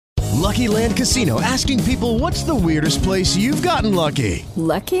Lucky Land Casino, asking people, what's the weirdest place you've gotten lucky?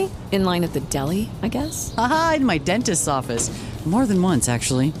 Lucky? In line at the deli, I guess? Aha, in my dentist's office. More than once,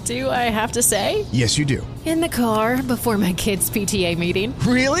 actually. Do I have to say? Yes, you do. In the car before my kids' PTA meeting.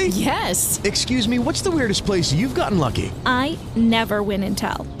 Really? Yes. Excuse me, what's the weirdest place you've gotten lucky? I never win and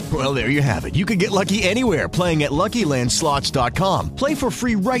tell. Well, there you have it. You can get lucky anywhere, playing at LuckyLandSlots.com. Play for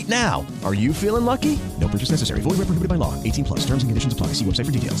free right now. Are you feeling lucky? No purchase necessary. Void where prohibited by law. 18 plus. Terms and conditions apply. See website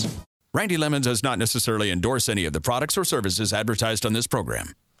for details. Randy Lemon does not necessarily endorse any of the products or services advertised on this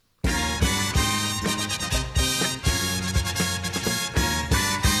program.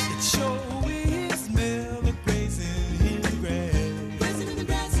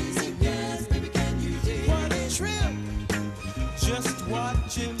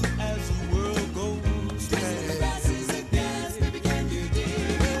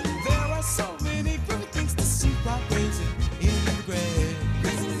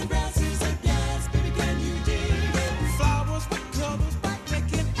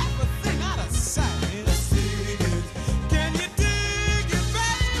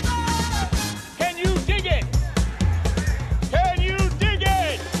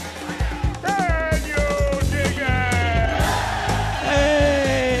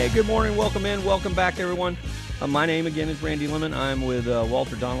 Good morning. Welcome in. Welcome back, everyone. My name, again, is Randy Lemon. I'm with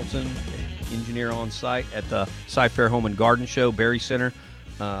Walter Donaldson, engineer on site at the Cy-Fair Home and Garden Show, Berry Center.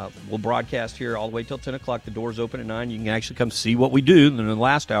 We'll broadcast here all the way till 10 o'clock. The doors open at 9. You can actually come see what we do in the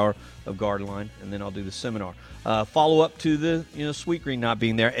last hour of Garden Line, and then I'll do the seminar. Follow up to the Sweet Green not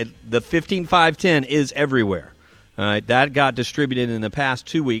being there. The 15510 is everywhere. All right, that got distributed in the past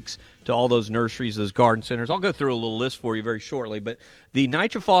 2 weeks to all those nurseries, those garden centers. I'll go through a little list for you very shortly, but the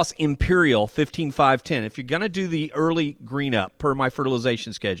Nitrophos Imperial 15510, if you're going to do the early green up per my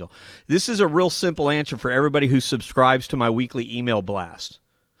fertilization schedule, this is a real simple answer for everybody who subscribes to my weekly email blast.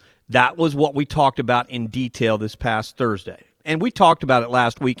 That was what we talked about in detail this past Thursday. And we talked about it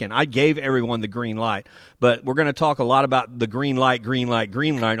last weekend. I gave everyone the green light, but we're going to talk a lot about the green light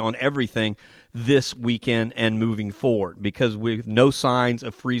on everything this weekend and moving forward, because with no signs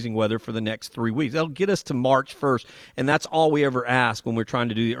of freezing weather for the next 3 weeks. That'll get us to March 1st, and that's all we ever ask when we're trying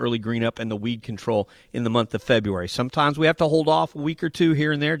to do the early green up and the weed control in the month of February. Sometimes we have to hold off a week or two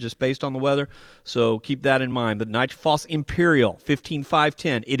here and there just based on the weather, so keep that in mind. But Nitrophos Imperial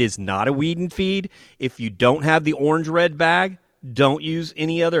 15510, it is not a weed and feed. If you don't have the orange-red bag, don't use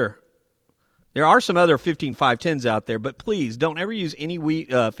any other. There are some other 15510s out there, but please don't ever use any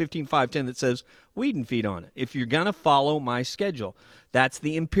 15510 that says weed and feed on it. If you're going to follow my schedule, that's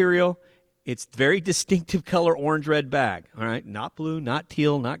the Imperial. It's very distinctive color, orange-red bag, all right? Not blue, not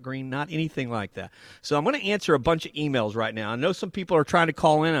teal, not green, not anything like that. So I'm going to answer a bunch of emails right now. I know some people are trying to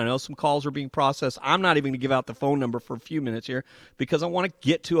call in. I know some calls are being processed. I'm not even going to give out the phone number for a few minutes here because I want to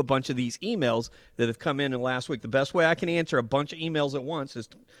get to a bunch of these emails that have come in last week. The best way I can answer a bunch of emails at once is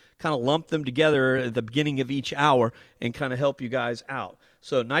to kind of lump them together at the beginning of each hour and kind of help you guys out.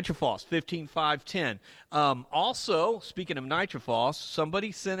 So Nitrophos 15510. Also, speaking of Nitrophos,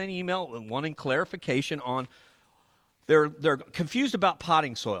 somebody sent an email wanting clarification on they're confused about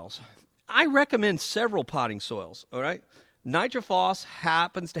potting soils. I recommend several potting soils, all right? Nitrophos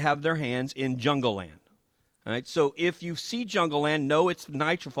happens to have their hands in Jungle Land. All right, so if you see Jungle Land, know it's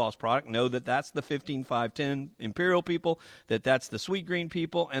Nitrophos product. Know that that's the 15510 Imperial people, that's the Sweet Green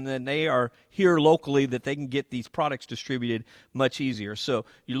people, and then they are here locally that they can get these products distributed much easier. So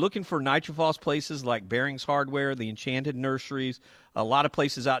you're looking for Nitrophos places like Bearings Hardware, the Enchanted Nurseries, a lot of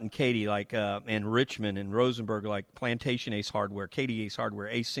places out in Katy, like and Richmond and Rosenberg, like Plantation Ace Hardware, Katy Ace Hardware,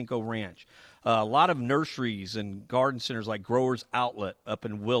 Ace Cinco Ranch. A lot of nurseries and garden centers like Growers Outlet up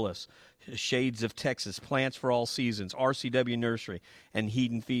in Willis, Shades of Texas, Plants for All Seasons, RCW Nursery, and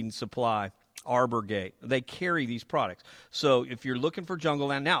Heat and Feed and Supply, Arborgate. They carry these products. So if you're looking for Jungle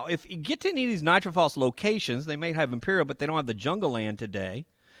Land, now, if you get to any of these Nitrophos locations, they may have Imperial, but they don't have the Jungle Land today,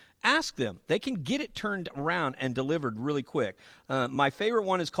 ask them. They can get it turned around and delivered really quick. My favorite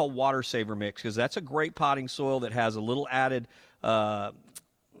one is called Water Saver Mix because that's a great potting soil that has a little added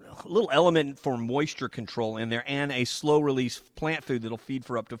little element for moisture control in there and a slow-release plant food that'll feed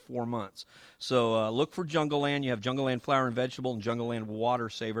for up to 4 months. So look for Jungle Land. You have Jungle Land Flower and Vegetable and Jungle Land Water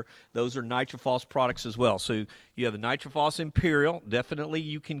Saver. Those are Nitrophos products as well. So you have the Nitrophos Imperial. Definitely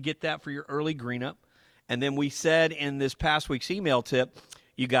you can get that for your early green up. And then we said in this past week's email tip,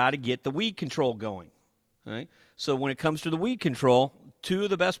 you got to get the weed control going. All right? So when it comes to the weed control, two of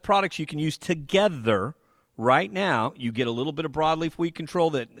the best products you can use together right now, you get a little bit of broadleaf weed control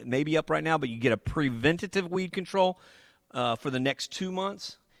that may be up right now, but you get a preventative weed control for the next 2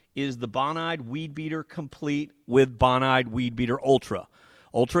 months, is the Bonide Weed Beater Complete with Bonide Weed Beater Ultra.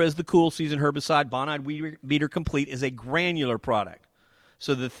 Ultra is the cool season herbicide. Bonide Weed Beater Complete is a granular product.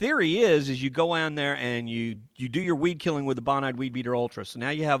 So the theory is you go on there and you do your weed killing with the Bonide Weed Beater Ultra. So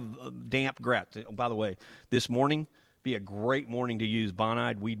now you have damp grass. Oh, by the way, this morning be a great morning to use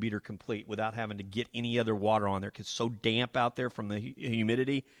Bonide Weed Beater Complete without having to get any other water on there because it's so damp out there from the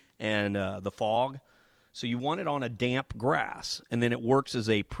humidity and the fog. So you want it on a damp grass, and then it works as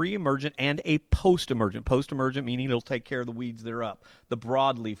a pre-emergent and a post-emergent. Post-emergent meaning it'll take care of the weeds that are up, the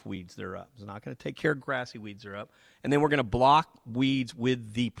broadleaf weeds that are up. It's not going to take care of grassy weeds that are up. And then we're going to block weeds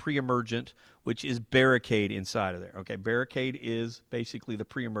with the pre-emergent, which is Barricade inside of there. Okay, Barricade is basically the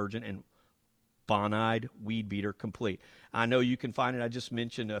pre-emergent, and Bonide Weed Beater Complete. I know you can find it. I just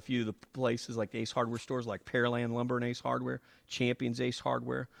mentioned a few of the places like the Ace Hardware stores like Pearland Lumber and Ace Hardware, Champions Ace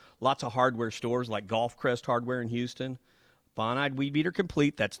Hardware, lots of hardware stores like Golf Crest Hardware in Houston. Bonide Weed Beater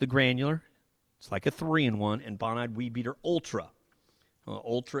Complete, that's the granular. It's like a 3-in-1, and Bonide Weed Beater Ultra.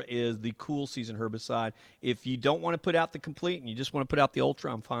 Ultra is the cool season herbicide. If you don't want to put out the Complete and you just want to put out the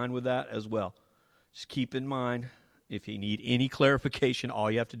Ultra, I'm fine with that as well. Just keep in mind, if you need any clarification, all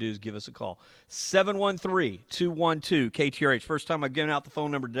you have to do is give us a call. 713-212-KTRH. First time I've given out the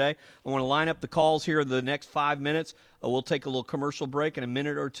phone number today. I want to line up the calls here in the next 5 minutes. We'll take a little commercial break in a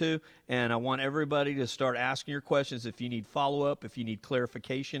minute or two, and I want everybody to start asking your questions if you need follow-up, if you need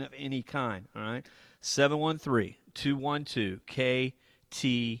clarification of any kind. All right?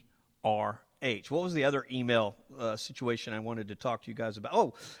 713-212-KTRH. What was the other email situation I wanted to talk to you guys about?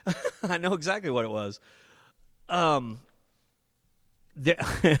 Oh, I know exactly what it was. Joey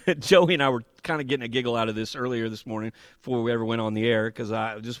and I were kind of getting a giggle out of this earlier this morning before we ever went on the air because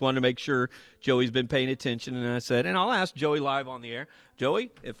I just wanted to make sure Joey's been paying attention. And I said, and I'll ask Joey live on the air. Joey,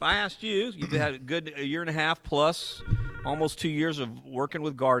 if I asked you, you've had a good year and a half plus, almost 2 years of working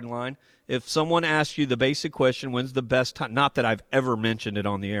with Garden Line. If someone asked you the basic question, when's the best time, not that I've ever mentioned it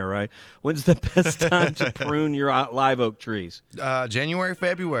on the air, right? When's the best time to prune your live oak trees? January,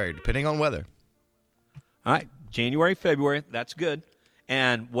 February, depending on weather. All right. January, February, that's good.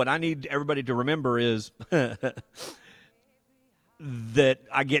 And what I need everybody to remember is that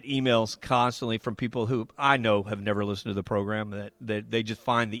I get emails constantly from people who I know have never listened to the program, that they just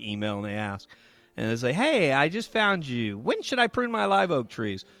find the email and they ask. And they say, hey, I just found you. When should I prune my live oak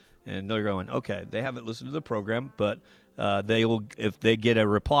trees? And they're going, okay, they haven't listened to the program, but they will. If they get a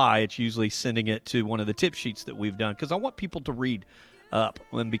reply, it's usually sending it to one of the tip sheets that we've done because I want people to read up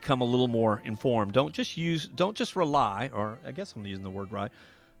and become a little more informed. Don't just rely, or I guess I'm using the word right.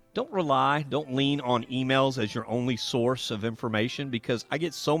 Don't lean on emails as your only source of information because I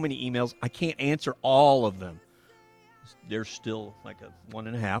get so many emails, I can't answer all of them. There's still like a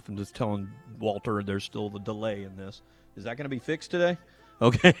 1.5. I'm just telling Walter there's still the delay in this. Is that going to be fixed today?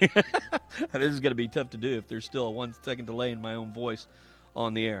 Okay. This is going to be tough to do if there's still a 1 second delay in my own voice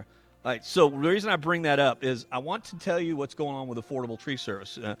on the air. All right, so the reason I bring that up is I want to tell you what's going on with Affordable Tree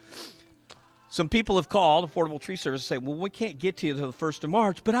Service. Some people have called Affordable Tree Service and say, well, we can't get to you until the 1st of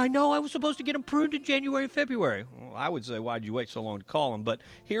March, but I know I was supposed to get them pruned in January and February. Well, I would say, why'd you wait so long to call them? But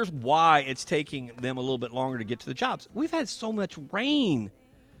here's why it's taking them a little bit longer to get to the jobs. We've had so much rain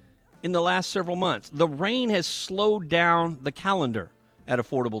in the last several months. The rain has slowed down the calendar at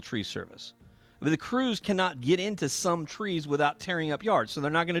Affordable Tree Service. The crews cannot get into some trees without tearing up yards, so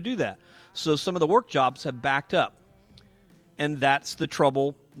they're not going to do that. So some of the work jobs have backed up. And that's the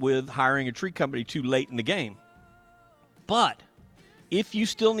trouble with hiring a tree company too late in the game. But if you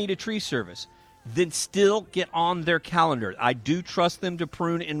still need a tree service, then still get on their calendar. I do trust them to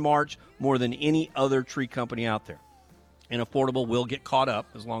prune in March more than any other tree company out there. And Affordable will get caught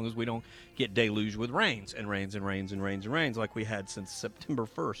up as long as we don't get deluged with rains and rains and rains and rains and rains like we had since September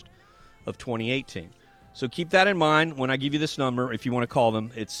 1st. Of 2018. So keep that in mind when I give you this number. If you want to call them,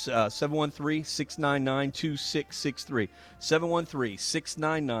 it's 713-699-2663.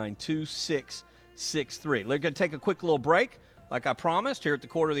 713-699-2663. They're going to take a quick little break, like I promised, here at the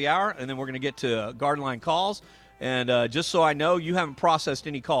quarter of the hour, and then we're going to get to Garden Line calls. And just so I know, you haven't processed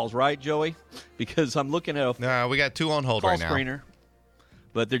any calls, right, Joey? Because I'm looking at No, we got 2 on hold right now. Call screener,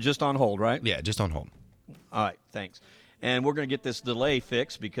 but they're just on hold, right? Yeah, just on hold. All right, thanks. And we're going to get this delay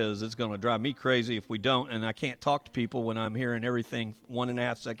fixed because it's going to drive me crazy if we don't, and I can't talk to people when I'm hearing everything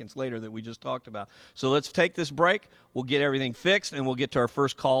 1.5 seconds later that we just talked about. So let's take this break. We'll get everything fixed, and we'll get to our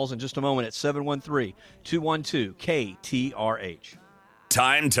first calls in just a moment at 713-212-KTRH.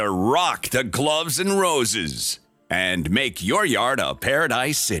 Time to rock the gloves and roses and make your yard a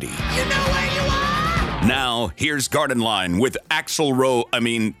paradise city. You know where you are! Now, here's Garden Line with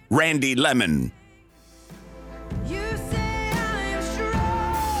Randy Lemon.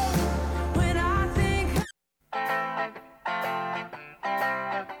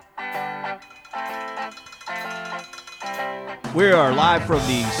 We are live from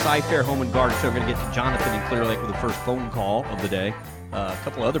the Cy-Fair Home and Garden Show. We're going to get to Jonathan in Clear Lake with the first phone call of the day. A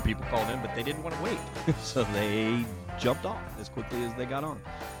couple other people called in, but they didn't want to wait. So they jumped off as quickly as they got on.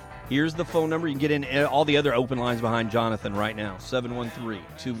 Here's the phone number. You can get in all the other open lines behind Jonathan right now.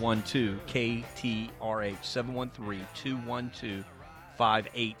 713-212-KTRH.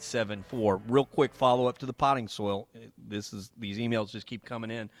 713-212-5874. Real quick follow-up to the potting soil. These emails just keep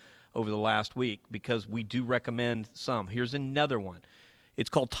coming in over the last week because we do recommend some. Here's another one. It's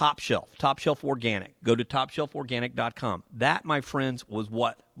called Top Shelf Organic. Go to topshelforganic.com. That, my friends, was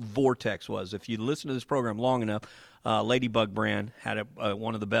what Vortex was. If you listen to this program long enough, Ladybug brand had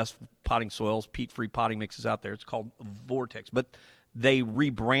one of the best potting soils, peat-free potting mixes out there. It's called Vortex. But they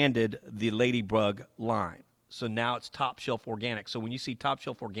rebranded the Ladybug line. So now it's Top Shelf Organic. So when you see Top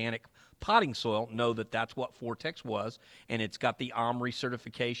Shelf Organic potting soil, know that that's what Vortex was, and it's got the OMRI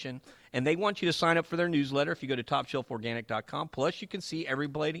certification. And they want you to sign up for their newsletter if you go to topshelforganic.com. Plus, you can see every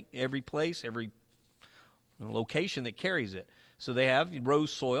place, every location that carries it. So they have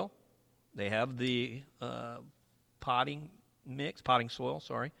rose soil. They have the potting soil,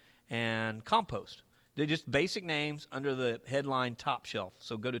 and compost. They're just basic names under the headline Top Shelf.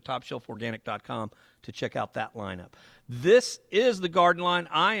 So go to topshelforganic.com to check out that lineup. This is the Garden Line.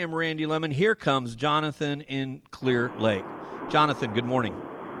 I am Randy Lemon. Here comes Jonathan in Clear Lake. Jonathan, good morning.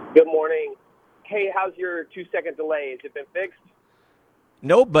 Good morning. Hey, how's your 2-second delay? Has it been fixed?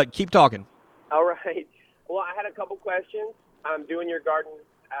 No, but keep talking. All right. Well, I had a couple questions. I'm doing your garden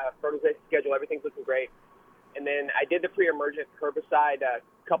fertilization schedule. Everything's looking great. And then I did the pre-emergent herbicide a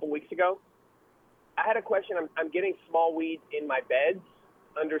couple weeks ago. I had a question. I'm getting small weeds in my beds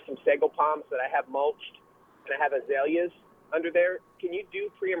under some sago palms that I have mulched, and I have azaleas under there. Can you do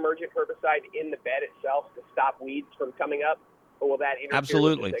pre-emergent herbicide in the bed itself to stop weeds from coming up, or will that interfere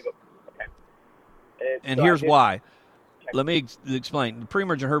Absolutely. with the sago? Okay. And so here's why. Let me explain. The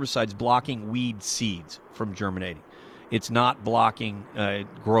pre-emergent herbicide is blocking weed seeds from germinating. It's not blocking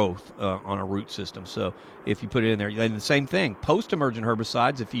growth on a root system. So if you put it in there, and the same thing, post-emergent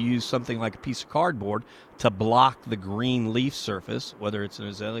herbicides, if you use something like a piece of cardboard to block the green leaf surface, whether it's an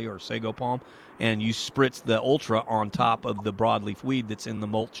azalea or sago palm, and you spritz the Ultra on top of the broadleaf weed that's in the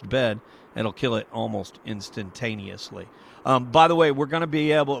mulched bed, it'll kill it almost instantaneously. By the way, we're going to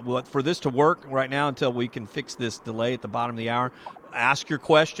be able, for this to work right now until we can fix this delay at the bottom of the hour, ask your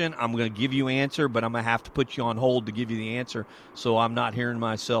question. I'm going to give you an answer, but I'm going to have to put you on hold to give you the answer so I'm not hearing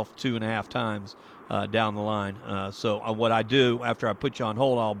myself 2.5 times down the line. So what I do after I put you on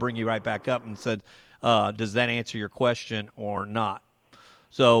hold, I'll bring you right back up and said, does that answer your question or not?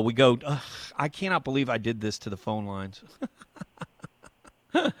 So we go, I cannot believe I did this to the phone lines.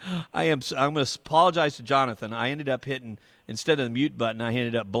 I'm going to apologize to Jonathan. I ended up hitting, instead of the mute button, I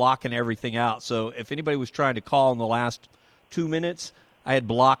ended up blocking everything out. So if anybody was trying to call in the last 2 minutes, I had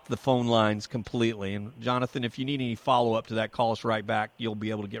blocked the phone lines completely. And Jonathan, if you need any follow-up to that, call us right back. You'll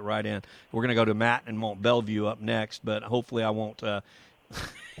be able to get right in. We're going to go to Matt in Mont Bellevue up next, but hopefully I won't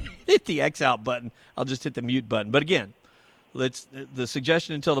hit the X out button. I'll just hit the mute button. But again, the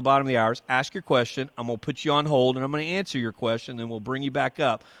suggestion until the bottom of the hour is ask your question. I'm going to put you on hold, and I'm going to answer your question, and we'll bring you back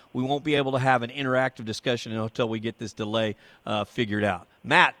up. We won't be able to have an interactive discussion until we get this delay figured out.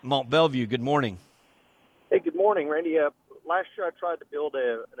 Matt, Mont Bellevue, good morning. Hey, good morning, Randy. Last year I tried to build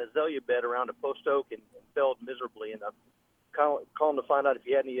an azalea bed around a post oak and failed miserably, and I'm calling to find out if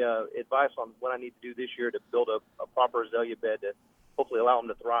you had any advice on what I need to do this year to build a proper azalea bed to hopefully allow them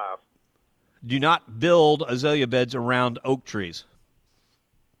to thrive. Do not build azalea beds around oak trees.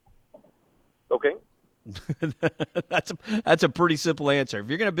 Okay. That's a pretty simple answer. If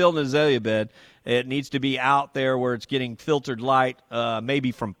you're going to build an azalea bed, it needs to be out there where it's getting filtered light,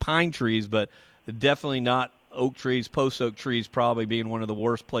 maybe from pine trees, but definitely not oak trees. Post oak trees probably being one of the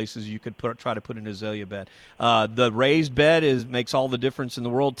worst places you could try to put an azalea bed. The raised bed makes all the difference in the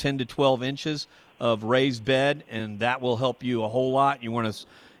world. 10 to 12 inches of raised bed, and that will help you a whole lot. You want to.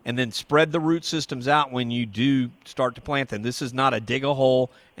 And then spread the root systems out when you do start to plant them. This is not a dig a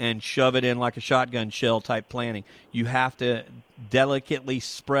hole and shove it in like a shotgun shell type planting. You have to delicately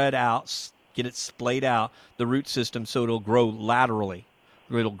spread out, get it splayed out, the root system, so it'll grow laterally.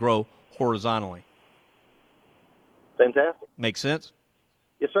 It'll grow horizontally. Fantastic. Make sense?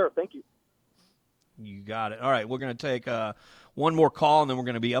 Yes, sir. Thank you. You got it. All right, we're going to take one more call, and then we're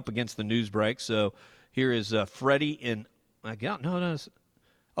going to be up against the news break. So here is Freddie in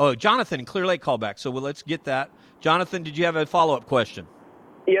Jonathan in Clear Lake callback. So let's get that. Jonathan, did you have a follow-up question?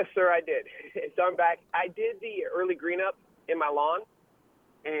 Yes, sir, I did. So I'm back. I did the early green up in my lawn,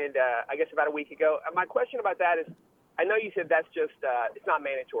 and I guess about a week ago. My question about that is, I know you said that's just it's not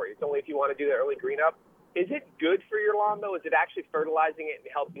mandatory. It's only if you want to do the early green up. Is it good for your lawn, though? Is it actually fertilizing it and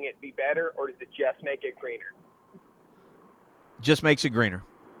helping it be better, or does it just make it greener? Just makes it greener.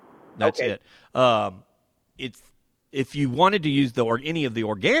 That's Okay. it. If you wanted to use any of the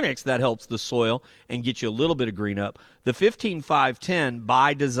organics, that helps the soil and get you a little bit of green up. The 15-5-10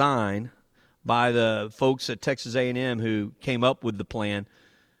 by design, by the folks at Texas A&M who came up with the plan,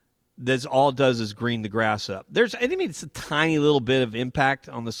 this all does is green the grass up. It's a tiny little bit of impact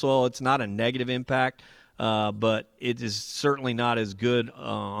on the soil. It's not a negative impact, but it is certainly not as good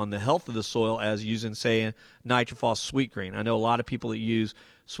on the health of the soil as using, say, Nitrophos Sweet Green. I know a lot of people that use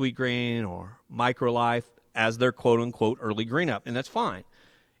Sweet Green or MicroLife as their quote-unquote early green up, and that's fine.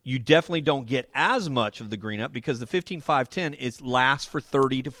 You definitely don't get as much of the green up because the 15-5-10 lasts for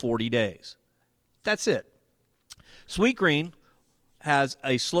 30 to 40 days. That's it. Sweet Green has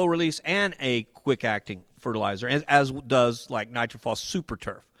a slow release and a quick-acting fertilizer, as does like Nitrophos Super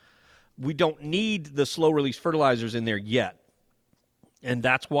Turf. We don't need the slow-release fertilizers in there yet, and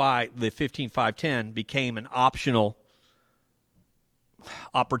that's why the 15-5-10 became an optional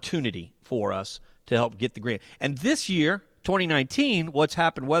opportunity for us to help get the green. And this year, 2019, what's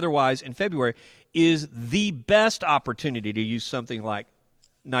happened weather-wise in February is the best opportunity to use something like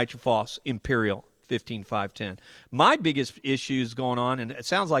Nitrophos Imperial 15-5-10. My biggest issues going on, and it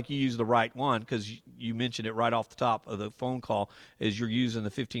sounds like you used the right one because you mentioned it right off the top of the phone call, is you're using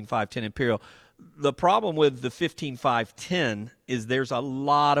the 15-5-10 Imperial. The problem with the 15-5-10 is there's a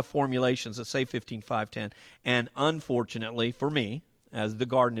lot of formulations that say 15-5-10, and unfortunately for me, as the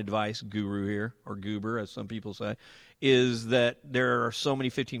garden advice guru here, or goober as some people say, is that there are so many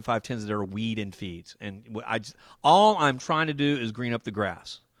 15-5-10s that are weed and feeds. And all I'm trying to do is green up the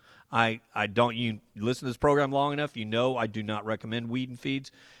grass. You listen to this program long enough, you know I do not recommend weed and feeds.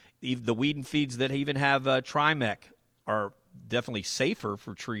 The weed and feeds that even have Trimec are definitely safer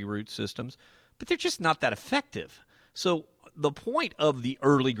for tree root systems, but they're just not that effective. So the point of the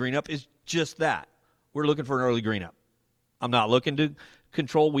early green up is just that. We're looking for an early green up. I'm not looking to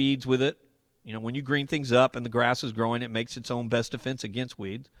control weeds with it. You know, when you green things up and the grass is growing, it makes its own best defense against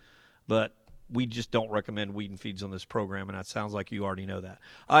weeds. But we just don't recommend weed and feeds on this program, and that sounds like you already know that.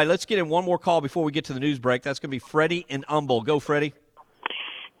 All right, let's get in one more call before we get to the news break. That's going to be Freddie in Humble. Go, Freddie.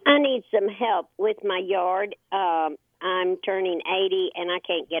 I need some help with my yard. I'm turning 80, and I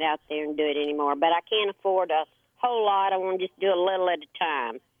can't get out there and do it anymore. But I can't afford a whole lot. I want to just do a little at a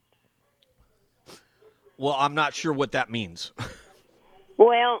time. Well, I'm not sure what that means.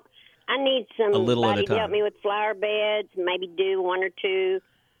 Well, I need somebody to help me with flower beds, maybe do one or two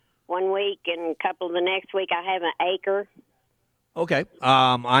one week and a couple the next week. I have an acre. Okay.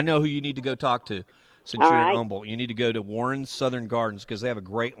 I know who you need to go talk to since you're right. in Humble. You need to go to Warren's Southern Gardens because they have a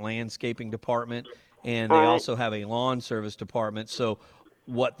great landscaping department, and they also have a lawn service department. So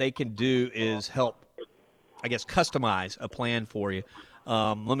what they can do is help, I guess, customize a plan for you.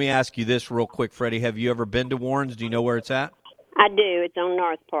 Let me ask you this real quick, Freddie. Have you ever been to Warren's? Do you know where it's at? I do. It's on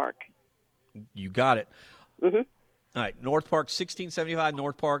North Park. You got it. Mm-hmm. All right, North Park, 1675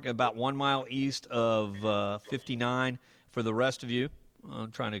 North Park, about 1 mile east of 59. For the rest of you,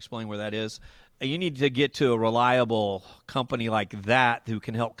 I'm trying to explain where that is. You need to get to a reliable company like that who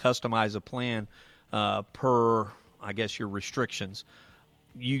can help customize a plan per, I guess, your restrictions.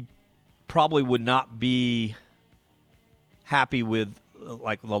 You probably would not be happy with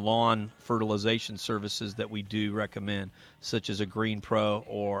like the lawn fertilization services that we do recommend, such as a Green Pro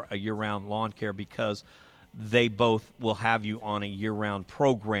or a year-round lawn care, because they both will have you on a year-round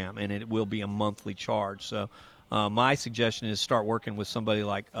program, and it will be a monthly charge. So my suggestion is start working with somebody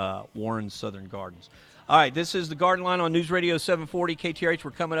like Warren's Southern Gardens. All right, this is the Garden Line on News Radio 740 KTRH.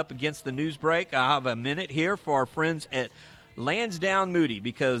 We're coming up against the news break. I have a minute here for our friends at Lansdowne Moody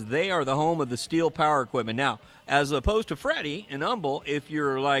because they are the home of the steel power equipment. Now, as opposed to Freddie and Humble, if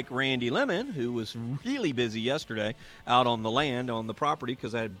you're like Randy Lemon, who was really busy yesterday out on the land, on the property,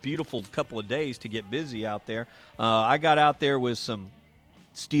 because I had a beautiful couple of days to get busy out there, I got out there with some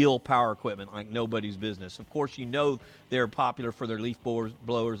steel power equipment like nobody's business. Of course, you know they're popular for their leaf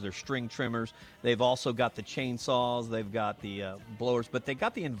blowers, their string trimmers. They've also got the chainsaws. They've got the blowers, but they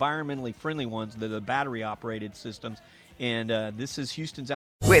got the environmentally friendly ones, the battery-operated systems. And this is Houston's.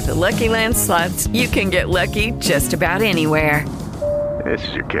 With the Lucky Land Slots, you can get lucky just about anywhere. This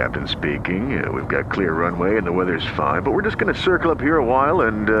is your captain speaking. We've got clear runway and the weather's fine, but we're just going to circle up here a while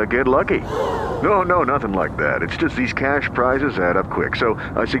and get lucky. No, nothing like that. It's just these cash prizes add up quick. So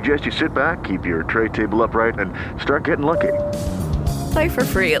I suggest you sit back, keep your tray table upright, and start getting lucky. Play for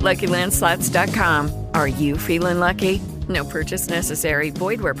free at LuckyLandSlots.com. Are you feeling lucky? No purchase necessary.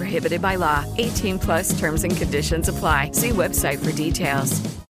 Void where prohibited by law. 18+ terms and conditions apply. See website for details.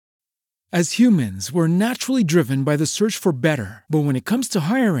 As humans, we're naturally driven by the search for better. But when it comes to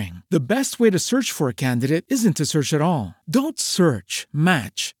hiring, the best way to search for a candidate isn't to search at all. Don't search,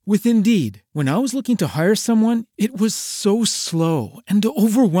 match with Indeed. When I was looking to hire someone, it was so slow and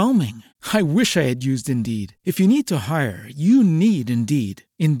overwhelming. I wish I had used Indeed. If you need to hire, you need Indeed.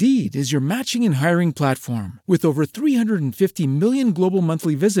 Indeed is your matching and hiring platform with over 350 million global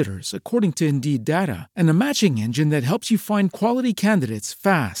monthly visitors, according to Indeed data, and a matching engine that helps you find quality candidates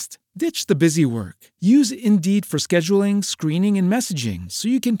fast. Ditch the busy work. Use Indeed for scheduling, screening, and messaging so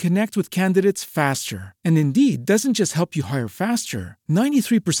you can connect with candidates faster. And Indeed doesn't just help you hire faster.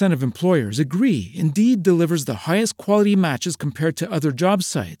 93% of employers agree Indeed delivers the highest quality matches compared to other job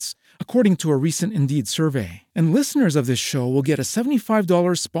sites, according to a recent Indeed survey. And listeners of this show will get a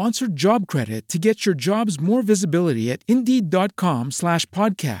 $75 sponsored job credit to get your jobs more visibility at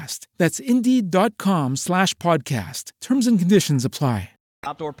Indeed.com/podcast. That's Indeed.com/podcast. Terms and conditions apply.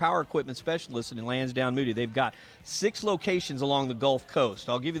 Outdoor power equipment specialist in Lansdowne Moody. They've got 6 locations along the Gulf Coast.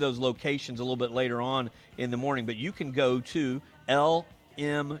 I'll give you those locations a little bit later on in the morning, but you can go to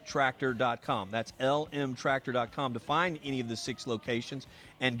lmtractor.com. That's lmtractor.com to find any of the 6 locations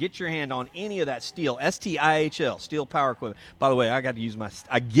and get your hand on any of that steel, STIHL, steel power equipment. By the way, I get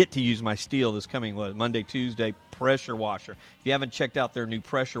to use my steel this coming Monday, Tuesday pressure washer. If you haven't checked out their new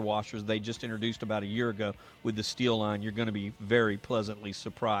pressure washers they just introduced about a year ago with the steel line, you're going to be very pleasantly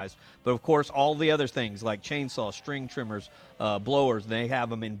surprised. But of course, all the other things like chainsaws, string trimmers, blowers, they have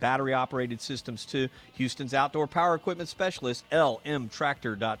them in battery operated systems too. Houston's outdoor power equipment specialist,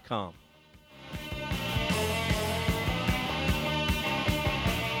 lmtractor.com.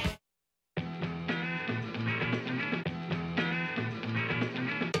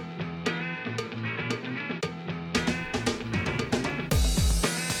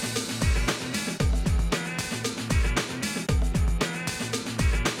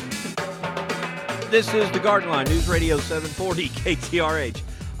 This is the Garden Line, News Radio 740 KTRH.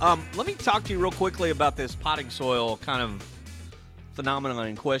 Let me talk to you real quickly about this potting soil kind of phenomenon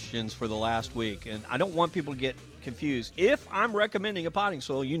and questions for the last week. And I don't want people to get confused. If I'm recommending a potting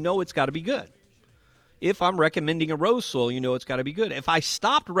soil, you know it's got to be good. If I'm recommending a rose soil, you know it's got to be good. If I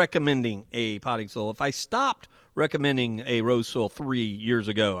stopped recommending a potting soil, if I stopped recommending a rose soil 3 years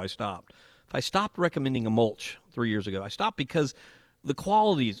ago, I stopped. If I stopped recommending a mulch 3 years ago, I stopped because the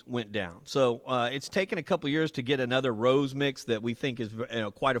qualities went down. So it's taken a couple years to get another rose mix that we think is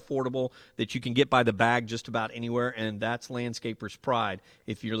quite affordable, that you can get by the bag just about anywhere, and that's Landscaper's Pride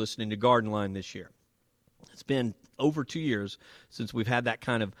if you're listening to Garden Line this year. It's been over 2 years since we've had that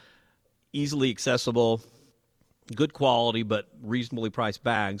kind of easily accessible, good quality, but reasonably priced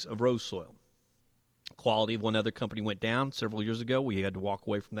bags of rose soil. Quality of one other company went down several years ago. We had to walk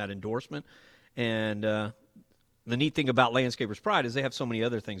away from that endorsement, and the neat thing about Landscaper's Pride is they have so many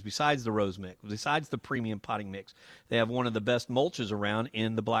other things besides the rose mix, besides the premium potting mix. They have one of the best mulches around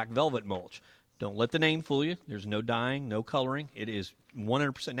in the black velvet mulch. Don't let the name fool you. There's no dyeing, no coloring. It is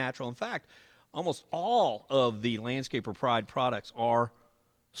 100% natural. In fact, almost all of the Landscaper Pride products are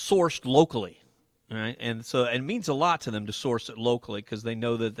sourced locally. All right? And so it means a lot to them to source it locally because they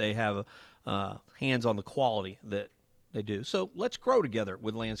know that they have hands on the quality that they do. So let's grow together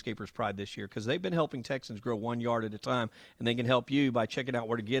with Landscaper's Pride this year because they've been helping Texans grow 1 yard at a time, and they can help you by checking out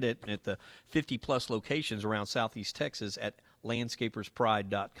where to get it at the 50-plus locations around Southeast Texas at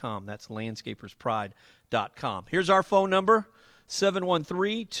landscaperspride.com. That's landscaperspride.com. Here's our phone number,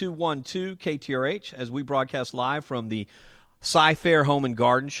 713-212-KTRH, as we broadcast live from the Sci-Fair Home and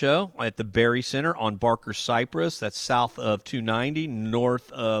Garden Show at the Berry Center on Barker Cypress. That's south of 290, north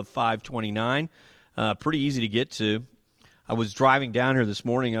of 529. Pretty easy to get to. I was driving down here this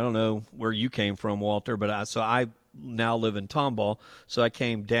morning. I don't know where you came from, Walter, but I now live in Tomball. So I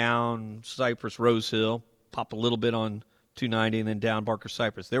came down Cypress Rose Hill, popped a little bit on 290, and then down Barker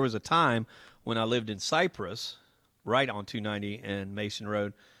Cypress. There was a time when I lived in Cypress, right on 290 and Mason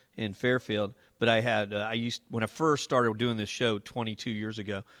Road in Fairfield. But when I first started doing this show 22 years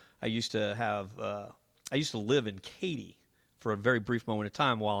ago, I used to live in Katy for a very brief moment of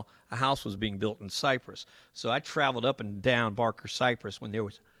time while a house was being built in Cypress. So I traveled up and down Barker Cypress when there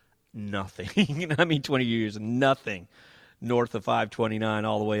was nothing. I mean, 20 years, nothing north of 529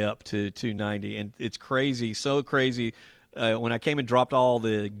 all the way up to 290. And it's crazy, so crazy. When I came and dropped all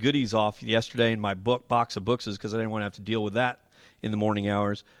the goodies off yesterday in my box of books, because I didn't want to have to deal with that in the morning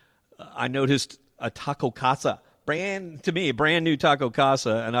hours, I noticed a taco casa. Brand new taco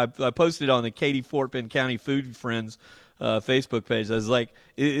casa. And I posted on the Katy Fort Bend County Food Friends Facebook page. I was like,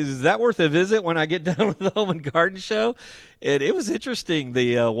 is that worth a visit when I get done with the Home and Garden Show? And it was interesting,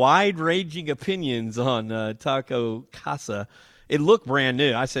 the wide-ranging opinions on Taco Casa. it looked brand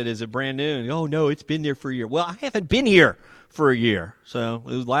new. I said, is it brand new? And, oh, no, it's been there for a year. Well, I haven't been here for a year. So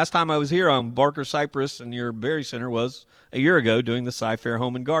last time I was here on Barker Cypress and your Berry Center was a year ago doing the Sci-Fair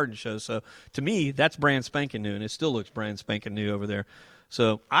Home and Garden Show. So to me, that's brand spanking new, and it still looks brand spanking new over there.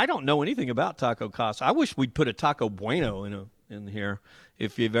 So I don't know anything about Taco Casa. I wish we'd put a Taco Bueno in here.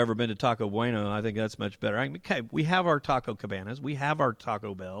 If you've ever been to Taco Bueno, I think that's much better. Okay, we have our Taco Cabanas. We have our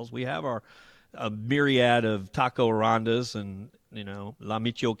Taco Bells. We have our myriad of Taco Arandas and, La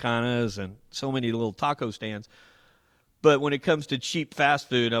Michoacanas and so many little taco stands. But when it comes to cheap fast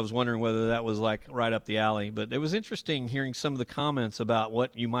food, I was wondering whether that was like right up the alley. But it was interesting hearing some of the comments about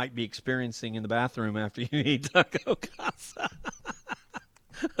what you might be experiencing in the bathroom after you eat Taco Casa.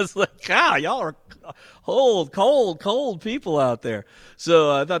 I was like, God, y'all are cold people out there.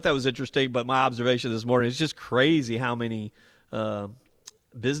 So I thought that was interesting. But my observation this morning is just crazy how many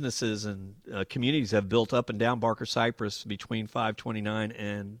businesses and communities have built up and down Barker Cypress between 529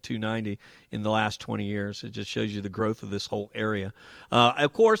 and 290 in the last 20 years. It just shows you the growth of this whole area.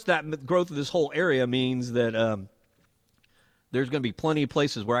 Of course, that growth of this whole area means that there's going to be plenty of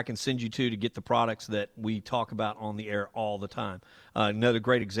places where I can send you to get the products that we talk about on the air all the time. Another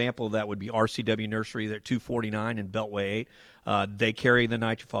great example of that would be RCW Nursery. They're at 249 in Beltway 8. They carry the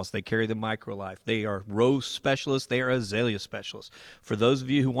NitroFoss. They carry the MicroLife. They are rose specialists. They are azalea specialists. For those of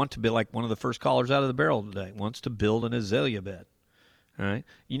you who want to be like one of the first callers out of the barrel today, wants to build an azalea bed, all right,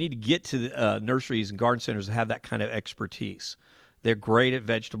 you need to get to the nurseries and garden centers that have that kind of expertise. They're great at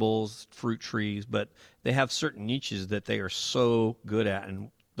vegetables, fruit trees, but they have certain niches that they are so good at. And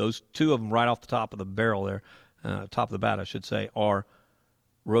those two of them right off the top of the barrel there, top of the bat, I should say, are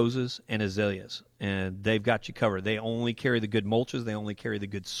roses and azaleas. And they've got you covered. They only carry the good mulches. They only carry the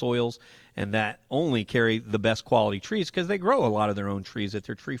good soils. And that only carry the best quality trees because they grow a lot of their own trees at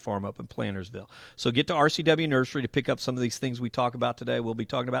their tree farm up in Plantersville. So get to RCW Nursery to pick up some of these things we talk about today. We'll be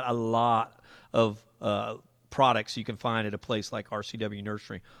talking about a lot of products you can find at a place like RCW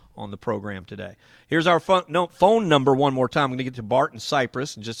Nursery on the program today. Here's our phone number one more time. I'm going to get to Bart in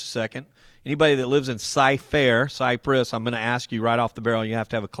Cypress in just a second. Anybody that lives in Cypress, I'm going to ask you right off the barrel. You have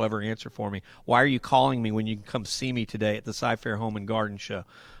to have a clever answer for me. Why are you calling me when you can come see me today at the Sci-Fair Home and Garden Show?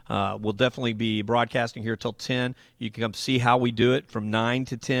 We'll definitely be broadcasting here till 10. You can come see how we do it from 9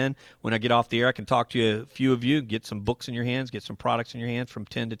 to 10. When I get off the air, I can talk to a few of you, get some books in your hands, get some products in your hands from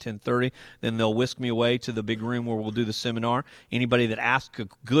 10 to 10:30. Then they'll whisk me away to the big room where we'll do the seminar. Anybody that asks a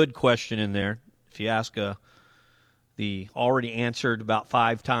good question in there, if you ask the already answered about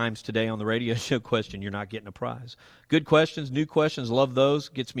 5 times today on the radio show question, you're not getting a prize. Good questions, new questions, love those.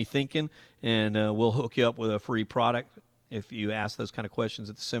 Gets me thinking, and we'll hook you up with a free product if you ask those kind of questions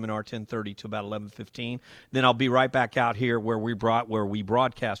at the seminar, 10:30 to about 11:15. Then I'll be right back out here where we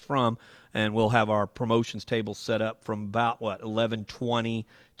broadcast from, and we'll have our promotions table set up from about, 11:20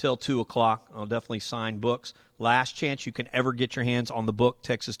 till 2 o'clock. I'll definitely sign books. Last chance you can ever get your hands on the book,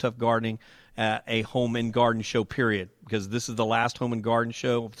 Texas Tough Gardening, at a home and garden show, period, because this is the last home and garden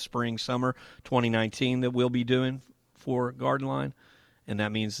show of spring, summer 2019 that we'll be doing for Garden Line. And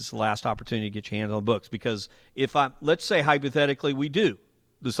that means it's the last opportunity to get your hands on books. Because let's say hypothetically we do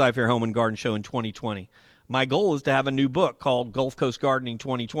the Sci-Fair Home and Garden Show in 2020. My goal is to have a new book called Gulf Coast Gardening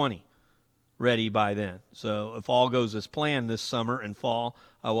 2020 ready by then. So if all goes as planned this summer and fall,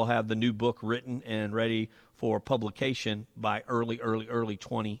 I will have the new book written and ready for publication by early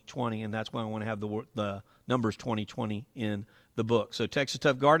 2020. And that's why I want to have the numbers 2020 in the book. So Texas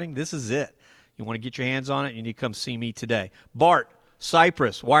Tough Gardening, this is it. You want to get your hands on it, you need to come see me today. Bart,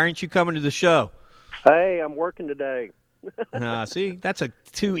 Cypress, why aren't you coming to the show? Hey, I'm working today. See, that's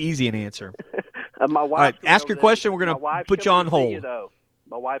too easy an answer. My wife. All right, ask your question. We're going to put you on hold.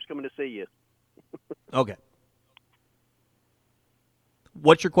 My wife's coming to see you. Okay.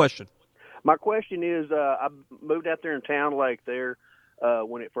 What's your question? My question is, I moved out there in Town Lake there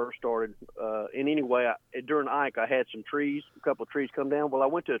when it first started. And anyway, during Ike, I had a couple of trees come down. Well, I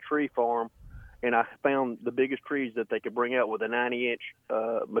went to a tree farm, and I found the biggest trees that they could bring out with a 90-inch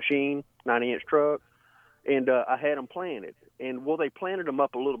machine, 90-inch truck, and I had them planted. And, they planted them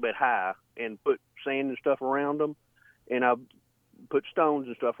up a little bit high and put sand and stuff around them, and I put stones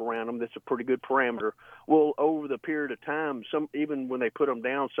and stuff around them. That's a pretty good parameter. Well, over the period of time, even when they put them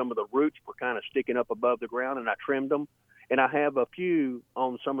down, some of the roots were kind of sticking up above the ground, and I trimmed them. And I have a few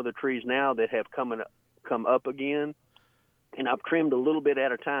on some of the trees now that have come up again. And I've trimmed a little bit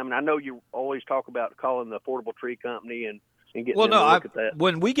at a time. And I know you always talk about calling the Affordable Tree Company and getting them to look at that.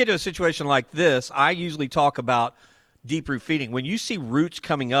 When we get to a situation like this, I usually talk about deep root feeding. When you see roots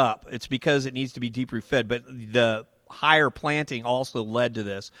coming up, it's because it needs to be deep root fed. But the higher planting also led to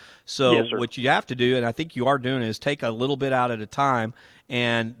this. So Yes, sir. what you have to do, and I think you are doing, is take a little bit out at a time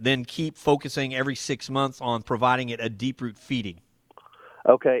and then keep focusing every 6 months on providing it a deep root feeding.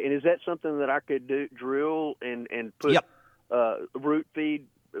 Okay, and is that something that I could drill and put root feed,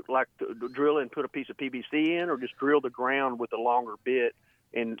 like drill and put a piece of PVC in, or just drill the ground with a longer bit?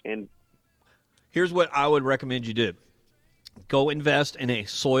 And here's what I would recommend you do. Go invest in a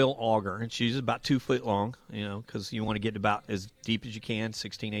soil auger. It's usually about 2 foot long, because you want to get about as deep as you can,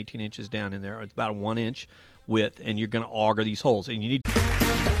 16, 18 inches down in there. It's about a 1 inch width, and you're going to auger these holes. And you need.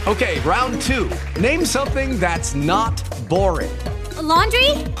 Okay, round 2. Name something that's not boring. A laundry?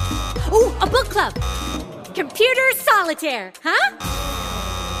 Ooh, a book club. Computer solitaire, huh?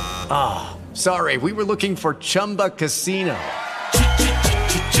 Ah, sorry, we were looking for Chumba Casino.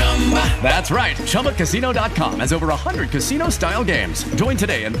 That's right. ChumbaCasino.com has over 100 casino-style games. Join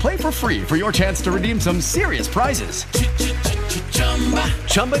today and play for free for your chance to redeem some serious prizes.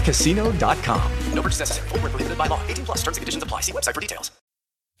 ChumbaCasino.com. No purchase necessary. Void where prohibited by law. 18 plus. Terms and conditions apply. See website for details.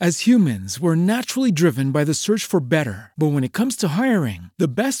 As humans, we're naturally driven by the search for better. But when it comes to hiring, the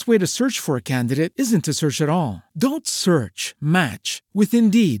best way to search for a candidate isn't to search at all. Don't search, match with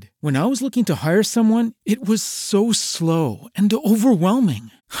Indeed. When I was looking to hire someone, it was so slow and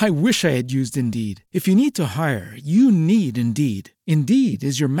overwhelming. I wish I had used Indeed. If you need to hire, you need Indeed. Indeed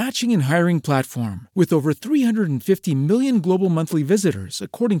is your matching and hiring platform with over 350 million global monthly visitors,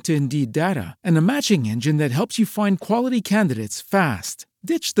 according to Indeed data, and a matching engine that helps you find quality candidates fast.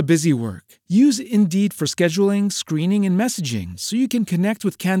 Ditch the busy work. Use Indeed for scheduling, screening, and messaging so you can connect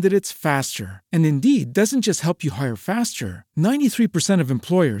with candidates faster. And Indeed doesn't just help you hire faster. 93% of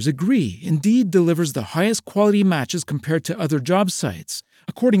employers agree Indeed delivers the highest quality matches compared to other job sites,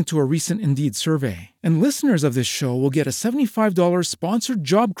 according to a recent Indeed survey. And listeners of this show will get a $75 sponsored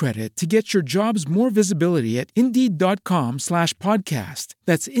job credit to get your jobs more visibility at Indeed.com/podcast.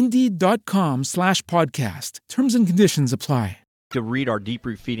 That's Indeed.com/podcast. Terms and conditions apply. To read our deep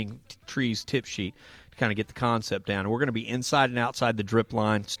root feeding trees tip sheet to kind of get the concept down. And we're going to be inside and outside the drip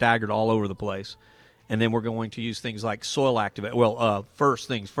line, staggered all over the place. And then we're going to use things like soil activate. Well, first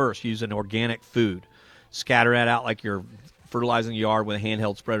things first, use an organic food. Scatter that out like you're fertilizing the yard with a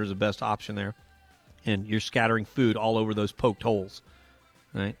handheld spreader is the best option there. And you're scattering food all over those poked holes.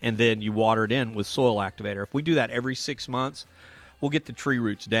 Right? And then you water it in with soil activator. If we do that every 6 months, we'll get the tree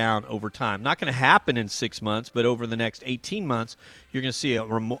roots down over time. Not going to happen in 6 months, but over the next 18 months, you're going to see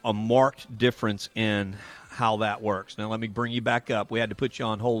a marked difference in how that works. Now, let me bring you back up. We had to put you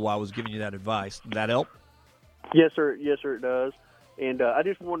on hold while I was giving you that advice. Did that help? Yes, sir. Yes, sir, it does. And I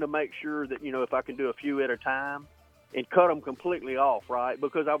just wanted to make sure that, if I can do a few at a time and cut them completely off, right?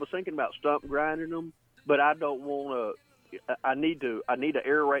 Because I was thinking about stump grinding them, but I don't want to. I need to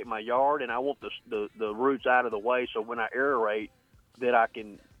aerate my yard, and I want the roots out of the way so when I aerate, that I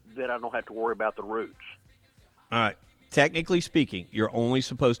don't have to worry about the roots. All right. Technically speaking, you're only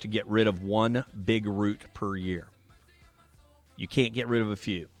supposed to get rid of one big root per year. You can't get rid of a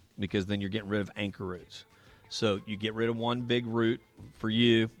few because then you're getting rid of anchor roots. So you get rid of one big root for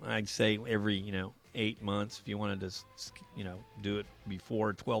you. I'd say every 8 months if you wanted to do it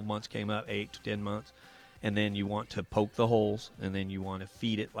before 12 months came up, 8 to 10 months. And then you want to poke the holes, and then you want to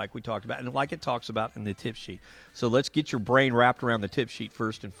feed it like we talked about, and like it talks about in the tip sheet. So let's get your brain wrapped around the tip sheet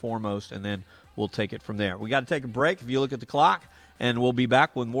first and foremost, and then we'll take it from there. We got to take a break if you look at the clock, and we'll be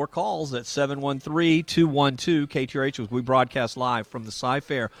back with more calls at 713-212-KTRH as we broadcast live from the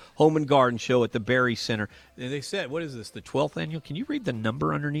Cy-Fair Home and Garden Show at the Berry Center. And they said, what is this, the 12th annual? Can you read the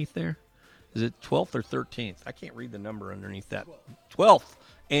number underneath there? Is it 12th or 13th? I can't read the number underneath that. 12th.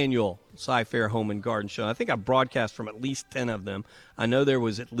 Annual Cy-Fair Home and Garden Show. I think I broadcast from at least 10 of them. I know there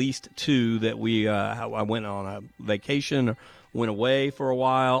was at least 2 that I went on a vacation or went away for a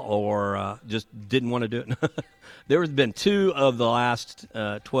while or just didn't want to do it. There has been 2 of the last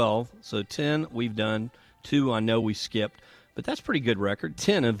 12, so 10 we've done. 2 I know we skipped, but that's a pretty good record.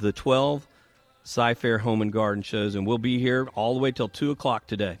 10 of the 12 Cy-Fair Home and Garden Shows, and we'll be here all the way till 2 o'clock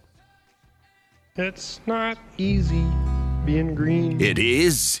today. It's not easy being green. It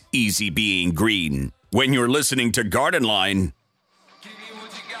is easy being green when you're listening to Garden Line.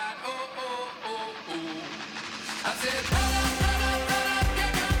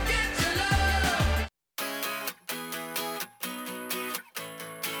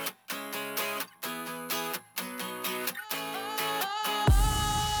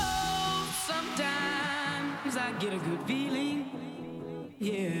 Sometimes I get a good feeling,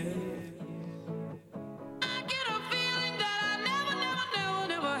 yeah.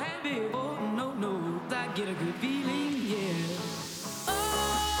 Get a good feeling, yeah.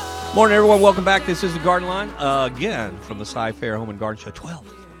 Oh, Morning, everyone. Welcome back. This is the Garden Line again from the Cy-Fair Home and Garden Show,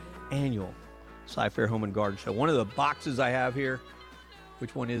 12th annual Cy-Fair Home and Garden Show. One of the boxes I have here,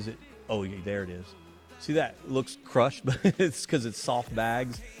 which one is it? Oh, yeah, there it is. See that? It looks crushed, but it's because it's soft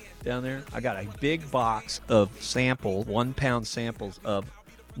bags down there. I got a big box of 1-pound samples of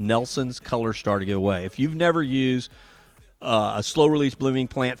Nelson's Color Star to give away. If you've never used a slow-release blooming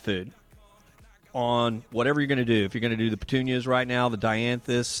plant food on whatever you're going to do, if you're going to do the petunias right now, the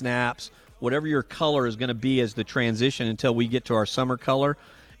dianthus, snaps, whatever your color is going to be as the transition until we get to our summer color,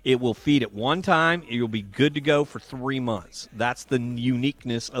 it will feed at one time. You'll be good to go for 3 months. That's the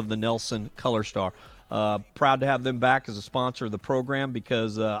uniqueness of the Nelson Color Star. Proud to have them back as a sponsor of the program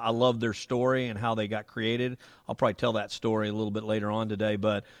because I love their story and how they got created. I'll probably tell that story a little bit later on today,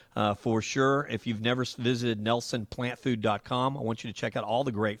 but for sure, if you've never visited nelsonplantfood.com, I want you to check out all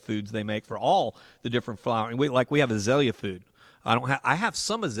the great foods they make for all the different flowers. We have azalea food. I have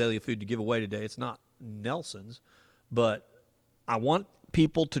some azalea food to give away today. It's not Nelson's, but I want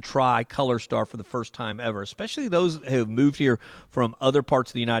people to try Color Star for the first time ever, especially those who have moved here from other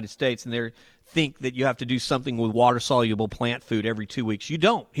parts of the United States and they think that you have to do something with water-soluble plant food every 2 weeks. You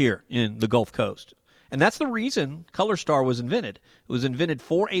don't here in the Gulf Coast. And that's the reason Color Star was invented. It was invented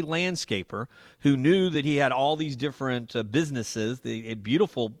for a landscaper who knew that he had all these different businesses, the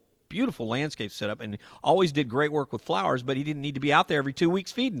beautiful, beautiful landscape setup, and always did great work with flowers, but he didn't need to be out there every 2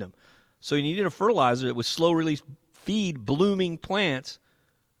 weeks feeding them. So he needed a fertilizer that was slow-release feed blooming plants,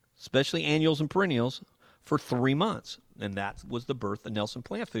 especially annuals and perennials, for 3 months. And that was the birth of Nelson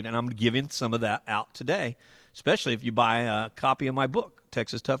Plant Food. And I'm giving some of that out today, especially if you buy a copy of my book,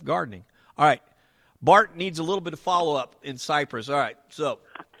 Texas Tough Gardening. All right. Bart needs a little bit of follow-up in Cypress. All right. So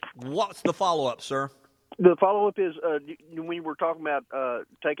what's the follow-up, sir? The follow-up is when you were talking about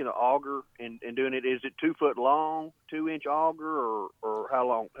taking an auger and doing it, is it 2 foot long, 2-inch auger, or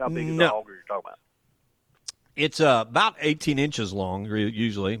how big is the auger you're talking about? It's about 18 inches long,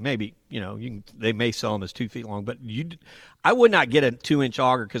 usually. Maybe, they may sell them as 2 feet long. But I would not get a 2-inch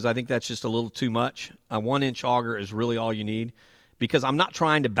auger because I think that's just a little too much. A 1-inch auger is really all you need because I'm not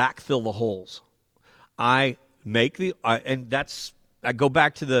trying to backfill the holes. I go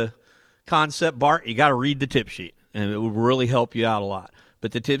back to the concept, Bart. You got to read the tip sheet, and it will really help you out a lot.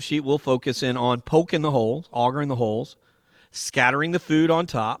 But the tip sheet will focus in on poking the holes, augering the holes, scattering the food on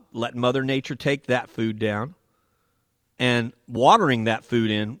top, letting Mother Nature take that food down, and watering that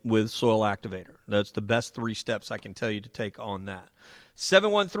food in with soil activator. That's the best 3 steps I can tell you to take on that.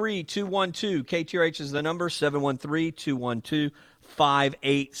 713-212, KTRH is the number,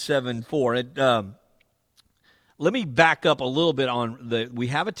 713-212-5874. Let me back up a little bit we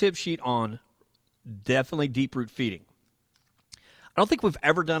have a tip sheet on definitely deep root feeding. I don't think we've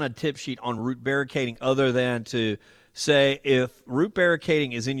ever done a tip sheet on root barricading other than to say if root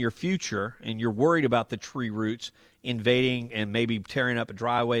barricading is in your future and you're worried about the tree roots invading and maybe tearing up a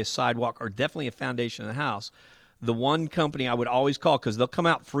driveway, a sidewalk, or definitely a foundation of the house, the one company I would always call, because they'll come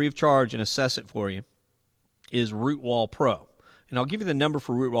out free of charge and assess it for you, is Root Wall Pro. And I'll give you the number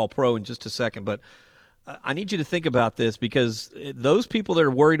for Root Wall Pro in just a second, but I need you to think about this because those people that are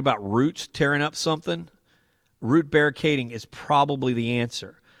worried about roots tearing up something, root barricading is probably the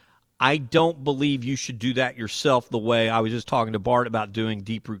answer. I don't believe you should do that yourself the way I was just talking to Bart about doing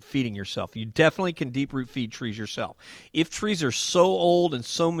deep root feeding yourself. You definitely can deep root feed trees yourself. If trees are so old and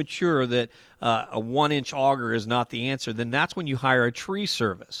so mature that a 1-inch auger is not the answer, then that's when you hire a tree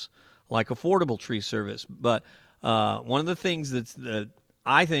service, like Affordable Tree Service. But one of the things that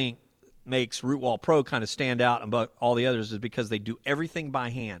I think makes Root Wall Pro kind of stand out above all the others is because they do everything by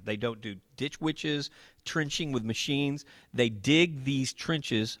hand. They don't do ditch witches, trenching with machines. They dig these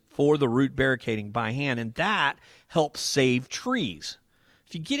trenches for the root barricading by hand, and that helps save trees.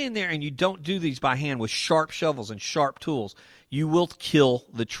 If you get in there and you don't do these by hand with sharp shovels and sharp tools, you will kill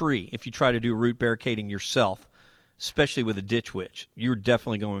the tree if you try to do root barricading yourself, especially with a ditch witch. You're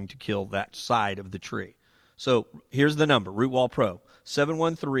definitely going to kill that side of the tree. So here's the number, Root Wall Pro.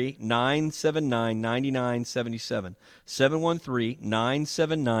 713-979-9977.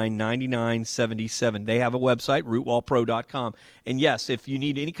 713-979-9977. They have a website, rootwallpro.com. And yes, if you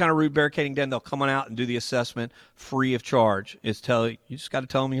need any kind of root barricading done, they'll come on out and do the assessment free of charge. You just got to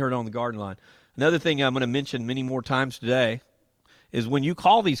tell them you heard it on the Garden Line. Another thing I'm going to mention many more times today is when you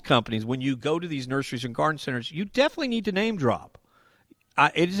call these companies, when you go to these nurseries and garden centers, you definitely need to name drop.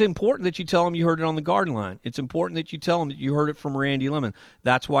 It is important that you tell them you heard it on the Garden Line. It's important that you tell them that you heard it from Randy Lemon.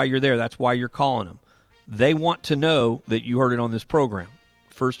 That's why you're there. That's why you're calling them. They want to know that you heard it on this program,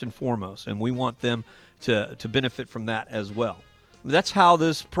 first and foremost, and we want them to benefit from that as well. That's how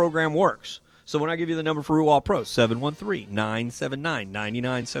this program works. So when I give you the number for Ruwal Pro,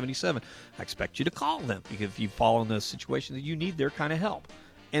 713-979-9977, I expect you to call them because if you fall in the situation that you need their kind of help.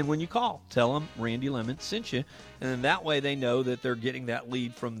 And when you call, tell them Randy Lemon sent you, and then that way they know that they're getting that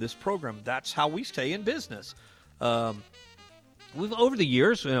lead from this program. That's how we stay in business. We've over the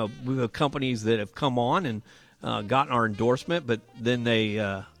years, we've had companies that have come on and gotten our endorsement, but then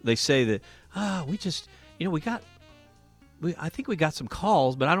they say that we just, I think we got some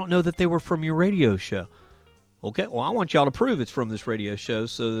calls, but I don't know that they were from your radio show. Okay, well, I want y'all to prove it's from this radio show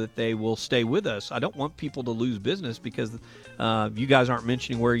so that they will stay with us. I don't want people to lose business because you guys aren't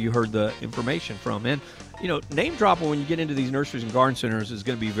mentioning where you heard the information from. And, name dropping when you get into these nurseries and garden centers is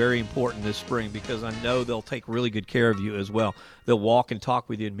going to be very important this spring because I know they'll take really good care of you as well. They'll walk and talk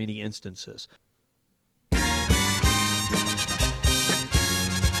with you in many instances.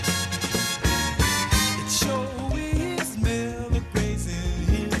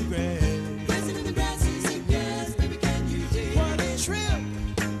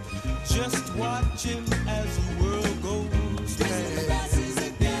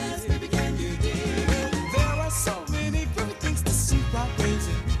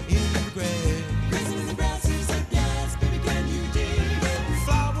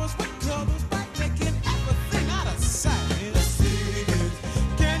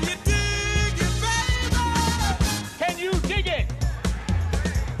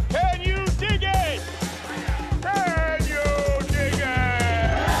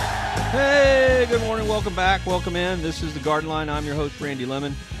 Good morning. Welcome back. Welcome in. This is the Garden Line. I'm your host, Randy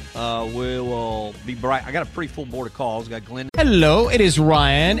Lemon. We will be bright. I got a pretty full board of calls. Got Glenn. Hello, it is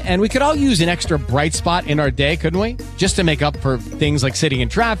Ryan, and we could all use an extra bright spot in our day, couldn't we? Just to make up for things like sitting in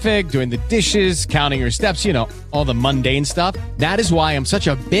traffic, doing the dishes, counting your steps, all the mundane stuff. That is why I'm such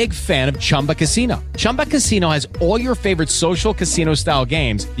a big fan of Chumba Casino. Chumba Casino has all your favorite social casino-style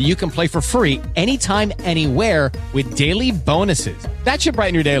games that you can play for free anytime, anywhere with daily bonuses. That should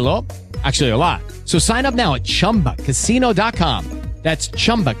brighten your day a little. Actually, a lot. So sign up now at ChumbaCasino.com. That's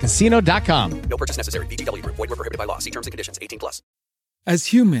ChumbaCasino.com. No purchase necessary. VGW Group. Void where prohibited by law. See terms and conditions. 18+.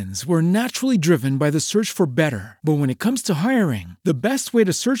 As humans, we're naturally driven by the search for better. But when it comes to hiring, the best way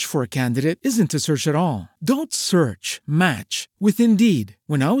to search for a candidate isn't to search at all. Don't search, match with Indeed.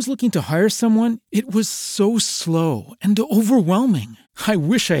 When I was looking to hire someone, it was so slow and overwhelming. I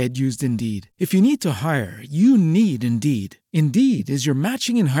wish I had used Indeed. If you need to hire, you need Indeed. Indeed is your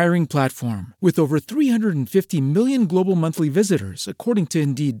matching and hiring platform with over 350 million global monthly visitors, according to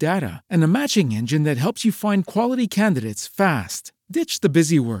Indeed data, and a matching engine that helps you find quality candidates fast. Ditch the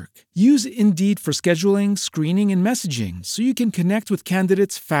busy work. Use Indeed for scheduling, screening, and messaging so you can connect with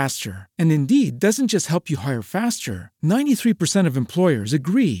candidates faster. And Indeed doesn't just help you hire faster. 93% of employers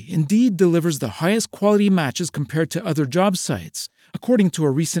agree Indeed delivers the highest quality matches compared to other job sites, according to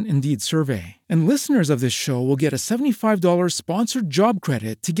a recent Indeed survey. And listeners of this show will get a $75 sponsored job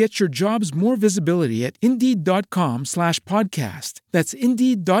credit to get your jobs more visibility at Indeed.com/podcast. That's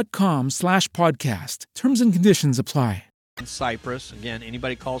Indeed.com/podcast. Terms and conditions apply. Cypress. Again,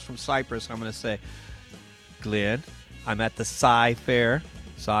 anybody calls from Cypress, I'm going to say, Glenn, I'm at the Sci Fair,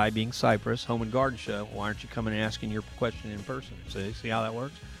 Sci being Cypress, Home and Garden Show. Why aren't you coming and asking your question in person? See how that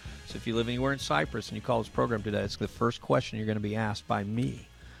works? So if you live anywhere in Cypress and you call this program today, it's the first question you're going to be asked by me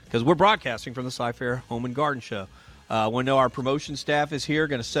because we're broadcasting from the Sci Fair Home and Garden Show. We know our promotion staff is here,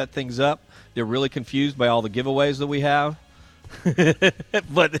 going to set things up. They're really confused by all the giveaways that we have,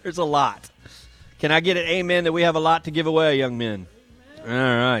 but there's a lot. Can I get an amen that we have a lot to give away, young men? All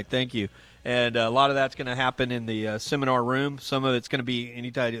right, thank you. And a lot of that's going to happen in the seminar room. Some of it's going to be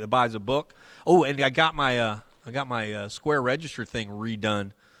anybody that buys a book. Oh, and I got my Square Register thing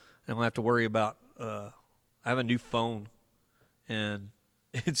redone. I don't have to worry about I have a new phone, and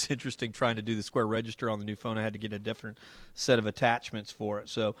it's interesting trying to do the Square Register on the new phone. I had to get a different set of attachments for it.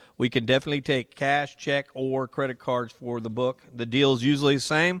 So we can definitely take cash, check, or credit cards for the book. The deal is usually the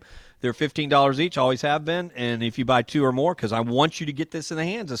same. They're $15 each, always have been. And if you buy two or more, because I want you to get this in the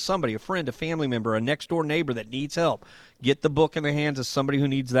hands of somebody, a friend, a family member, a next-door neighbor that needs help. Get the book in the hands of somebody who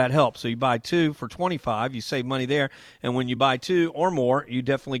needs that help. So you buy two for $25, you save money there. And when you buy two or more, you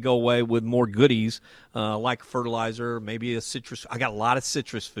definitely go away with more goodies like fertilizer, maybe a citrus. I got a lot of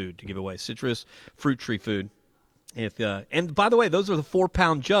citrus food to give away, citrus fruit tree food. And by the way, those are the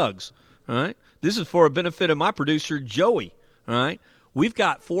 4-pound jugs. All right, this is for a benefit of my producer, Joey. All right. We've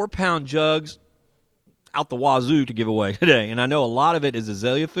got 4-pound jugs out the wazoo to give away today. And I know a lot of it is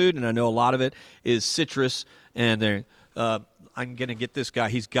azalea food, and I know a lot of it is citrus. And I'm going to get this guy.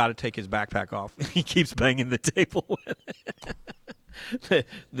 He's got to take his backpack off. He keeps banging the table with it.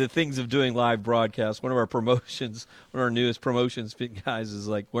 the things of doing live broadcasts. One of our promotions, one of our newest promotions guys is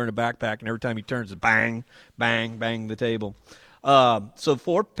like wearing a backpack, and every time he turns, it bang, bang, bang the table. So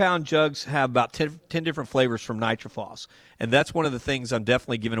 4-pound jugs have about 10 different flavors from Nitrophos. And that's one of the things I'm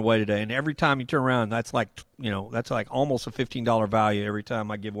definitely giving away today. And every time you turn around, that's like almost a $15 value every time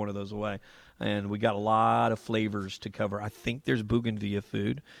I give one of those away. And we got a lot of flavors to cover. I think there's Bougainvillea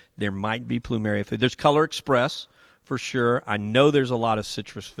food. There might be Plumeria food. There's Color Express for sure. I know there's a lot of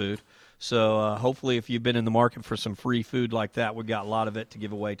citrus food. So hopefully if you've been in the market for some free food like that, we've got a lot of it to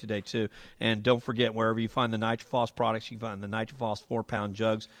give away today too. And don't forget, wherever you find the Nitrophos products, you can find the Nitrophos 4-pound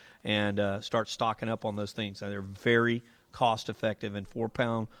jugs and start stocking up on those things. They're very cost effective, and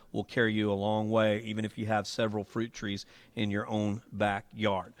 4-pound will carry you a long way, even if you have several fruit trees in your own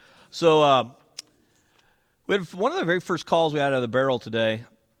backyard. So we had one of the very first calls we had out of the barrel today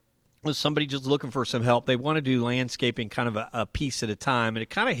was somebody just looking for some help. They want to do landscaping kind of a piece at a time. And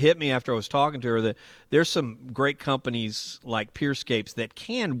it kind of hit me after I was talking to her that there's some great companies like Peerscapes that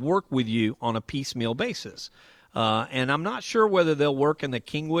can work with you on a piecemeal basis. And I'm not sure whether they'll work in the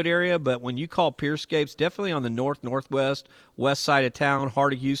Kingwood area, but when you call Peerscapes, definitely on the northwest, west side of town,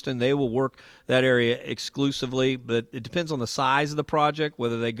 heart of Houston, they will work that area exclusively. But it depends on the size of the project,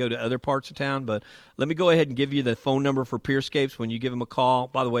 whether they go to other parts of town. But let me go ahead and give you the phone number for Peerscapes when you give them a call.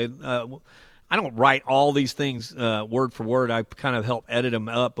 By the way, I don't write all these things word for word. I kind of help edit them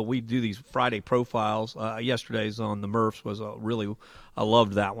up, but we do these Friday profiles. Yesterday's on the Murphs was I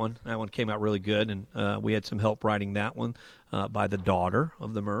loved that one. That one came out really good, and we had some help writing that one by the daughter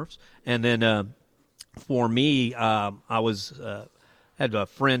of the Murphs. And then for me, I had a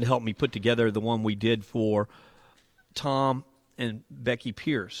friend help me put together the one we did for Tom and Becky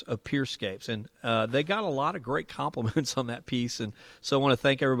Pierce of Peerscapes, and they got a lot of great compliments on that piece, and so I want to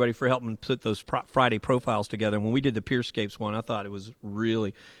thank everybody for helping put those Friday profiles together. And when we did the Peerscapes one, I thought it was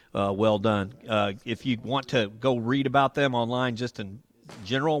really well done. If you want to go read about them online just in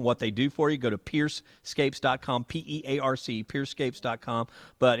general, what they do for you, go to Pearscapes.com, P-E-A-R-C, Pearscapes.com.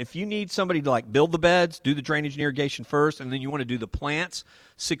 But if you need somebody to like build the beds, do the drainage and irrigation first, and then you want to do the plants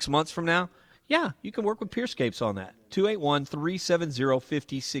 6 months from now, yeah, you can work with Peerscapes on that.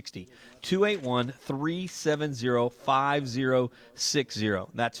 281-370-5060. 281-370-5060.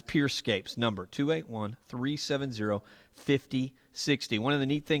 That's Peerscapes number, 281-370-5060. One of the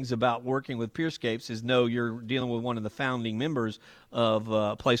neat things about working with Peerscapes is you're dealing with one of the founding members of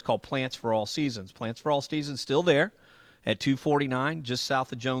a place called Plants for All Seasons. Plants for All Seasons still there at 249, just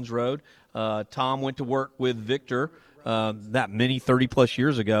south of Jones Road. Tom went to work with Victor that many 30-plus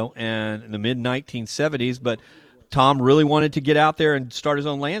years ago and in the mid-1970s, but Tom really wanted to get out there and start his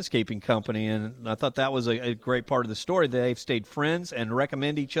own landscaping company, and I thought that was a great part of the story. They've stayed friends and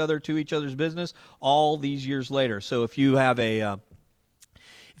recommend each other to each other's business all these years later. So if you have a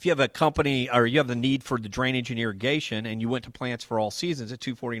company or you have the need for the drainage and irrigation and you went to Plants for All Seasons at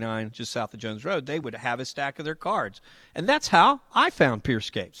 249 just south of Jones Road, they would have a stack of their cards. And that's how I found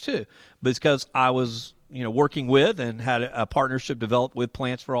Peerscapes too, because I was working with and had a partnership developed with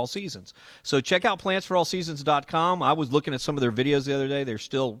Plants for All Seasons. So check out plantsforallseasons.com. I was looking at some of their videos the other day. They're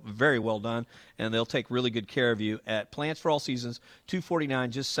still very well done, and they'll take really good care of you at Plants for All Seasons,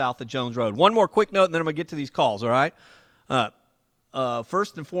 249 just south of Jones Road. One more quick note, and then I'm going to get to these calls, all right?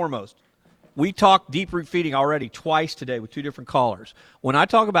 First and foremost, we talked deep root feeding already twice today with two different callers. When I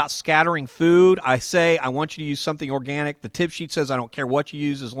talk about scattering food, I say I want you to use something organic. The tip sheet says I don't care what you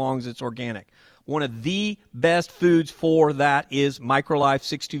use as long as it's organic. One of the best foods for that is Microlife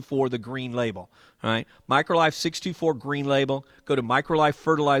 624, the green label. All right, Microlife 624 green label. Go to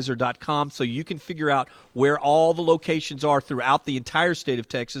microlifefertilizer.com so you can figure out where all the locations are throughout the entire state of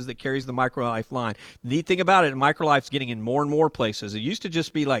Texas that carries the Microlife line. The neat thing about it, Microlife's getting in more and more places. It used to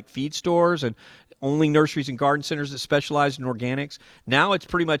just be like feed stores and only nurseries and garden centers that specialize in organics. Now it's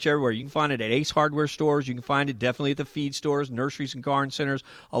pretty much everywhere. You can find it at Ace Hardware stores. You can find it definitely at the feed stores, nurseries and garden centers.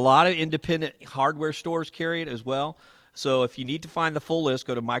 A lot of independent hardware stores carry it as well. So if you need to find the full list,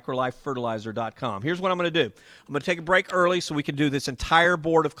 go to microlifefertilizer.com. Here's what I'm going to do. I'm going to take a break early so we can do this entire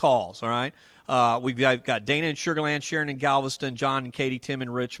board of calls, all right? We've got Dana in Sugar Land, Sharon in Galveston, John and Katie, Tim in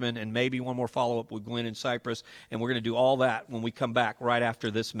Richmond, and maybe one more follow-up with Glenn in Cypress. And we're going to do all that when we come back right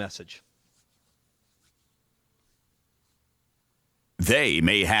after this message. They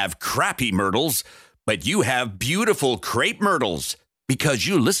may have crappy myrtles, but you have beautiful crepe myrtles because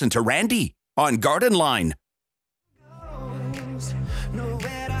you listen to Randy on Garden Line.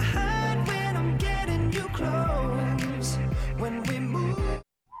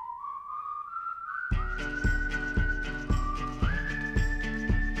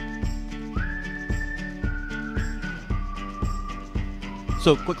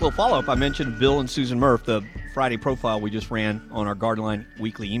 So, quick little follow-up. I mentioned Bill and Susan Murph, the Friday profile we just ran on our Garden Line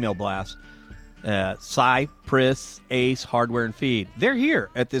weekly email blast. Cypress Ace Hardware and Feed. They're here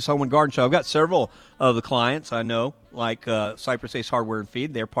at this Home and Garden Show. I've got several of the clients I know, like Cypress Ace Hardware and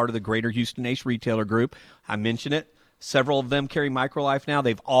Feed. They're part of the Greater Houston Ace Retailer Group. I mentioned it. Several of them carry MicroLife now.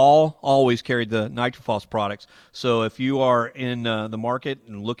 They've always carried the NitroFos products. So if you are in the market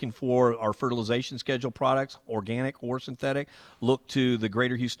and looking for our fertilization schedule products, organic or synthetic, look to the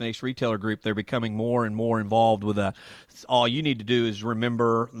Greater Houston Ace Retailer Group. They're becoming more and more involved with that. All you need to do is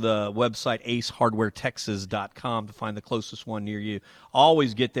remember the website acehardwaretexas.com to find the closest one near you.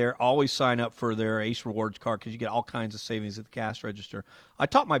 Always get there. Always sign up for their Ace Rewards card because you get all kinds of savings at the cash register. I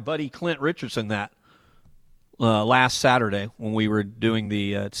taught my buddy Clint Richardson that. Last Saturday when we were doing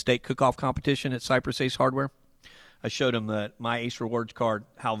the state cook-off competition at Cypress Ace Hardware. I showed him that my Ace Rewards card,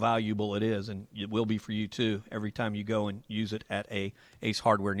 how valuable it is, and it will be for you too every time you go and use it at a Ace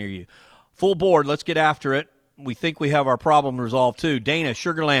Hardware near you. Full board, let's get after it. We think we have our problem resolved too. Dana,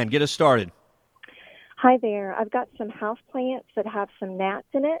 Sugarland, get us started. Hi there. I've got some house plants that have some gnats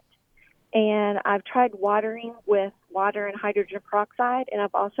in it, and I've tried watering with water and hydrogen peroxide, and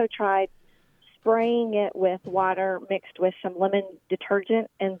I've also tried spraying it with water mixed with some lemon detergent,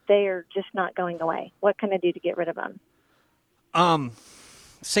 and they are just not going away. What can I do to get rid of them?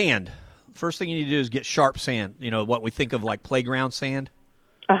 Sand. First thing you need to do is get sharp sand. You know, what we think of like playground sand.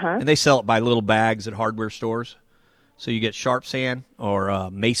 Uh-huh. And they sell it by little bags at hardware stores. So you get sharp sand or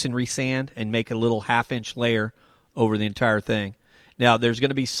masonry sand and make a little half-inch layer over the entire thing. Now, there's going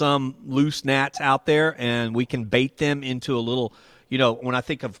to be some loose gnats out there, and we can bait them into a little... You know, when I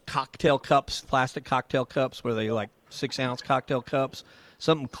think of cocktail cups, plastic cocktail cups, where they like 6-ounce cocktail cups,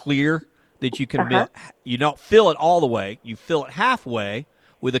 something clear that you can you don't fill it all the way. You fill it halfway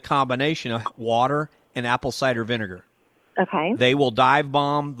with a combination of water and apple cider vinegar. Okay. They will dive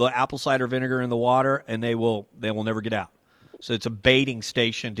bomb the apple cider vinegar in the water, and they will never get out. So it's a baiting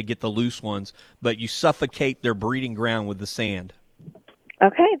station to get the loose ones, but you suffocate their breeding ground with the sand.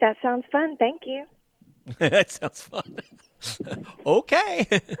 Okay, that sounds fun. Thank you. That sounds fun. Okay.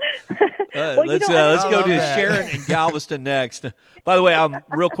 Well, let's go to Sharon in Galveston next. By the way,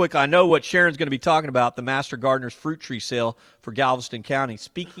 real quick, I know what Sharon's going to be talking about, the Master Gardener's Fruit Tree Sale for Galveston County.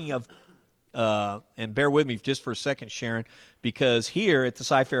 Speaking of, and bear with me just for a second, Sharon, because here at the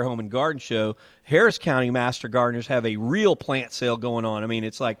Sci-Fair Home and Garden Show, Harris County Master Gardeners have a real plant sale going on. I mean,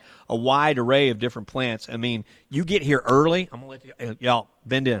 it's like a wide array of different plants. I mean, you get here early. I'm going to let y'all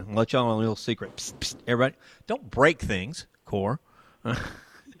bend in and let y'all know a little secret. Psst, psst, everybody, don't break things, Core.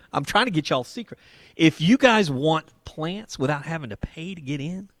 I'm trying to get y'all a secret. If you guys want plants without having to pay to get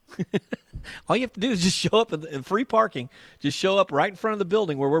in, all you have to do is just show up in free parking. Just show up right in front of the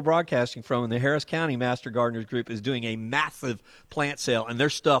building where we're broadcasting from, and the Harris County Master Gardeners Group is doing a massive plant sale, and their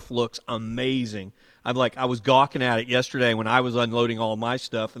stuff looks amazing. I was gawking at it yesterday when I was unloading all my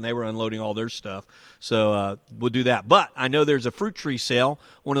stuff, and they were unloading all their stuff. So we'll do that. But I know there's a fruit tree sale,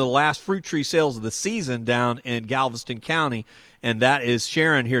 one of the last fruit tree sales of the season down in Galveston County, and that is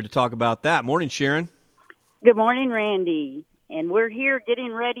Sharon here to talk about that. Morning, Sharon. Good morning, Randy. And we're here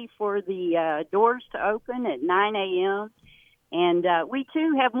getting ready for the doors to open at 9 a.m. And we,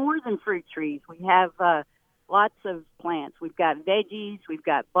 too, have more than fruit trees. We have lots of plants. We've got veggies. We've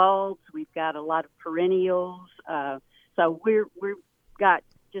got bulbs. We've got a lot of perennials. So we've got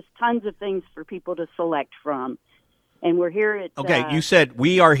just tons of things for people to select from. And we're here at... Okay, you said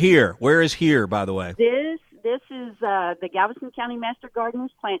we are here. Where is here, by the way? This is the Galveston County Master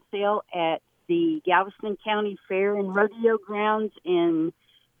Gardeners Plant Sale at the Galveston County Fair and Rodeo Grounds in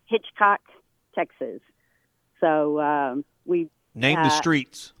Hitchcock, Texas. So we name the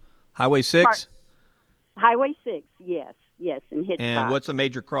streets. Highway 6? Highway 6, yes, in Hitchcock. And what's a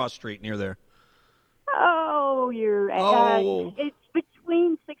major cross street near there? Oh, it's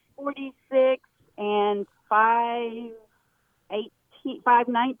between 646 and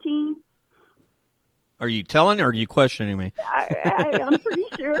 519. Are you telling or are you questioning me? I'm pretty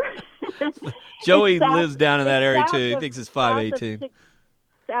sure. Joey lives down in that area, too. He thinks it's 518.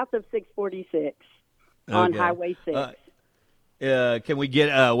 South of 646 on Highway 6. Can we get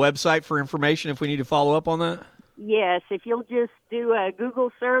a website for information if we need to follow up on that? Yes, if you'll just do a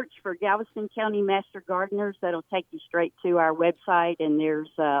Google search for Galveston County Master Gardeners, that'll take you straight to our website, and there's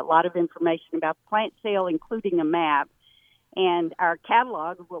a lot of information about the plant sale, including a map. And our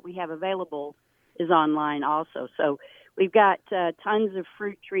catalog of what we have available is online also. So we've got tons of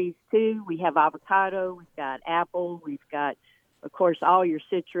fruit trees, too. We have avocado, we've got apple, we've got, of course, all your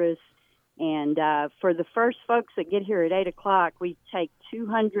citrus. And for the first folks that get here at 8 o'clock, we take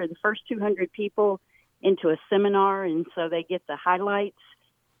the first 200 people into a seminar, and so they get the highlights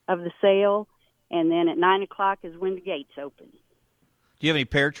of the sale. And then at 9 o'clock is when the gates open. Do you have any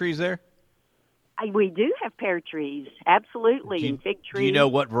pear trees there? We do have pear trees, absolutely, and fig trees. Do you know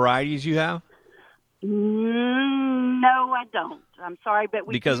what varieties you have? No, I don't. I'm sorry, but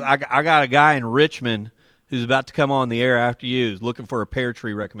because I got a guy in Richmond who's about to come on the air after you, who's looking for a pear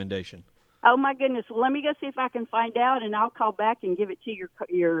tree recommendation. Oh my goodness! Well, let me go see if I can find out, and I'll call back and give it to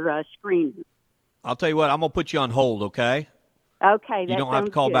your screen. I'll tell you what. I'm gonna put you on hold, okay? Okay. You don't have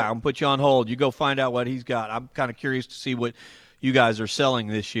to call back. I'm gonna put you on hold. You go find out what he's got. I'm kind of curious to see what you guys are selling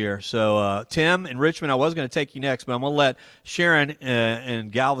this year. So, Tim in Richmond, I was going to take you next, but I'm going to let Sharon in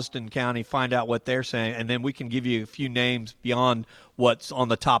Galveston County find out what they're saying, and then we can give you a few names beyond what's on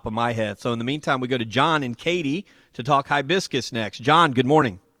the top of my head. So in the meantime, we go to John and Katy to talk hibiscus next. John, good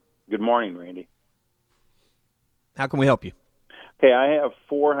morning. Good morning, Randy. How can we help you? Okay, I have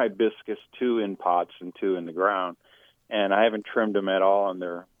 4 hibiscus, 2 in pots and 2 in the ground, and I haven't trimmed them at all, and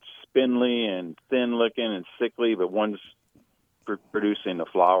they're spindly and thin-looking and sickly, but one's producing a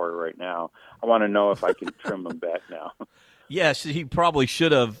flower right now. I want to know if I can trim them back now. Yes, he probably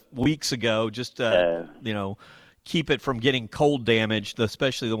should have weeks ago, just keep it from getting cold damage,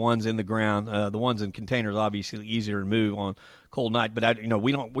 especially the ones in the ground. The ones in containers obviously easier to move on cold night, but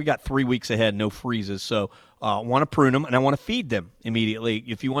we got 3 weeks ahead, no freezes, so I want to prune them and I want to feed them immediately.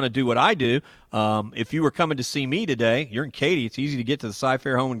 If you want to do what I do, if you were coming to see me today, you're in Katy. It's easy to get to the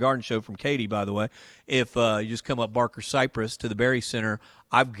Cy-Fair Home and Garden Show from Katy, by the way. If you just come up Barker Cypress to the Berry Center,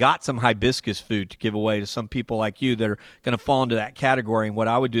 I've got some hibiscus food to give away to some people like you that are going to fall into that category. And what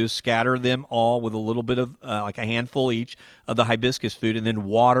I would do is scatter them all with a little bit of, like a handful each of the hibiscus food, and then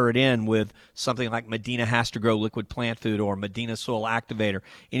water it in with something like Medina Has to Grow liquid plant food or Medina Soil Activator,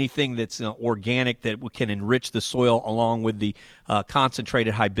 anything that's organic that can enrich the soil along with the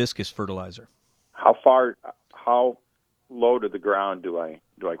concentrated hibiscus fertilizer. How low to the ground do I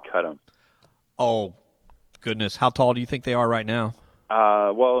cut them? Oh, goodness. How tall do you think they are right now?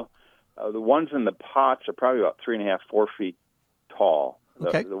 The ones in the pots are probably about 3.5, 4 feet tall.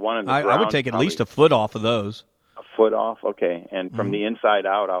 Okay. The one in the ground, I would take at least a foot off of those. A foot off? Okay. And from the inside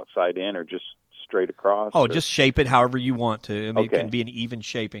out, outside in, or just straight across? Oh, just shape it however you want to. I mean, okay. It can be an even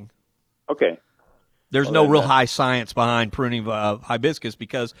shaping. Okay. There's no real high science behind pruning hibiscus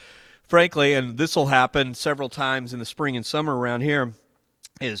because, frankly, and this will happen several times in the spring and summer around here,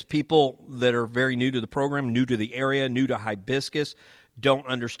 is people that are very new to the program, new to the area, new to hibiscus, don't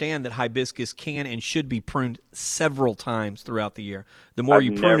understand that hibiscus can and should be pruned several times throughout the year. The more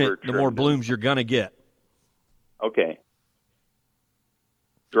you prune it, the more blooms you're going to get. Okay.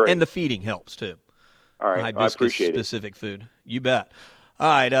 Great. And the feeding helps, too. All right. Hibiscus I appreciate specific food. You bet. All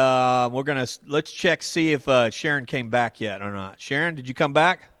right. Let's check, see if Sharon came back yet or not. Sharon, did you come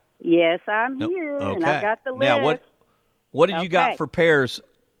back? Yes, I'm here, and I've got the list. Now, what did you got for pears?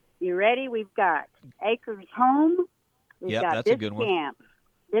 You ready? We've got Acres Home. We've got that's a good one.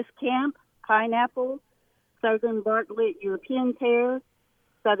 Biscamp, Pineapple, Southern Bartlett European Pear,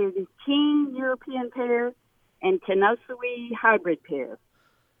 Southern King European Pear, and Kinosui Hybrid Pear.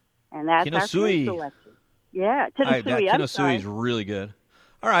 And that's our food selection. Yeah, Kinosui is really good.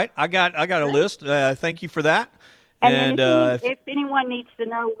 All right, I got a list. Thank you for that. And if anyone needs to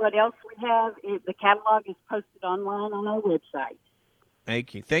know what else we have, the catalog is posted online on our website.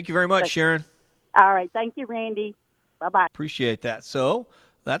 Thank you. Thank you very much, Sharon. All right. Thank you, Randy. Bye-bye. Appreciate that. So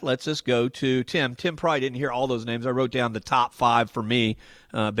that lets us go to Tim. Tim probably didn't hear all those names. I wrote down the top 5 for me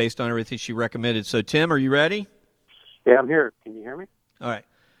based on everything she recommended. So, Tim, are you ready? Yeah, I'm here. Can you hear me? All right.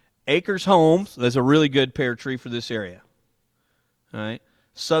 Acres Homes, that's a really good pear tree for this area. All right.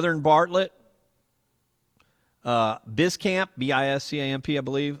 Southern Bartlett, Biscamp, Biscamp, I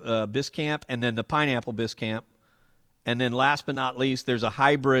believe, Biscamp, and then the Pineapple Biscamp. And then last but not least, there's a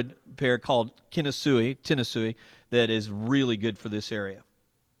hybrid pear called Kinosui, that is really good for this area.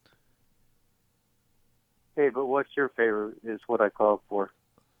 Hey, but what's your favorite is what I called for.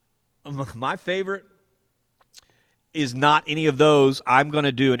 My favorite is not any of those. I'm going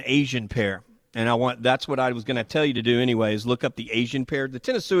to do an Asian pear. And that's what I was going to tell you to do anyway, is look up the Asian pear. The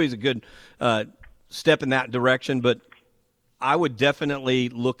Kinosui is a good step in that direction, but I would definitely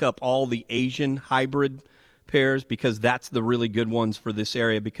look up all the Asian hybrid pears because that's the really good ones for this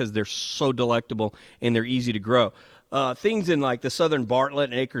area because they're so delectable and they're easy to grow. Things in like the Southern Bartlett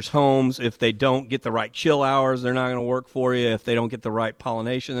and Acres Homes, if they don't get the right chill hours, they're not going to work for you. If they don't get the right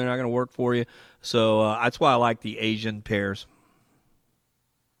pollination, they're not going to work for you. So that's why I like the Asian pears.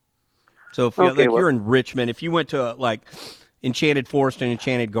 So if you're in Richmond, if you went to like Enchanted Forest and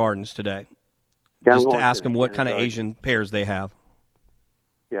Enchanted Gardens today, just to ask them what kind of Asian pears they have.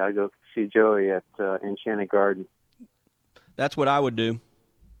 Yeah, I go see Joey at Enchanted Garden. That's what I would do.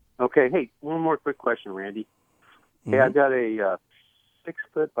 Okay. Hey, one more quick question, Randy. Hey, I've got a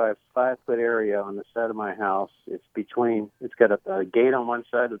 6-foot by 5-foot area on the side of my house. It's got a gate on one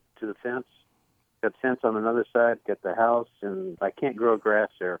side to the fence. Got fence on another side. Got the house, and I can't grow grass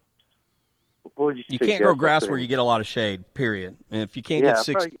there. What would you suggest? Can't grow grass where you get a lot of shade, period. And if you can't get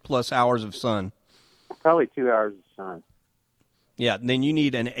 6+ hours of sun. Probably 2 hours of sun. Yeah, then you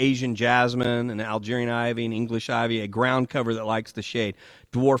need an Asian jasmine, an Algerian ivy, an English ivy, a ground cover that likes the shade.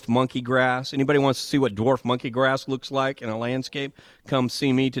 Dwarf monkey grass. Anybody wants to see what dwarf monkey grass looks like in a landscape? Come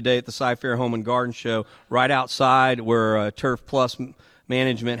see me today at the Sci-Fair Home and Garden Show. Right outside where Turf Plus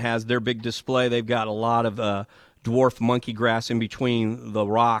Management has their big display, they've got a lot of dwarf monkey grass in between the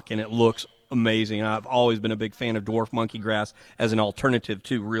rock, and it looks amazing. I've always been a big fan of dwarf monkey grass as an alternative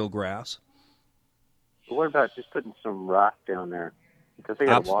to real grass. What about just putting some rock down there? Because they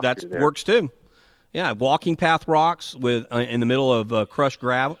got to walk through there. Works too. Yeah, walking path rocks with in the middle of crushed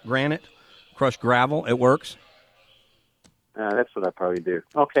granite, crushed gravel. It works. That's what I probably do.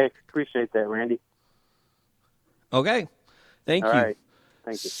 Okay, appreciate that, Randy. Okay, thank you. All right.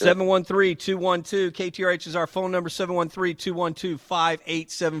 Thank you, sir. 713-212 KTRH is our phone number.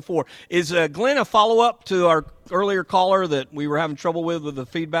 713-212-5874. Is Glenn a follow up to our earlier caller that we were having trouble with the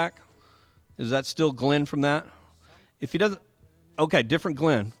feedback? Is that still Glenn from that? If he doesn't, okay, different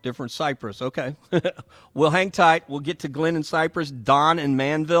Glenn, different Cypress. Okay. We'll hang tight. We'll get to Glenn in Cypress, Don in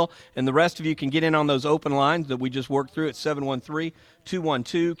Manville, and the rest of you can get in on those open lines that we just worked through at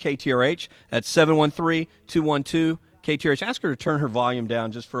 713-212-KTRH. That's 713-212-KTRH. Ask her to turn her volume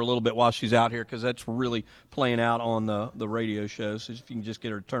down just for a little bit while she's out here, because that's really playing out on the radio show. So if you can just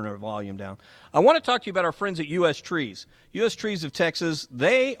get her to turn her volume down. I want to talk to you about our friends at U.S. Trees. U.S. Trees of Texas,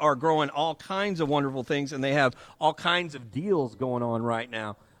 they are growing all kinds of wonderful things, and they have all kinds of deals going on right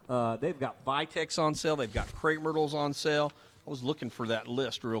now. They've got Vitex on sale. They've got crepe myrtles on sale. I was looking for that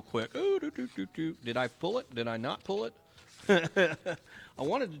list real quick. Did I pull it? Did I not pull it? I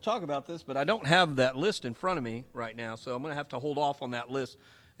wanted to talk about this, but I don't have that list in front of me right now, so I'm going to have to hold off on that list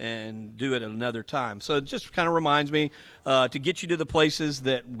and do it at another time. So it just kind of reminds me to get you to the places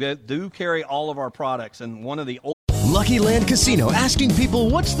that do carry all of our products. And one of the old Lucky Land Casino, asking people,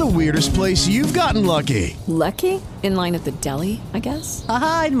 what's the weirdest place you've gotten lucky? Lucky? In line at the deli, I guess?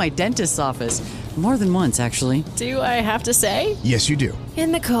 Aha, in my dentist's office. More than once, actually. Do I have to say? Yes, you do.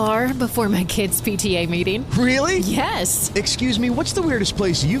 In the car before my kids' PTA meeting. Really? Yes. Excuse me, what's the weirdest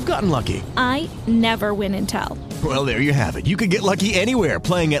place you've gotten lucky? I never win and tell. Well, there you have it. You can get lucky anywhere,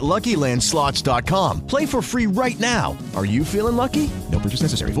 playing at LuckyLandSlots.com. Play for free right now. Are you feeling lucky? No purchase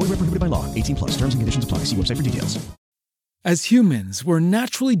necessary. Void where prohibited by law. 18+. Terms and conditions apply. See website for details. As humans, we're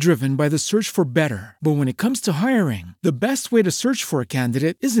naturally driven by the search for better. But when it comes to hiring, the best way to search for a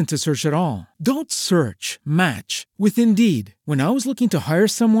candidate isn't to search at all. Don't search, match with Indeed. When I was looking to hire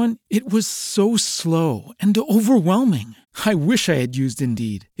someone, it was so slow and overwhelming. I wish I had used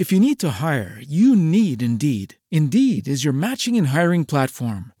Indeed. If you need to hire, you need Indeed. Indeed is your matching and hiring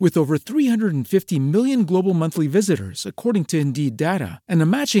platform with over 350 million global monthly visitors, according to Indeed data, and a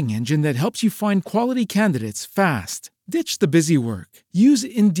matching engine that helps you find quality candidates fast. Ditch the busy work. Use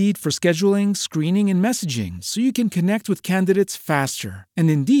Indeed for scheduling, screening, and messaging so you can connect with candidates faster.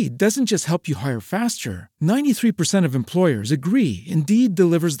 And Indeed doesn't just help you hire faster. 93% of employers agree Indeed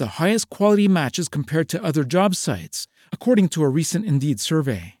delivers the highest quality matches compared to other job sites, according to a recent Indeed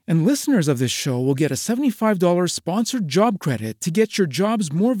survey. And listeners of this show will get a $75 sponsored job credit to get your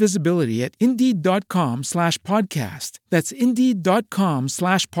jobs more visibility at Indeed.com/podcast. That's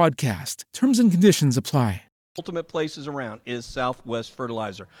Indeed.com/podcast. Terms and conditions apply. ultimate places around is Southwest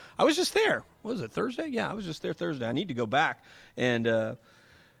Fertilizer. I was just there. What was it, Thursday? Yeah, I was just there Thursday. I need to go back and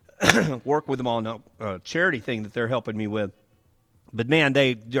work with them on a charity thing that they're helping me with. But, man,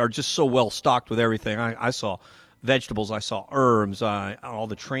 they are just so well stocked with everything. I saw vegetables, I saw herbs, all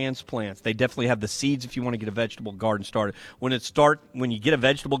the transplants. They definitely have the seeds if you want to get a vegetable garden started. When you get a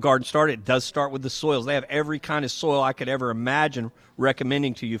vegetable garden started, it does start with the soils. They have every kind of soil I could ever imagine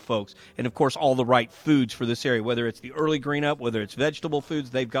recommending to you folks. And, of course, all the right foods for this area, whether it's the early green up, whether it's vegetable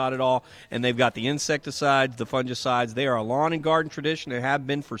foods, they've got it all. And they've got the insecticides, the fungicides. They are a lawn and garden tradition. They have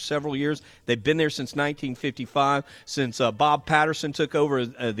been for several years. They've been there since 1955, since Bob Patterson took over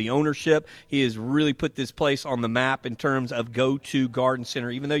the ownership. He has really put this place on the map in terms of go-to garden center,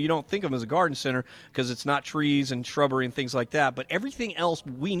 even though you don't think of them as a garden center because it's not trees and shrubbery and things like that. But everything else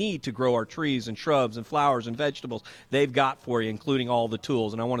we need to grow our trees and shrubs and flowers and vegetables, they've got for you, including all the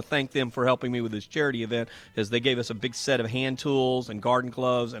tools. And I want to thank them for helping me with this charity event, as they gave us a big set of hand tools and garden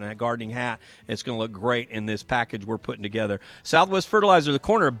gloves and a gardening hat. It's going to look great in this package we're putting together. Southwest Fertilizer, the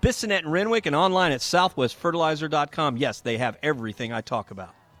corner of Bissonnet and Renwick, and online at southwestfertilizer.com. Yes, they have everything I talk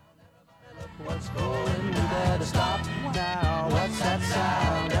about. What's going, we better stop now. What's that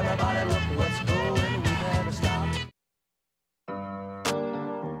sound? Everybody look what's going, we better stop.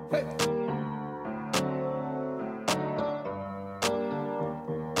 Hey.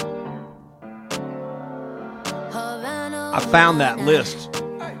 I found that list,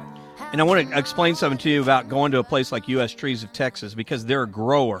 and I want to explain something to you about going to a place like U.S. Trees of Texas, because they're a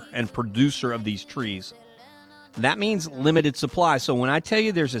grower and producer of these trees. That means limited supply. So when I tell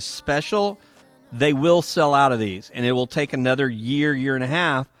you there's a special, they will sell out of these, and it will take another year and a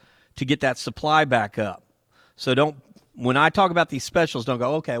half to get that supply back up. So when I talk about these specials, don't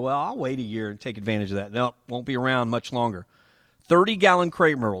go, okay, well, I'll wait a year and take advantage of that. No, won't be around much longer. 30-gallon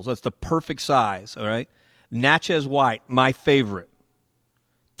crepe myrtles, that's the perfect size, all right? Natchez White, my favorite.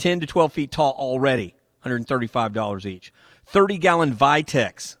 10 to 12 feet tall already, $135 each. 30-gallon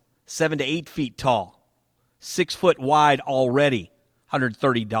Vitex, 7 to 8 feet tall, 6 foot wide already,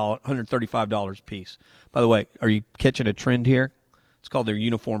 $135 a piece. By the way, are you catching a trend here? It's called their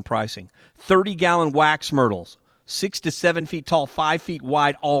uniform pricing. 30-gallon wax myrtles, 6 to 7 feet tall, 5 feet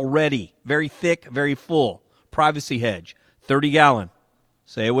wide already. Very thick, very full. Privacy hedge, 30-gallon.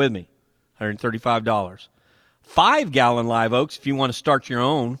 Say it with me, $135. 5-gallon live oaks, if you want to start your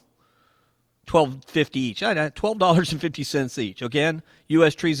own, $12.50 each. $12.50 each. Again,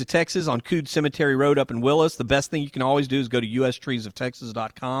 U.S. Trees of Texas on Coode Cemetery Road up in Willis. The best thing you can always do is go to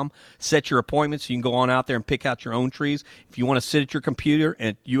ustreesoftexas.com. Set your appointment so you can go on out there and pick out your own trees. If you want to sit at your computer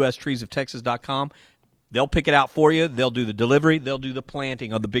at ustreesoftexas.com, they'll pick it out for you. They'll do the delivery. They'll do the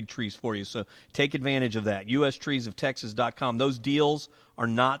planting of the big trees for you. So take advantage of that. ustreesoftexas.com. Those deals are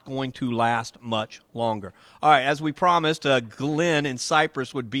not going to last much longer. All right, as we promised, Glenn in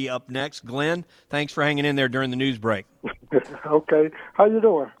Cypress would be up next. Glenn, thanks for hanging in there during the news break. Okay. How you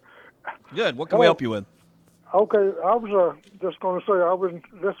doing? Good. What can we help you with? Okay, I was just going to say I've been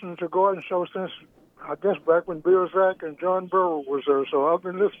listening to Garden Show since, I guess, back when Bill Zach and John Burrow was there, so I've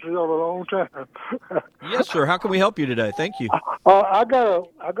been listening to y'all a long time. Yes, sir. How can we help you today? Thank you.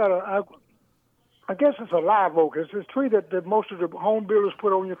 I guess it's a live oak. It's a tree that most of the home builders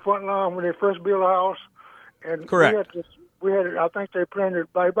put on your front lawn when they first build a house. And correct. We had it, I think they planted it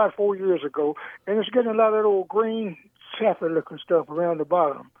about 4 years ago, and it's getting a lot of that old green, saffy-looking stuff around the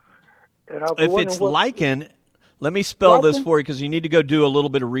bottom. And if it's lichen, let me spell this for you because you need to go do a little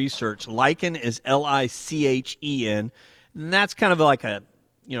bit of research. Lichen is L-I-C-H-E-N, and that's kind of like a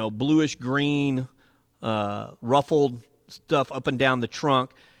bluish green, ruffled stuff up and down the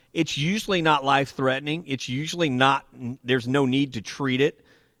trunk. It's usually not life-threatening. It's usually not. There's no need to treat it.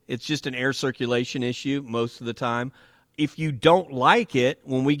 It's just an air circulation issue most of the time. If you don't like it,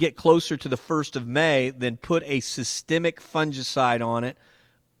 when we get closer to the 1st of May, then put a systemic fungicide on it,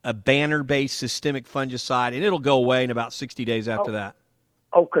 a banner-based systemic fungicide, and it'll go away in about 60 days after that.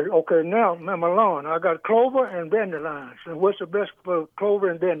 Okay. Now my lawn, I got clover and dandelions. And what's the best for clover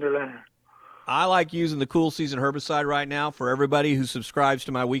and dandelion? I like using the Cool Season herbicide right now. For everybody who subscribes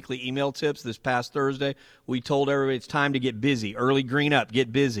to my weekly email tips this past Thursday, we told everybody it's time to get busy. Early green up,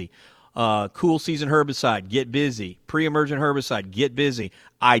 get busy. Cool Season herbicide, get busy. Pre-emergent herbicide, get busy.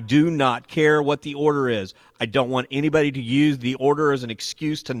 I do not care what the order is. I don't want anybody to use the order as an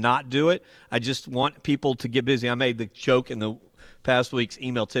excuse to not do it. I just want people to get busy. I made the joke in the past week's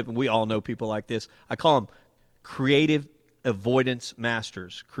email tip, and we all know people like this. I call them creative avoidance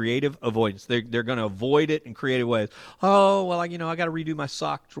masters. Creative avoidance. They're going to avoid it in creative ways. Oh, well, I got to redo my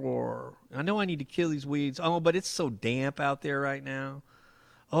sock drawer. I know I need to kill these weeds. Oh, but it's so damp out there right now.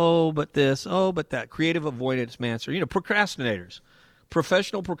 Oh, but this. Oh, but that. Creative avoidance master. Procrastinators.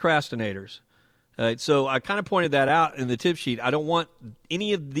 Professional procrastinators. So I kind of pointed that out in the tip sheet. I don't want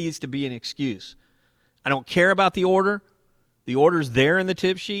any of these to be an excuse. I don't care about the order. The order's there in the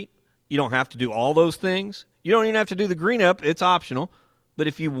tip sheet. You don't have to do all those things. You don't even have to do the green up. It's optional. But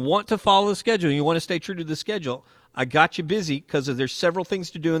if you want to follow the schedule and you want to stay true to the schedule, I got you busy because there's several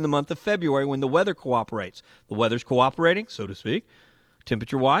things to do in the month of February when the weather cooperates. The weather's cooperating, so to speak.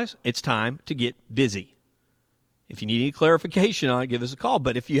 Temperature-wise, it's time to get busy. If you need any clarification on it, give us a call.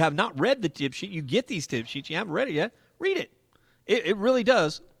 But if you have not read the tip sheet, you get these tip sheets, you haven't read it yet, read it. It really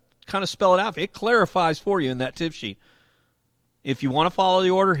does kind of spell it out. It clarifies for you in that tip sheet. If you want to follow the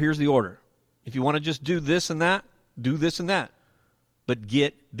order, here's the order. If you want to just do this and that, do this and that. But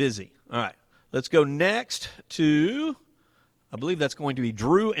get busy. All right. Let's go next to, I believe that's going to be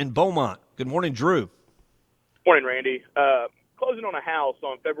Drew in Beaumont. Good morning, Drew. Morning, Randy. Closing on a house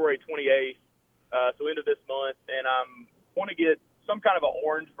on February 28th, so end of this month, and I want to get some kind of an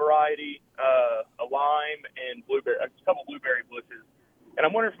orange variety, a lime, and blueberry, a couple blueberry bushes. And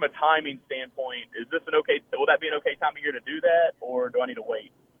I'm wondering from a timing standpoint, will that be an okay time of year to do that, or do I need to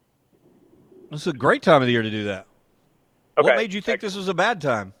wait? This is a great time of the year to do that. Okay. What made you think this was a bad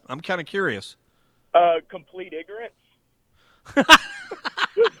time? I'm kind of curious. Complete ignorance.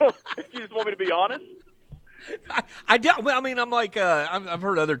 You just want me to be honest? I've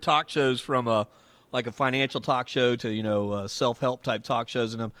heard other talk shows from like a financial talk show to self-help type talk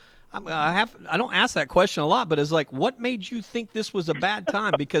shows, and I don't ask that question a lot, but it's like, what made you think this was a bad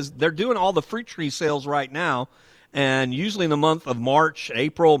time? Because they're doing all the fruit tree sales right now, and usually in the month of March,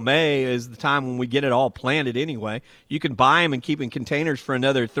 April, May is the time when we get it all planted anyway. You can buy them and keep in containers for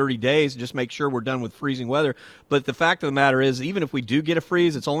another 30 days and just make sure we're done with freezing weather. But the fact of the matter is, even if we do get a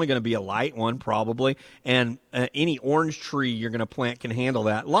freeze, it's only going to be a light one probably, and any orange tree you're going to plant can handle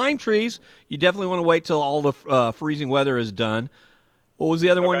that. Lime trees, you definitely want to wait till all the freezing weather is done. What was the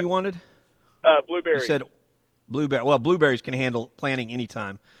other one you wanted? Blueberries. You said blueberry. Well, blueberries can handle planting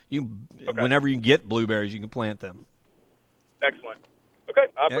anytime. Whenever you get blueberries, you can plant them. Excellent. Okay,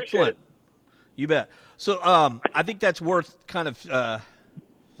 I appreciate it. You bet. So I think that's worth kind of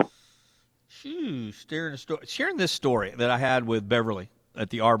sharing this story that I had with Beverly at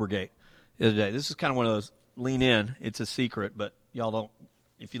the Arbor Gate the other day. This is kind of one of those lean in. It's a secret, but y'all don't.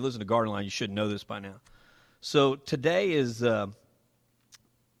 If you listen to Garden Line, you should know this by now. So today is the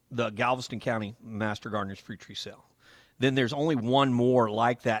Galveston County Master Gardeners Fruit Tree Sale. Then there's only one more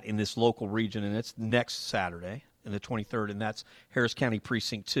like that in this local region, and it's next Saturday, and the 23rd, and that's Harris County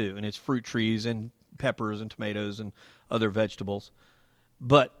Precinct 2, and it's fruit trees and peppers and tomatoes and other vegetables.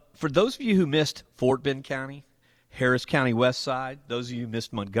 But for those of you who missed Fort Bend County, Harris County West Side, those of you who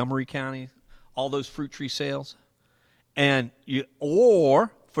missed Montgomery County, all those fruit tree sales,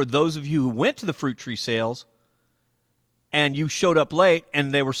 or for those of you who went to the fruit tree sales and you showed up late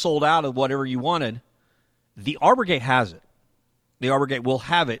and they were sold out of whatever you wanted, the Arbor Gate has it. The Arbor Gate will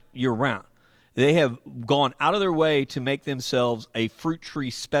have it year-round. They have gone out of their way to make themselves a fruit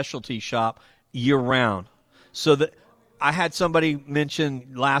tree specialty shop year-round. So that I had somebody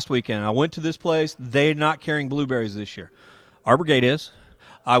mention last weekend, I went to this place, they're not carrying blueberries this year. Arbor Gate is.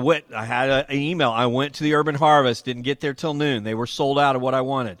 I had an email. I went to the Urban Harvest, didn't get there till noon. They were sold out of what I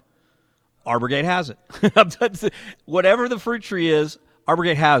wanted. Arbor Gate has it. Whatever the fruit tree is, Arbor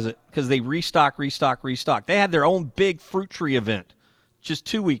Gate has it because they restock. They had their own big fruit tree event just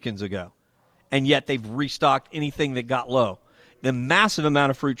 2 weekends ago, and yet they've restocked anything that got low. The massive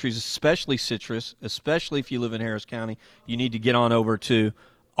amount of fruit trees, especially citrus, especially if you live in Harris County, you need to get on over to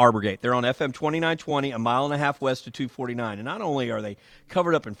Arbor Gate. They're on FM 2920, a mile and a half west of 249. And not only are they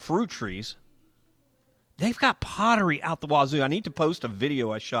covered up in fruit trees, they've got pottery out the wazoo. I need to post a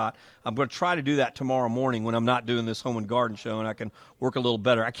video I shot. I'm going to try to do that tomorrow morning when I'm not doing this Home and Garden show, and I can work a little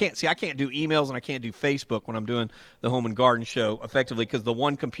better. I can't do emails and I can't do Facebook when I'm doing the Home and Garden show effectively because the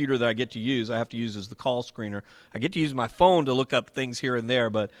one computer that I get to use, I have to use as the call screener. I get to use my phone to look up things here and there,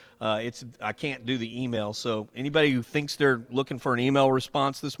 but I can't do the email. So anybody who thinks they're looking for an email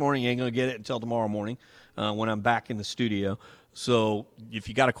response this morning, you ain't going to get it until tomorrow morning when I'm back in the studio. So if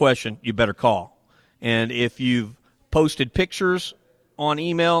you got a question, you better call. And if you've posted pictures on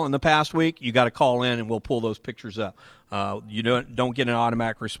email in the past week, you got to call in and we'll pull those pictures up. You don't get an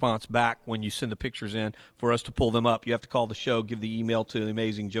automatic response back when you send the pictures in. For us to pull them up, you have to call the show, give the email to the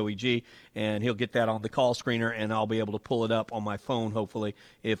amazing Joey G, and he'll get that on the call screener, and I'll be able to pull it up on my phone, hopefully,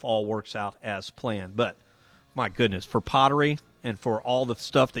 if all works out as planned. But, my goodness, for pottery and for all the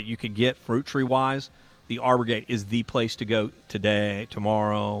stuff that you could get fruit tree-wise, the Arbor Gate is the place to go today,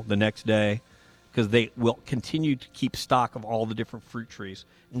 tomorrow, the next day, because they will continue to keep stock of all the different fruit trees.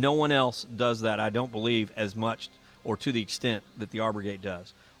 No one else does that, I don't believe, as much or to the extent that the Arbor Gate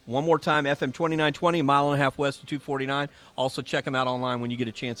does. One more time, FM 2920, a mile and a half west of 249. Also check them out online when you get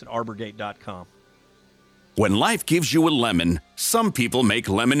a chance at arborgate.com. When life gives you a lemon, some people make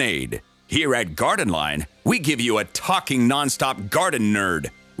lemonade. Here at Garden Line, we give you a talking nonstop garden nerd,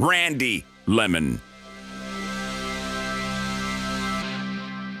 Randy Lemon.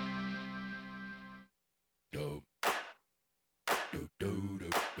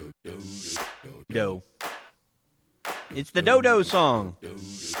 Go. It's the Dodo song.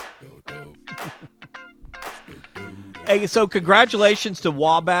 Hey, so congratulations to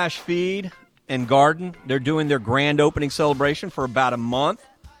Wabash Feed and Garden. They're doing their grand opening celebration for about a month.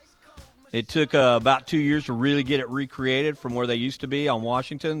 It took about 2 years to really get it recreated from where they used to be on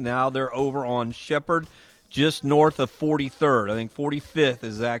Washington. Now they're over on Shepherd, just north of 43rd. I think 45th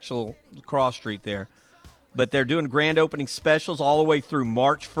is the actual cross street there. But they're doing grand opening specials all the way through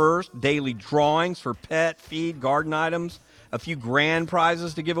March 1st, daily drawings for pet, feed, garden items, a few grand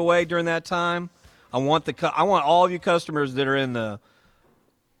prizes to give away during that time. I want all of you customers that are in the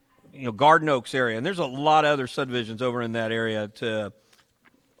Garden Oaks area, and there's a lot of other subdivisions over in that area, to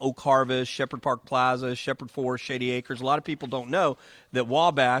Oak Harvest, Shepherd Park Plaza, Shepherd Forest, Shady Acres. A lot of people don't know that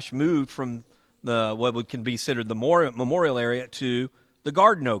Wabash moved from what would can be considered the Memorial area to the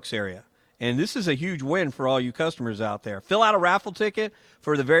Garden Oaks area. And this is a huge win for all you customers out there. Fill out a raffle ticket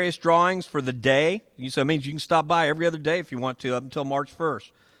for the various drawings for the day. So it means you can stop by every other day if you want to up until March 1st.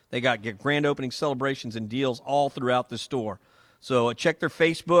 They got grand opening celebrations and deals all throughout the store. So check their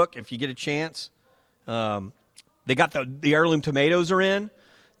Facebook if you get a chance. They got the heirloom tomatoes are in.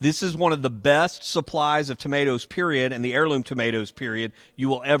 This is one of the best supplies of tomatoes, period, and the heirloom tomatoes, period, you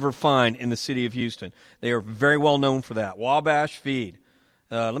will ever find in the city of Houston. They are very well known for that. Wabash Feed.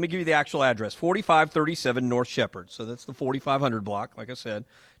 Let me give you the actual address, 4537 North Shepherd. So that's the 4500 block, like I said,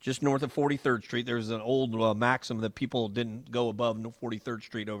 just north of 43rd Street. There's an old maxim that people didn't go above 43rd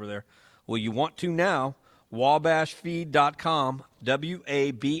Street over there. Well, you want to now, wabashfeed.com,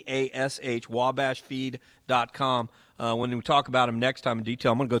 WABASH, wabashfeed.com. When we talk about them next time in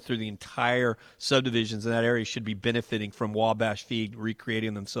detail, I'm going to go through the entire subdivisions in that area should be benefiting from Wabash Feed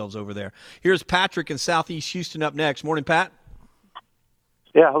recreating themselves over there. Here's Patrick in Southeast Houston up next. Morning, Pat.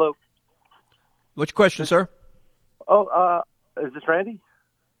 Yeah, hello. What's your question, sir? Oh, is this Randy?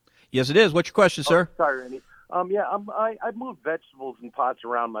 Yes, it is. What's your question, sir? Sorry, Randy. I've moved vegetables and pots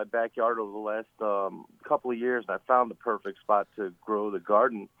around my backyard over the last couple of years, and I found the perfect spot to grow the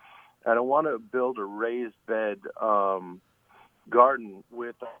garden. And I want to build a raised bed garden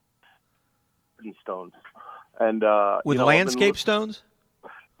with garden stones. And with landscape stones?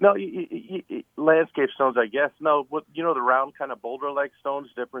 No, landscape stones, I guess. No, the round kind of boulder-like stones,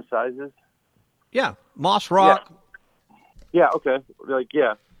 different sizes. Yeah, moss rock. Yeah, okay.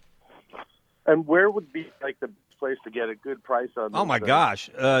 Yeah. And where would be the place to get a good price on? Oh my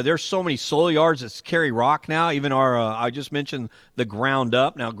gosh, there's so many soil yards that carry rock now. Even our, I just mentioned the Ground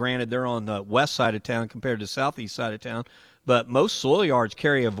Up. Now, granted, they're on the west side of town compared to the southeast side of town. But most soil yards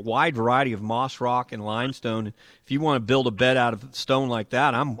carry a wide variety of moss rock and limestone. If you want to build a bed out of stone like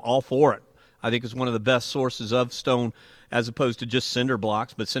that, I'm all for it. I think it's one of the best sources of stone as opposed to just cinder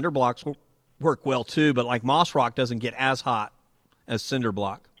blocks. But cinder blocks work well too. But like moss rock doesn't get as hot as cinder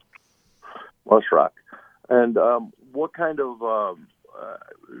block. Moss rock. And what kind of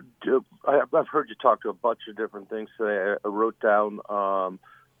I've heard you talk to a bunch of different things today. I wrote down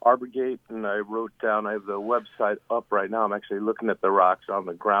Arborgate, and I wrote down, I have the website up right now. I'm actually looking at the rocks on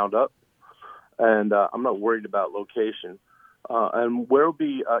the Ground Up, and I'm not worried about location. And where will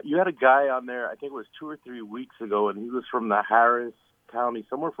be, you had a guy on there, I think it was 2 or 3 weeks ago, and he was from the Harris County,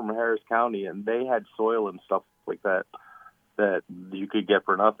 somewhere from Harris County, and they had soil and stuff like that you could get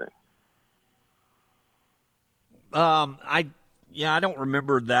for nothing. I don't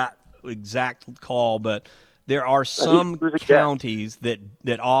remember that exact call, but there are some counties that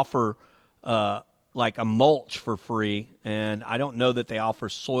offer like a mulch for free, and I don't know that they offer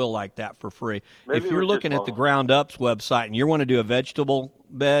soil like that for free. Maybe if you're looking at the Ground Up's website and you want to do a vegetable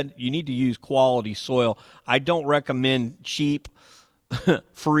bed, you need to use quality soil. I don't recommend cheap,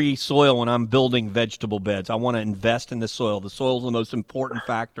 free soil when I'm building vegetable beds. I want to invest in the soil. The soil is the most important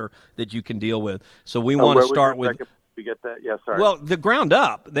factor that you can deal with. So we want to start with. You get that? Yeah, sorry. Well, the Ground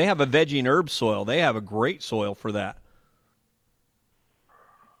Up, they have a veggie and herb soil. They have a great soil for that.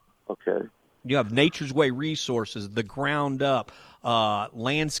 Okay. You have Nature's Way Resources, the Ground Up,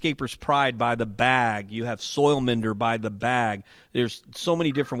 Landscaper's Pride by the bag. You have Soil Mender by the bag. There's so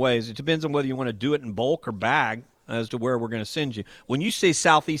many different ways. It depends on whether you want to do it in bulk or bag as to where we're going to send you. When you say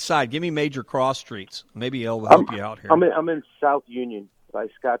southeast side, give me major cross streets. Maybe it'll help you out here. I'm in South Union by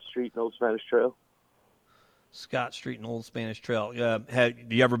Scott Street and Old Spanish Trail. Scott Street and Old Spanish Trail. Have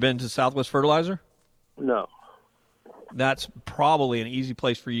you ever been to Southwest Fertilizer? No. That's probably an easy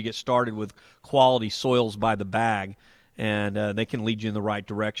place for you to get started with quality soils by the bag, and they can lead you in the right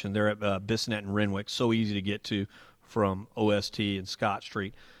direction. They're at Bissonnette and Renwick, so easy to get to from OST and Scott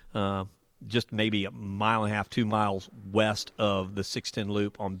Street. Just maybe 1.5 miles, 2 miles west of the 610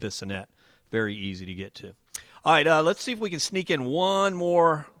 loop on Bissonnette. Very easy to get to. All right, let's see if we can sneak in one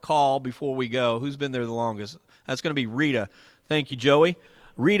more call before we go. Who's been there the longest? That's going to be Rita. Thank you, Joey.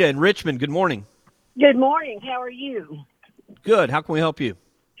 Rita in Richmond, good morning. Good morning. How are you? Good. How can we help you?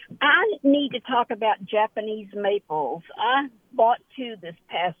 I need to talk about Japanese maples. I bought 2 this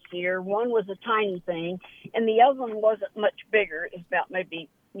past year. One was a tiny thing, and the other one wasn't much bigger. It was about maybe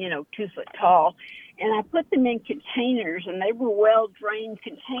 2 foot tall. And I put them in containers, and they were well-drained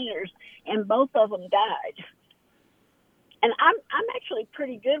containers, and both of them died. And I'm actually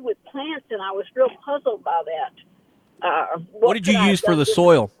pretty good with plants, and I was real puzzled by that. What did you use for the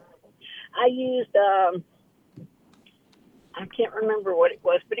soil? I used I can't remember what it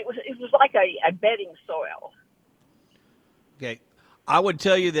was, but it was like a bedding soil. Okay. I would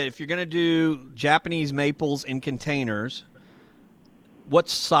tell you that if you're going to do Japanese maples in containers, what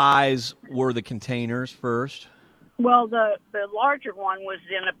size were the containers first? Well, the larger one was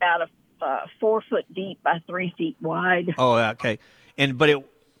in about a 4 foot deep by 3 feet wide. Oh, okay. All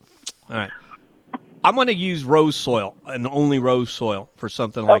right. I'm going to use rose soil and only rose soil for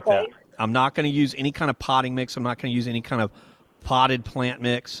something like that. I'm not going to use any kind of potting mix. I'm not going to use any kind of potted plant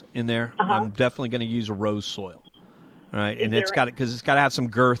mix in there. I'm definitely going to use a rose soil. All right, and it's got to have some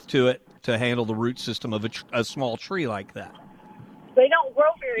girth to it to handle the root system of a small tree like that. They don't grow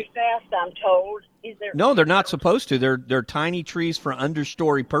very fast, I'm told. No, they're not supposed to. They're tiny trees for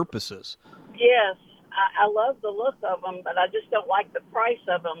understory purposes. Yes, I love the look of them, but I just don't like the price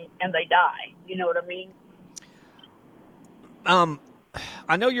of them, and they die. You know what I mean?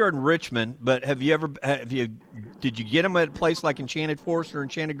 I know you're in Richmond, but did you get them at a place like Enchanted Forest or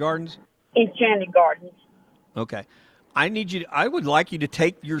Enchanted Gardens? Enchanted Gardens. Okay. I would like you to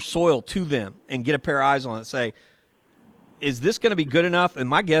take your soil to them and get a pair of eyes on it and say, is this going to be good enough? And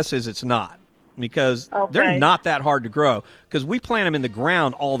my guess is it's not, because they're not that hard to grow, because we plant them in the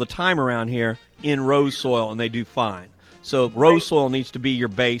ground all the time around here in rose soil, and they do fine. So rose soil needs to be your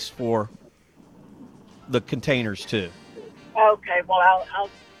base for the containers too. Okay, well, I'll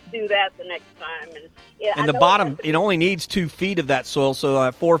do that the next time. And the bottom, it only needs 2 feet of that soil, so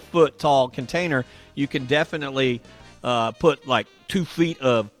a 4 foot tall container, you can definitely put like 2 feet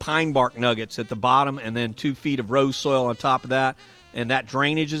of pine bark nuggets at the bottom and then 2 feet of rose soil on top of that. And that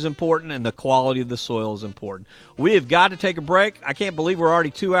drainage is important, and the quality of the soil is important. We have got to take a break. I can't believe we're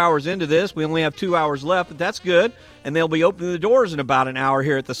already 2 hours into this. We only have 2 hours left, but that's good. And they'll be opening the doors in about an hour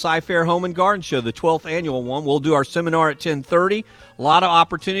here at the Sci-Fair Home and Garden Show, the 12th annual one. We'll do our seminar at 10:30. A lot of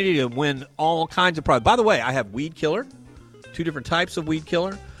opportunity to win all kinds of products. By the way, I have weed killer, 2 different types of weed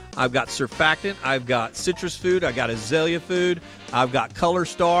killer. I've got surfactant. I've got citrus food. I've got azalea food. I've got Color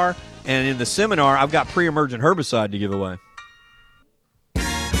Star. And in the seminar, I've got pre-emergent herbicide to give away.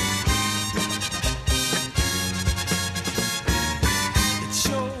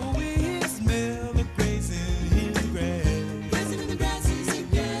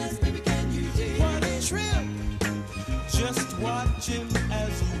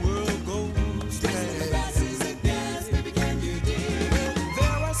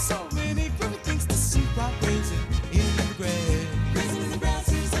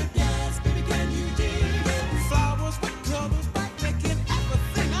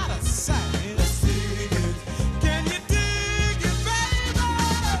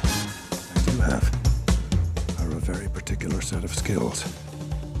 Set of skills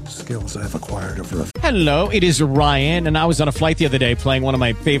I've acquired over a... Hello, it is Ryan, and I was on a flight the other day playing one of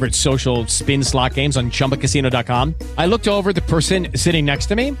my favorite social spin slot games on ChumbaCasino.com. I looked over the person sitting next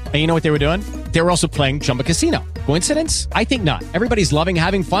to me, and you know what they were doing? They were also playing Chumba Casino. Coincidence? I think not. Everybody's loving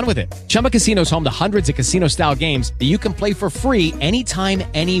having fun with it. Chumba Casino is home to hundreds of casino-style games that you can play for free anytime,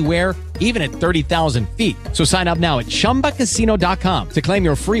 anywhere, even at 30,000 feet. So sign up now at ChumbaCasino.com to claim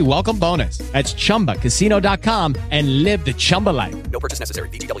your free welcome bonus. That's ChumbaCasino.com and live the Chumba life. No purchase necessary.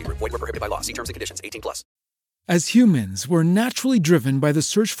 VGW. Void where prohibited by law. See terms and conditions. 18+. As humans, we're naturally driven by the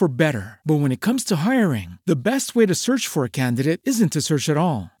search for better. But when it comes to hiring, the best way to search for a candidate isn't to search at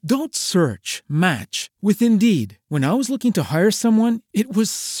all. Don't search, match with Indeed. When I was looking to hire someone, it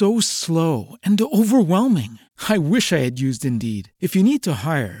was so slow and overwhelming. I wish I had used Indeed. If you need to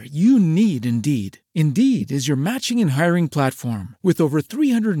hire, you need Indeed. Indeed is your matching and hiring platform with over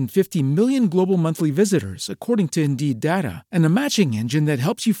 350 million global monthly visitors, according to Indeed data, and a matching engine that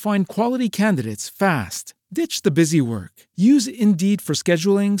helps you find quality candidates fast. Ditch the busy work. Use Indeed for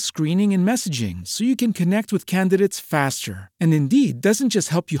scheduling, screening, and messaging so you can connect with candidates faster. And Indeed doesn't just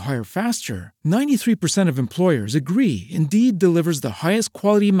help you hire faster. 93% of employers agree Indeed delivers the highest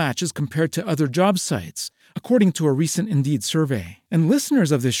quality matches compared to other job sites, according to a recent Indeed survey. And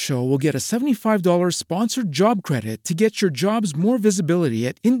listeners of this show will get a $75 sponsored job credit to get your jobs more visibility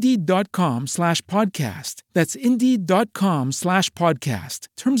at Indeed.com/podcast. That's Indeed.com/podcast.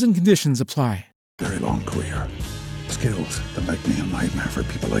 Terms and conditions apply. Very long career. Skills that make me a nightmare for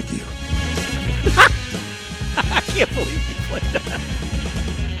people like you. I can't believe you played that.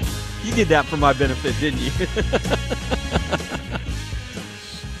 You did that for my benefit, didn't you?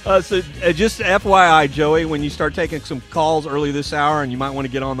 Just FYI, Joey, when you start taking some calls early this hour, and you might want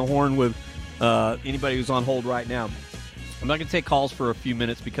to get on the horn with anybody who's on hold right now, I'm not going to take calls for a few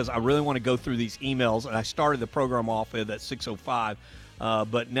minutes because I really want to go through these emails. And I started the program off at 6:05,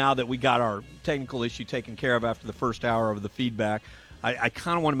 but now that we got our technical issue taken care of after the first hour of the feedback, I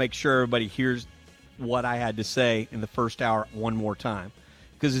kind of want to make sure everybody hears what I had to say in the first hour one more time,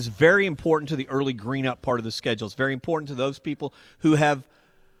 because it's very important to the early green up part of the schedule. It's very important to those people who have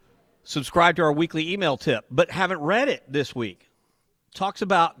subscribed to our weekly email tip but haven't read it this week. Talks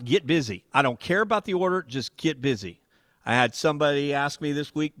about get busy. I don't care about the order, just get busy. I had somebody ask me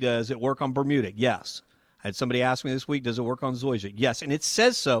this week, does it work on Bermuda? Yes. I had somebody ask me this week, does it work on Zoysia? Yes, and it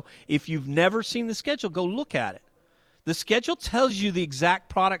says so. If you've never seen the schedule, go look at it. The schedule tells you the exact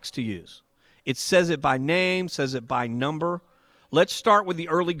products to use. It says it by name, says it by number. Let's start with the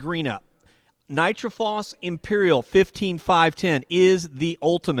early green up. Nitrophos Imperial 15510 is the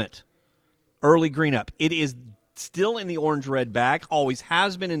ultimate early green up. It is still in the orange-red bag, always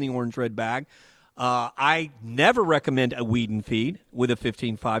has been in the orange-red bag. I never recommend a weed and feed with a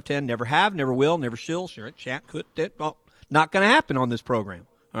 15510. Never have, never will, never shall. Sure, shan't, could, did. Well, not going to happen on this program,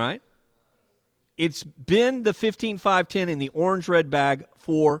 all right? It's been the 15510 in the orange-red bag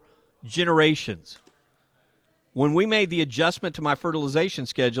for generations. When we made the adjustment to my fertilization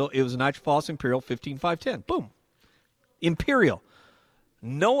schedule, it was a Nitrophos Imperial 15510. Boom. Imperial.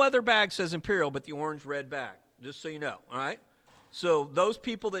 No other bag says Imperial but the orange-red bag, just so you know, all right? So those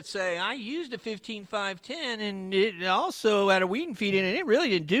people that say, I used a 15510 and it also had a weed and feed in it, and it really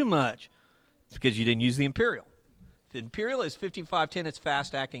didn't do much. It's because you didn't use the Imperial. The Imperial is 15510. It's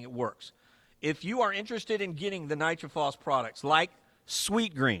fast-acting. It works. If you are interested in getting the Nitrophos products like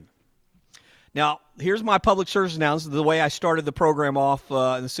Sweet Green. Now, here's my public service announcement, the way I started the program off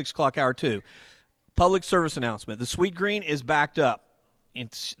in the 6 o'clock hour, too. Public service announcement. The Sweet Green is backed up.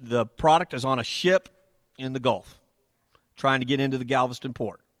 The product is on a ship in the Gulf trying to get into the Galveston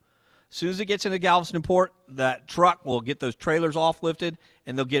port. As soon as it gets into Galveston port, that truck will get those trailers off-lifted,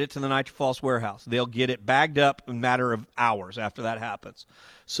 and they'll get it to the Nitrophos warehouse. They'll get it bagged up in a matter of hours after that happens.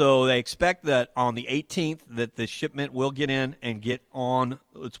 So they expect that on the 18th that the shipment will get in and get on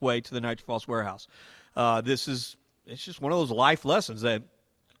its way to the Nitrophos warehouse. It's just one of those life lessons that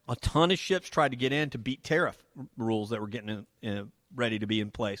a ton of ships tried to get in to beat tariff rules that were getting ready to be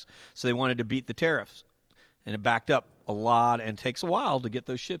in place. So they wanted to beat the tariffs, and it backed up a lot, and it takes a while to get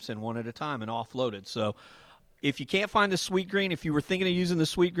those ships in one at a time and offloaded. So if you can't find the Sweet Green, if you were thinking of using the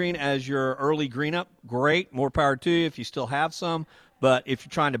Sweet Green as your early green up, great, more power to you if you still have some. But if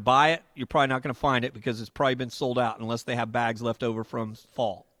you're trying to buy it, you're probably not going to find it because it's probably been sold out unless they have bags left over from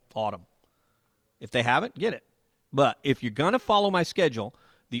autumn. If they haven't, get it. But if you're going to follow my schedule,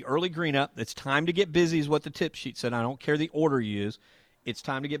 the early green up, it's time to get busy is what the tip sheet said. I don't care the order you use. It's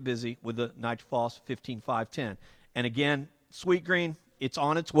time to get busy with the Nitrophos 15510. And again, Sweet Green, it's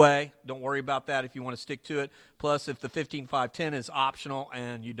on its way. Don't worry about that if you want to stick to it. Plus, if the 15510 is optional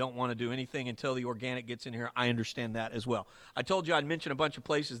and you don't want to do anything until the organic gets in here, I understand that as well. I told you I'd mention a bunch of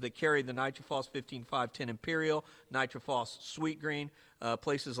places that carry the Nitrophos 15510 Imperial, Nitrophos Sweet Green,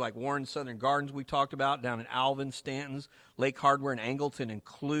 places like Warren Southern Gardens we talked about, down in Alvin, Stanton's, Lake Hardware in Angleton and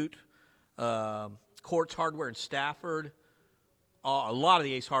Clute, Quartz Hardware in Stafford, a lot of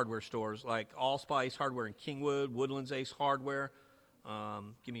the Ace Hardware stores, like Allspa Ace Hardware in Kingwood, Woodlands Ace Hardware.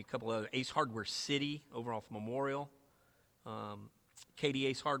 Give me a couple other. Ace Hardware City over off Memorial. Katy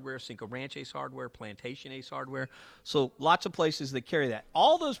Ace Hardware, Cinco Ranch Ace Hardware, Plantation Ace Hardware. So lots of places that carry that.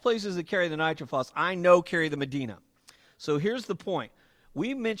 All those places that carry the Nitrophos, I know carry the Medina. So here's the point.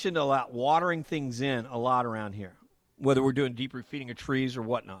 We mentioned a lot watering things in a lot around here, whether we're doing deep root feeding of trees or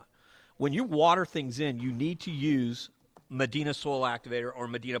whatnot. When you water things in, you need to use Medina Soil Activator or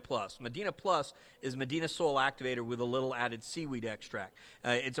Medina Plus. Medina Plus is Medina Soil Activator with a little added seaweed extract.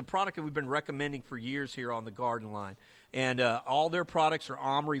 It's a product that we've been recommending for years here on the Garden Line. And all their products are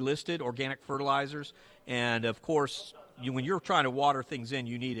OMRI listed, organic fertilizers. And, of course, when you're trying to water things in,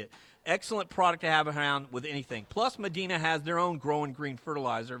 you need it. Excellent product to have around with anything. Plus, Medina has their own Growing Green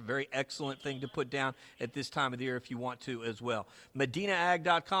fertilizer. Very excellent thing to put down at this time of the year if you want to as well.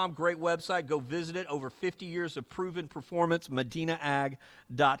 MedinaAg.com, great website. Go visit it. Over 50 years of proven performance,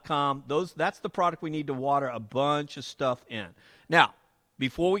 MedinaAg.com. That's the product we need to water a bunch of stuff in. Now,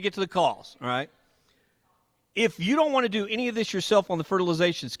 before we get to the calls, all right, if you don't want to do any of this yourself on the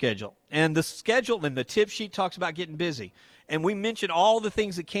fertilization schedule, and the schedule and the tip sheet talks about getting busy, and we mentioned all the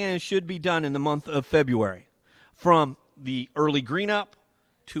things that can and should be done in the month of February, from the early green up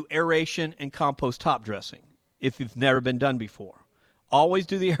to aeration and compost top dressing, if you've never been done before. Always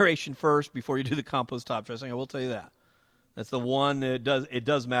do the aeration first before you do the compost top dressing. I will tell you that. That's the one that it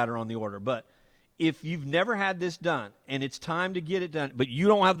does matter on the order. But if you've never had this done and it's time to get it done, but you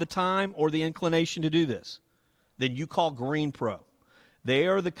don't have the time or the inclination to do this, then you call Green Pro. They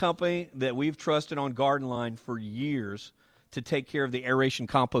are the company that we've trusted on Garden Line for years to take care of the aeration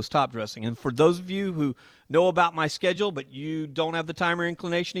compost top dressing. And for those of you who know about my schedule, but you don't have the time or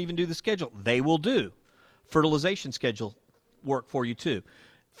inclination to even do the schedule, they will do fertilization schedule work for you too.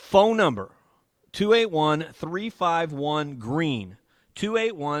 Phone number, 281-351-GREEN.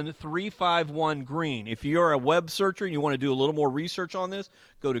 281-351-GREEN. If you're a web searcher and you want to do a little more research on this,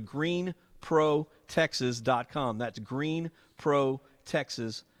 go to greenprotexas.com. That's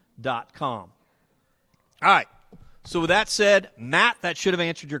greenprotexas.com. All right. So with that said, Matt, that should have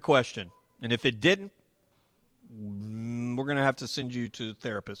answered your question. And if it didn't, we're going to have to send you to a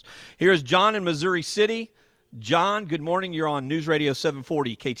therapist. Here's John in Missouri City. John, good morning. You're on News Radio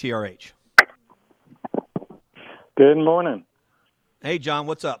 740 KTRH. Good morning. Hey, John,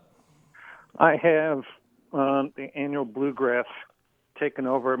 what's up? I have the annual bluegrass taken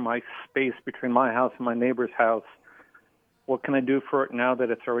over my space between my house and my neighbor's house. What can I do for it now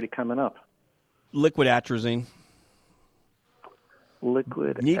that it's already coming up? Liquid atrazine.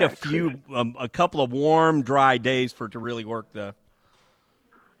 Need a couple of warm, dry days for it to really work, though.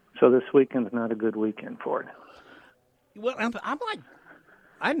 So this weekend's not a good weekend for it. Well, I'm like,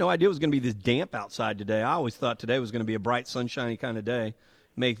 I had no idea it was going to be this damp outside today. I always thought today was going to be a bright, sunshiny kind of day.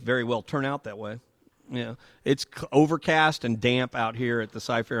 May very well turn out that way. Yeah, it's overcast and damp out here at the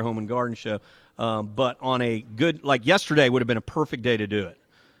Sci-Fair Home and Garden Show. But on a good, like yesterday would have been a perfect day to do it.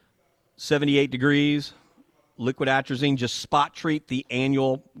 78 degrees. Liquid atrazine, just spot treat the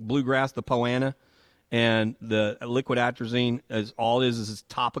annual bluegrass, the Poana, and the liquid atrazine is all it is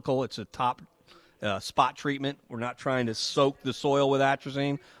topical. It's a top spot treatment. We're not trying to soak the soil with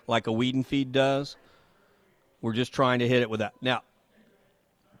atrazine like a weed and feed does. We're just trying to hit it with that. Now,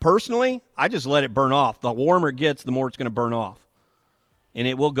 personally, I just let it burn off. The warmer it gets, the more it's going to burn off, and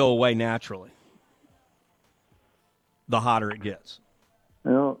it will go away naturally the hotter it gets.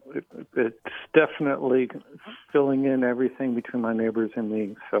 Well, it's definitely filling in everything between my neighbors and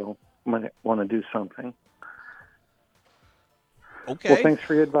me, so I might want to do something. Okay. Well, thanks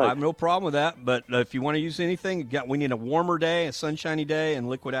for your advice. I have no problem with that, but if you want to use anything, we need a warmer day, a sunshiny day, and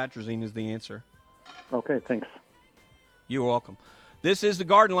liquid atrazine is the answer. Okay, thanks. You're welcome. This is the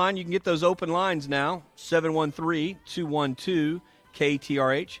Garden Line. You can get those open lines now,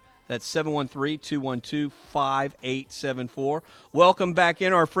 713-212-KTRH. That's 713-212-5874. Welcome back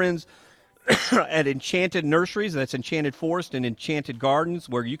in, our friends at Enchanted Nurseries. That's Enchanted Forest and Enchanted Gardens,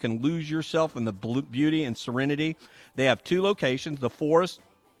 where you can lose yourself in the beauty and serenity. They have two locations. The Forest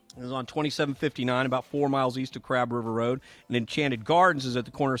is on 2759, about 4 miles east of Crab River Road. And Enchanted Gardens is at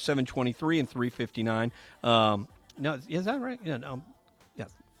the corner of 723 and 359. No, is that right? Yeah, no.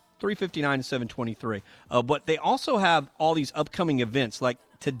 359 and 723. But they also have all these upcoming events, like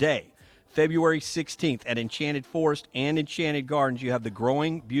today, February 16th, at Enchanted Forest and Enchanted Gardens. You have the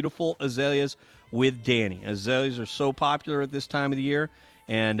Growing Beautiful Azaleas with Danny. Azaleas are so popular at this time of the year,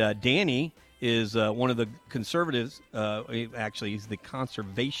 and Danny is one of the conservatives. Actually, he's the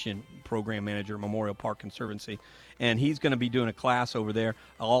conservation program manager at Memorial Park Conservancy, and he's going to be doing a class over there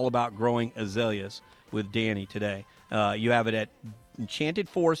all about growing azaleas with Danny today. You have it at Enchanted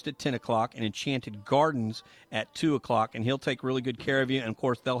Forest at 10 o'clock and Enchanted Gardens at 2 o'clock, and he'll take really good care of you. And, of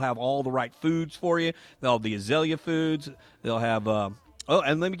course, they'll have all the right foods for you. They'll have the azalea foods. They'll have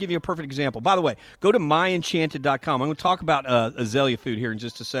and let me give you a perfect example. By the way, go to myenchanted.com. I'm going to talk about azalea food here in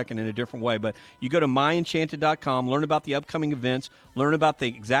just a second in a different way, but you go to myenchanted.com, learn about the upcoming events, learn about the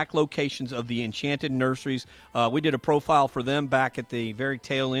exact locations of the Enchanted Nurseries. We did a profile for them back at the very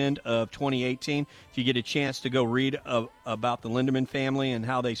tail end of 2018. If you get a chance to go read about the Lindemann family and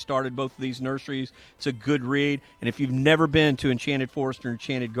how they started both of these nurseries, it's a good read. And if you've never been to Enchanted Forest or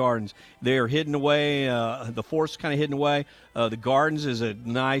Enchanted Gardens, they are hidden away. The forest is kind of hidden away. The Gardens is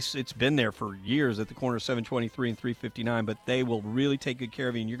it's been there for years at the corner of 723 and 359, but they will really take good care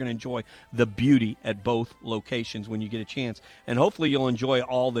of you, and you're going to enjoy the beauty at both locations when you get a chance. And hopefully you'll enjoy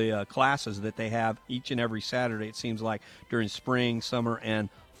all the classes that they have each and every Saturday, it seems like, during spring, summer, and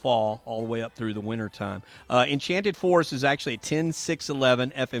fall, all the way up through the winter time. Enchanted Forest is actually at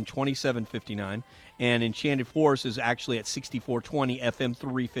 10611 FM 2759, and Enchanted Forest is actually at 6420 FM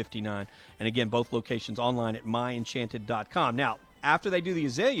 359. And again, both locations online at myenchanted.com. Now, after they do the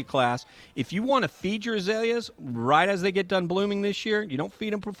azalea class, if you want to feed your azaleas right as they get done blooming this year, you don't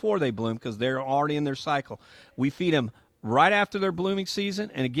feed them before they bloom because they're already in their cycle. We feed them right after their blooming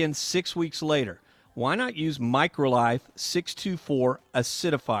season and again 6 weeks later. Why not use Microlife 624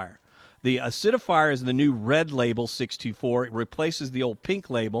 acidifier? The acidifier is the new red label 624. It replaces the old pink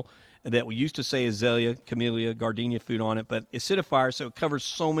label that we used to say azalea, camellia, gardenia food on it, but acidifier, so it covers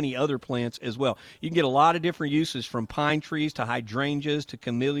so many other plants as well. You can get a lot of different uses, from pine trees to hydrangeas to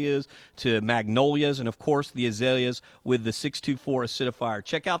camellias to magnolias, and of course the azaleas with the 624 acidifier.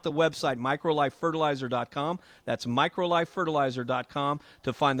 Check out the website microlifefertilizer.com. That's microlifefertilizer.com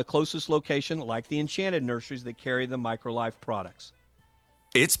to find the closest location, like the Enchanted Nurseries that carry the Microlife products.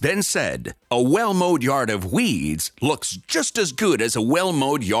 It's been said, a well-mowed yard of weeds looks just as good as a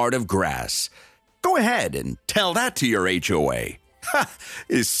well-mowed yard of grass. Go ahead and tell that to your HOA.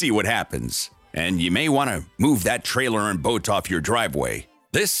 See what happens. And you may want to move that trailer and boat off your driveway.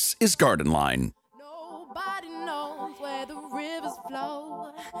 This is Garden Line. Nobody knows where the rivers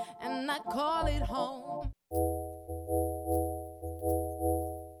flow, and I call it home.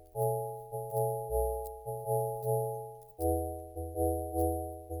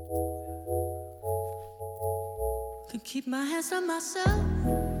 To keep my hands on myself.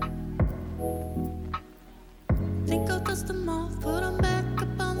 Think I'll dust them off, put them back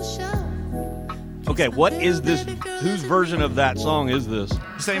up on the shelf. Okay, what is this? Whose version of that song is this?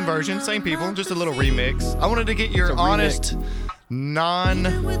 Same version, same people, just a little remix. I wanted to get your honest, I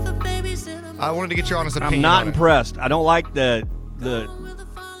wanted to get your honest opinion. I'm not impressed. I don't like the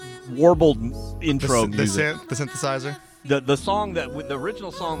warbled intro music. The synthesizer. The song the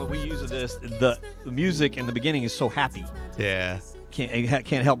original song that we use of this, the music in the beginning is so happy. Yeah.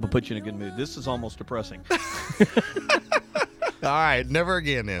 Can't help but put you in a good mood. This is almost depressing. All right, never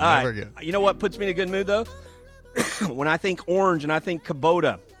again then. All Never right. again. You know what puts me in a good mood, though? When I think orange and I think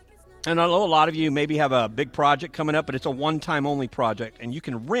Kubota. And I know a lot of you maybe have a big project coming up, but it's a one-time only project, and you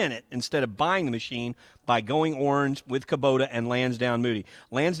can rent it instead of buying the machine by going orange with Kubota and Lansdowne Moody.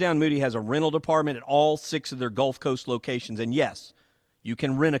 Lansdowne Moody has a rental department at all 6 of their Gulf Coast locations, and yes, you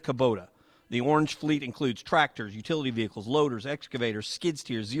can rent a Kubota. The orange fleet includes tractors, utility vehicles, loaders, excavators, skid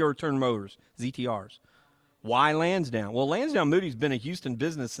steers, zero-turn motors, ZTRs. Why Lansdowne? Well, Lansdowne Moody's been a Houston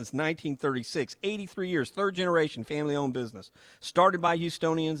business since 1936, 83 years, third-generation family-owned business. Started by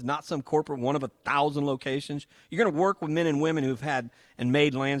Houstonians, not some corporate one of 1,000 locations. You're going to work with men and women who've had and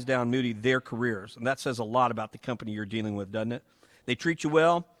made Lansdowne Moody their careers, and that says a lot about the company you're dealing with, doesn't it? They treat you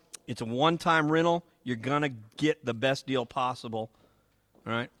well. It's a one-time rental. You're going to get the best deal possible,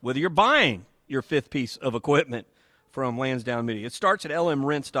 all right? Whether you're buying your 5th piece of equipment from Lansdowne Moody. It starts at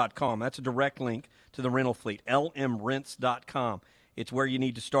lmrents.com. That's a direct link to the rental fleet, lmrents.com. It's where you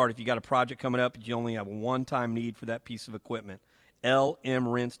need to start if you got a project coming up and you only have a one-time need for that piece of equipment.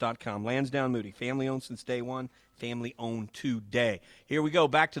 lmrents.com. Lansdowne Moody, family-owned since day one, family-owned today. Here we go,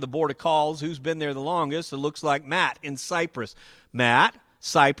 back to the board of calls. Who's been there the longest? It looks like Matt in Cypress. Matt,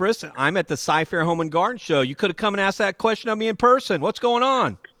 Cypress, I'm at the Sci-Fair Home and Garden Show. You could have come and asked that question of me in person. What's going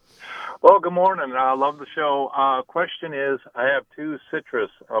on? Well, good morning. I love the show. Question is, I have 2 citrus,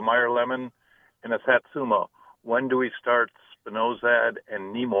 a Meyer lemon and a Satsuma. When do we start spinosad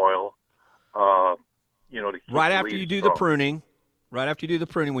and neem oil? To keep right after you do the pruning. Right after you do the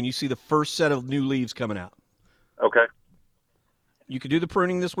pruning, when you see the first set of new leaves coming out. Okay. You could do the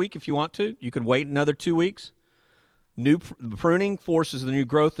pruning this week if you want to. You could wait another 2 weeks. Pruning forces the new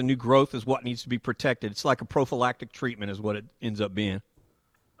growth. The new growth is what needs to be protected. It's like a prophylactic treatment is what it ends up being.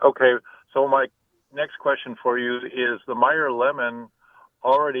 Okay, so my next question for you is the Meyer lemon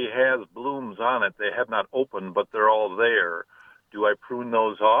already has blooms on it. They have not opened, but they're all there. Do I prune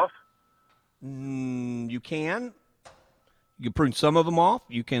those off? You can. You can prune some of them off.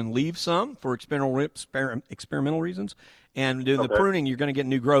 You can leave some for experimental reasons. And doing the pruning, you're going to get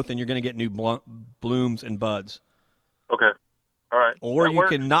new growth and you're going to get new blooms and buds. Okay. All right. Or you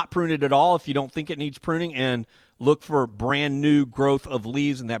can not prune it at all if you don't think it needs pruning and look for brand new growth of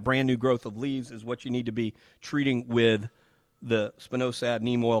leaves, and that brand new growth of leaves is what you need to be treating with the spinosad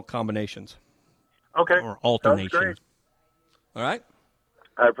neem oil combinations. Okay. Or alternations. That's great. All right.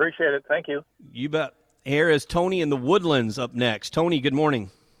 I appreciate it. Thank you. You bet. Here is Tony in the Woodlands up next. Tony, good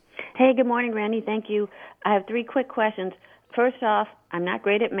morning. Hey, good morning, Randy. Thank you. I have 3 quick questions. First off, I'm not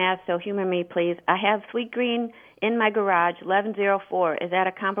great at math, so humor me, please. I have Sweet Green in my garage, 1104. Is that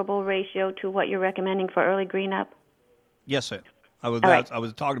a comparable ratio to what you're recommending for early green up? Yes, sir. I was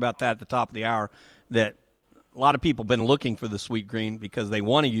talking about that at the top of the hour, that a lot of people have been looking for the Sweet Green because they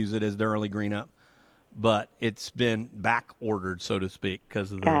want to use it as their early green up, but it's been back ordered, so to speak,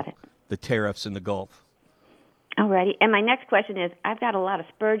 because of the tariffs in the Gulf. All righty. And my next question is, I've got a lot of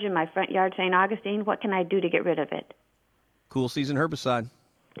spurge in my front yard, St. Augustine. What can I do to get rid of it? Cool season herbicide.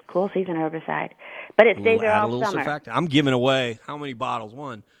 Cool season herbicide. But it stays there all summer. I'm giving away how many bottles?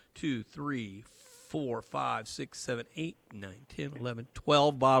 1, 2, 3, 4, 5, 6, 7, 8, 9, 10, 11,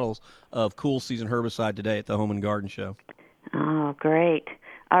 12 bottles of Cool Season herbicide today at the Home and Garden Show. Oh, great.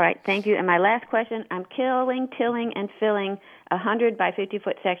 All right, thank you. And my last question, I'm tilling, and filling a 100 by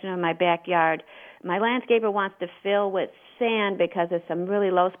 50-foot section of my backyard. My landscaper wants to fill with sand because there's some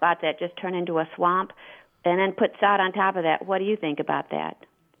really low spots that just turn into a swamp, and then put sod on top of that. What do you think about that?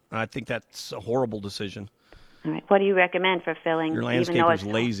 I think that's a horrible decision. All right. What do you recommend for filling? Your landscaper's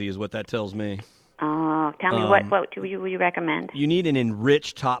lazy is what that tells me. Oh, tell me what do you recommend? You need an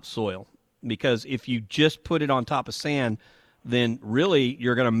enriched topsoil, because if you just put it on top of sand, then really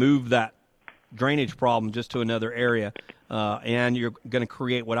you're going to move that drainage problem just to another area, and you're going to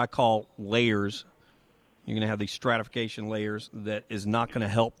create what I call layers. You're going to have these stratification layers that is not going to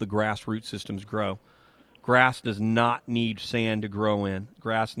help the grass root systems grow. Grass does not need sand to grow in.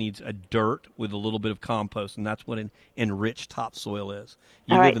 Grass needs a dirt with a little bit of compost, and that's what an enriched topsoil is.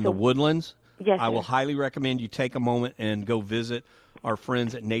 You live in the woodlands. Yes, I will highly recommend you take a moment and go visit our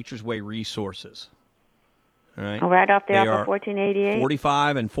friends at Nature's Way Resources. All right, right off there they off of 1488?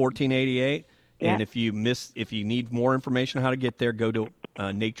 45 and 1488. Yeah. And if you need more information on how to get there, go to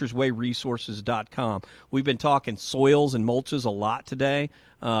natureswayresources.com. We've been talking soils and mulches a lot today.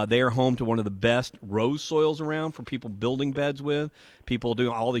 They are home to one of the best rose soils around for people building beds with. People doing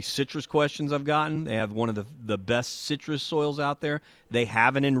all these citrus questions I've gotten. They have one of the best citrus soils out there. They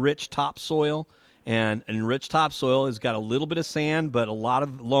have an enriched topsoil, and an enriched topsoil has got a little bit of sand, but a lot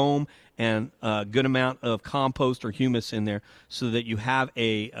of loam and a good amount of compost or humus in there, so that you have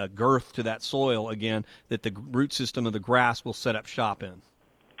a girth to that soil, again, that the root system of the grass will set up shop in.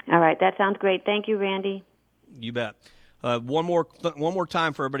 All right, that sounds great. Thank you, Randy. You bet. One more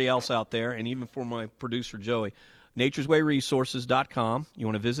time for everybody else out there, and even for my producer, Joey. natureswayresources.com. You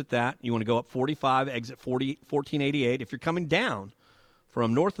want to visit that. You want to go up 45, exit 1488. If you're coming down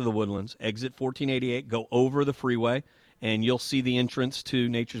from north of the Woodlands, exit 1488, go over the freeway, and you'll see the entrance to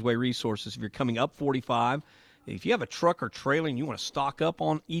Nature's Way Resources. If you're coming up 45, if you have a truck or trailer and you want to stock up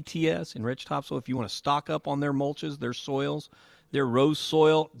on ETS, enriched topsoil, if you want to stock up on their mulches, their soils, their rose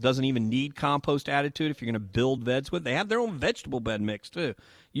soil doesn't even need compost added to it if you're going to build beds with. They have their own vegetable bed mix, too.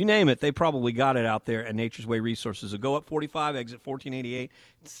 You name it, they probably got it out there at Nature's Way Resources. So go up 45, exit 1488,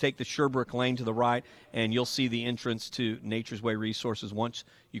 take the Sherbrooke Lane to the right, and you'll see the entrance to Nature's Way Resources once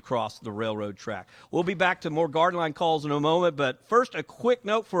you cross the railroad track. We'll be back to more Garden Line calls in a moment, but first a quick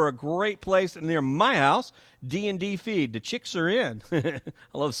note for a great place near my house, D&D Feed. The chicks are in. I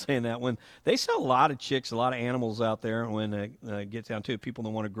love saying that. When they sell a lot of chicks, a lot of animals out there, when it gets down to it, people that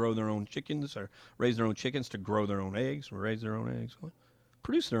want to grow their own chickens or raise their own chickens to grow their own eggs or raise their own eggs.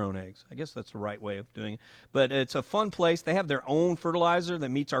 Produce their own eggs. I guess that's the right way of doing it. But it's a fun place. They have their own fertilizer that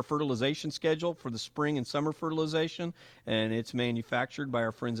meets our fertilization schedule for the spring and summer fertilization, and it's manufactured by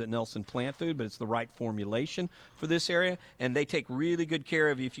our friends at Nelson Plant Food, but it's the right formulation for this area, and they take really good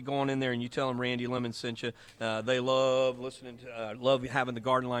care of you if you go on in there and you tell them Randy Lemon sent you. They love listening to, love having the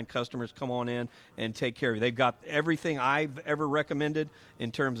Garden Line customers come on in and take care of you. They've got everything I've ever recommended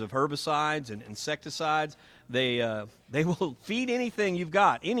in terms of herbicides and insecticides. They will feed anything you've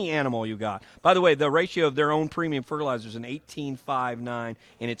got, any animal you got. By the way, the ratio of their own premium fertilizer is an 18:5:9,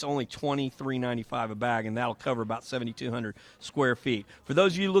 and it's only $23.95 a bag, and that'll cover about 7,200 square feet. For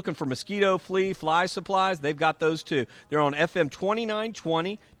those of you looking for mosquito, flea, fly supplies, they've got those too. They're on FM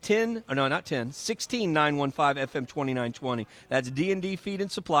 2920, 16915 FM 2920. That's D&D Feed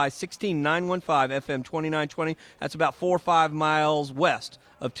and Supply, 16915 FM 2920. That's about 4 or 5 miles west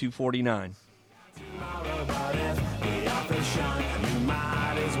of 249.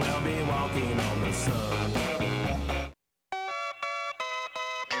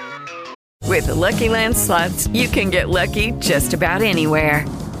 With the Lucky Land Slots, you can get lucky just about anywhere.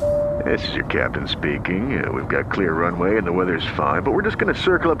 This is your captain speaking. We've got clear runway and the weather's fine, but we're just going to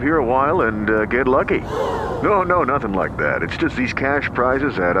circle up here a while and get lucky. No, nothing like that. It's just these cash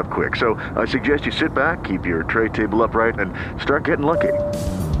prizes add up quick. So I suggest you sit back, keep your tray table upright, and start getting lucky.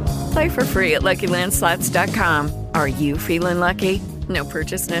 Play for free at LuckyLandSlots.com. Are you feeling lucky? No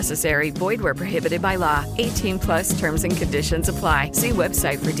purchase necessary. Void where prohibited by law. 18+ terms and conditions apply. See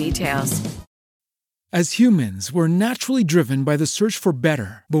website for details. As humans, we're naturally driven by the search for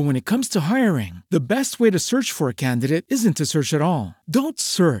better. But when it comes to hiring, the best way to search for a candidate isn't to search at all. Don't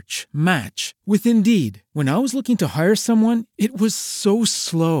search, match with Indeed. When I was looking to hire someone, it was so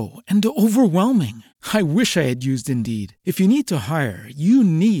slow and overwhelming. I wish I had used Indeed. If you need to hire, you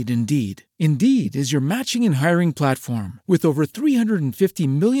need Indeed. Indeed is your matching and hiring platform with over 350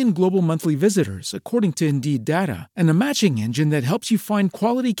 million global monthly visitors, according to Indeed data, and a matching engine that helps you find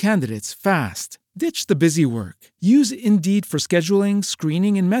quality candidates fast. Ditch the busy work. Use Indeed for scheduling,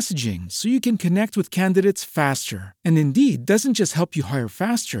 screening, and messaging so you can connect with candidates faster. And Indeed doesn't just help you hire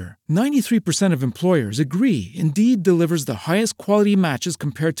faster. 93% of employers agree Indeed delivers the highest quality matches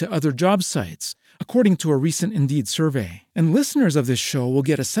compared to other job sites, according to a recent Indeed survey. And listeners of this show will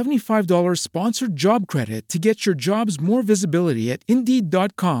get a $75 sponsored job credit to get your jobs more visibility at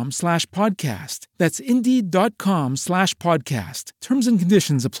Indeed.com/podcast. That's Indeed.com/podcast. Terms and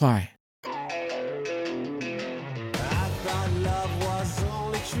conditions apply.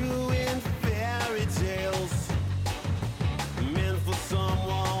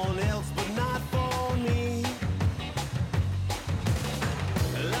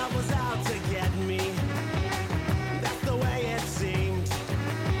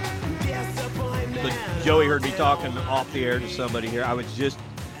 Joey heard me talking off the air to somebody here. I was just,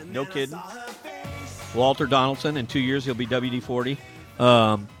 no kidding, Walter Donaldson. In 2 years, he'll be WD-40.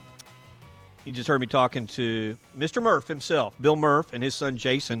 He just heard me talking to Mr. Murph himself, Bill Murph, and his son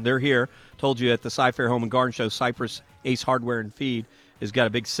Jason. They're here. Told you at the Cy-Fair Home and Garden Show, Cypress Ace Hardware and Feed has got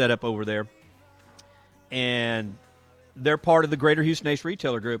a big setup over there. And they're part of the Greater Houston Ace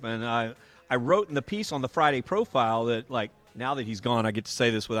Retailer Group. And I wrote in the piece on the Friday profile that, like, now that he's gone, I get to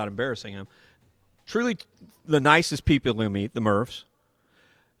say this without embarrassing him. Truly the nicest people you'll meet, the Murphs.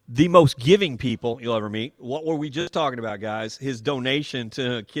 The most giving people you'll ever meet. What were we just talking about, guys? His donation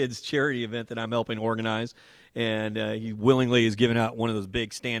to a kids' charity event that I'm helping organize. And he willingly is giving out one of those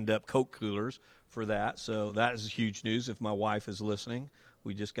big stand-up Coke coolers for that. So that is huge news if my wife is listening.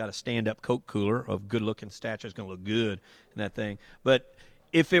 We just got a stand-up Coke cooler of good-looking stature. It's going to look good in that thing. But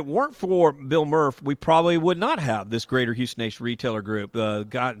if it weren't for Bill Murph, we probably would not have this Greater Houston Ace Retailer Group. A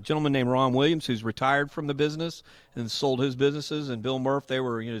gentleman named Ron Williams, who's retired from the business and sold his businesses, and Bill Murph, they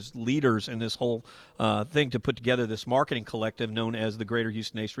were his leaders in this whole thing to put together this marketing collective known as the Greater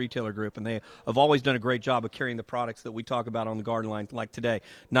Houston Ace Retailer Group. And they have always done a great job of carrying the products that we talk about on the garden line, like today.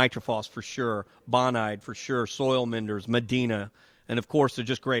 Nitrophos for sure, Bonide for sure, Soil Menders, Medina. And, of course, they're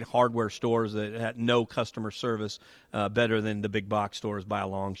just great hardware stores that had no customer service better than the big box stores by a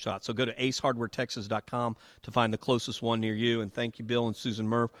long shot. So go to acehardwaretexas.com to find the closest one near you. And thank you, Bill and Susan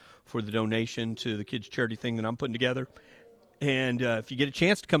Murph, for the donation to the kids' charity thing that I'm putting together. And if you get a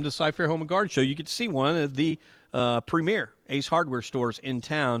chance to come to the Cy-Fair Home and Garden Show, you get to see one of the premier Ace Hardware stores in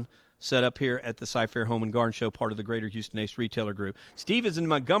town set up here at the Cy-Fair Home and Garden Show, part of the Greater Houston Ace Retailer Group. Steve is in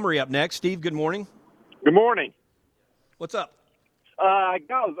Montgomery up next. Steve, good morning. Good morning. What's up? I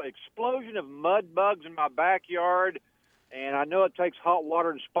got an explosion of mud bugs in my backyard, and I know it takes hot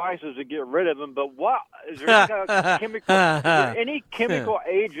water and spices to get rid of them, but what is there any chemical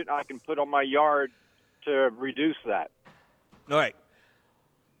agent I can put on my yard to reduce that? All right.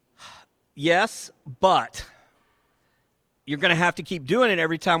 Yes, but you're going to have to keep doing it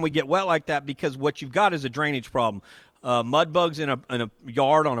every time we get wet like that, because what you've got is a drainage problem. Mud bugs in a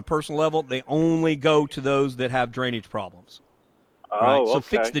yard on a personal level, they only go to those that have drainage problems. Right? Oh, so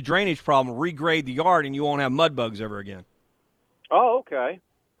okay. fix the drainage problem, regrade the yard, and you won't have mud bugs ever again. Oh, okay.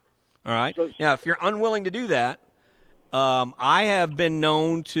 All right. Now, if you're unwilling to do that, I have been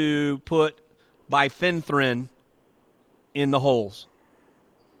known to put bifenthrin in the holes.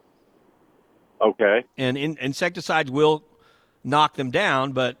 Okay. And insecticides will knock them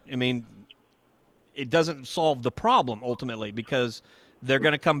down, but, I mean, it doesn't solve the problem ultimately, because they're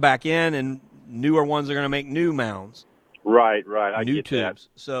going to come back in and newer ones are going to make new mounds. Right. I New get tubes.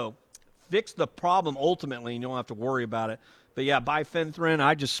 that. So fix the problem ultimately, and you don't have to worry about it. But yeah, bifenthrin,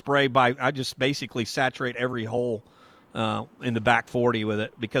 I just basically saturate every hole in the back 40 with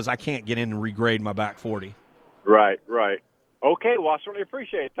it, because I can't get in and regrade my back 40. Right. Okay, well, I certainly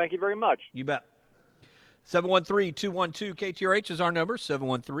appreciate it. Thank you very much. You bet. 713-212-KTRH is our number,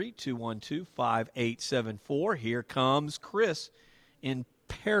 713-212-5874. Here comes Chris in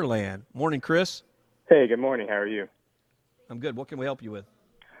Pearland. Morning, Chris. Hey, good morning. How are you? I'm good. What can we help you with?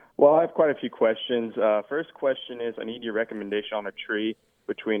 Well, I have quite a few questions. First question is, I need your recommendation on a tree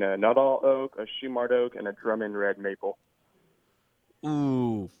between a Nuttall oak, a Shumard oak, and a Drummond red maple.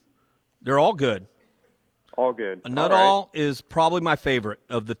 Ooh, they're all good. All good. A Nuttall is probably my favorite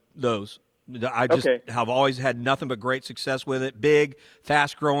of those. I just have always had nothing but great success with it. Big,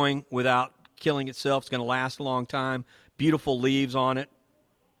 fast-growing, without killing itself. It's going to last a long time. Beautiful leaves on it.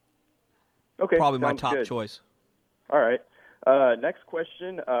 Okay, probably my sounds top good. choice. All right. Next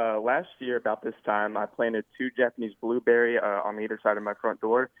question. Last year, about this time, I planted 2 Japanese blueberry on either side of my front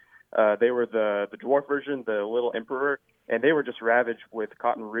door. They were the dwarf version, the Little Emperor, and they were just ravaged with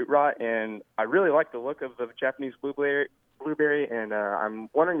cotton root rot. And I really like the look of the Japanese blueberry, and I'm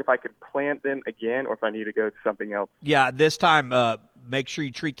wondering if I could plant them again or if I need to go to something else. Yeah, this time make sure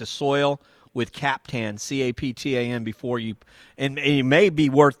you treat the soil with Captan, CAPTAN, before you, and it may be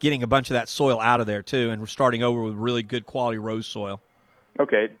worth getting a bunch of that soil out of there too, and starting over with really good quality rose soil.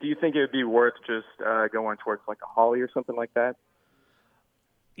 Okay. Do you think it would be worth just going towards like a holly or something like that?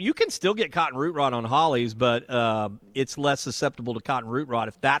 You can still get cotton root rot on hollies, but it's less susceptible to cotton root rot.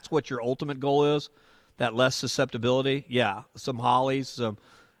 If that's what your ultimate goal is, that less susceptibility, yeah, some hollies,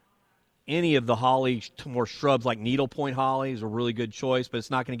 any of the holly, more shrubs like needlepoint holly is a really good choice, but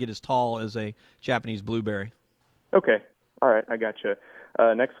it's not going to get as tall as a Japanese blueberry. Okay. All right. I got you.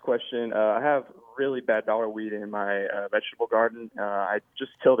 Next question. I have really bad dollar weed in my vegetable garden. I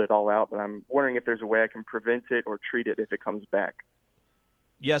just tilled it all out, but I'm wondering if there's a way I can prevent it or treat it if it comes back.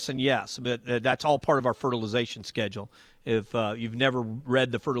 Yes and yes, but that's all part of our fertilization schedule. If you've never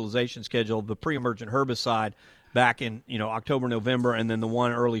read the fertilization schedule, the pre-emergent herbicide back in October, November, and then the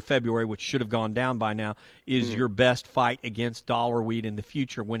one early February, which should have gone down by now, is your best fight against dollar weed in the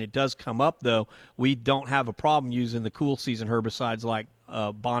future. When it does come up, though, we don't have a problem using the cool season herbicides like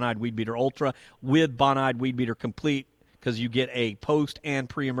Bonide Weed Beater Ultra with Bonide Weed Beater Complete, because you get a post and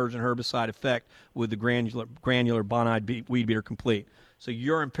pre-emergent herbicide effect with the granular Bonide Weed Beater Complete. So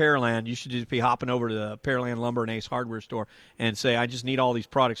you're in Pearland, you should just be hopping over to the Pearland Lumber and Ace Hardware store and say, I just need all these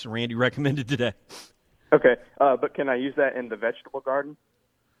products that Randy recommended today. Okay, but can I use that in the vegetable garden?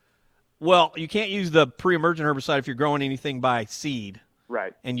 Well, you can't use the pre-emergent herbicide if you're growing anything by seed.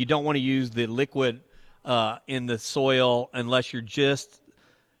 Right. And you don't want to use the liquid in the soil unless you're just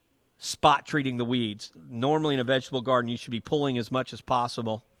spot treating the weeds. Normally in a vegetable garden, you should be pulling as much as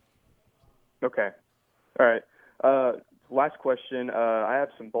possible. Okay. All right. Last question. I have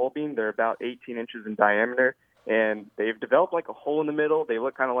some bulbing. They're about 18 inches in diameter, and they've developed like a hole in the middle. They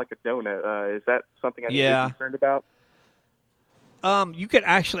look kind of like a donut. Is that something I need to be concerned about? You could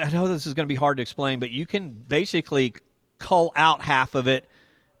actually, I know this is going to be hard to explain, but you can basically cull out half of it,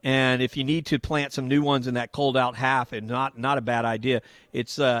 and if you need to plant some new ones in that culled out half, and not a bad idea.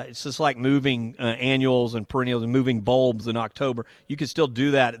 It's just like moving annuals and perennials and moving bulbs in October. You can still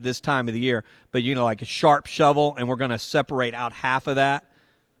do that at this time of the year, but like a sharp shovel, and we're going to separate out half of that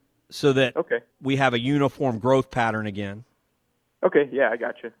so that we have a uniform growth pattern again. Okay, yeah, I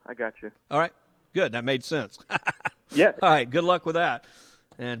got you. All right, good. That made sense. Yeah. All right, good luck with that.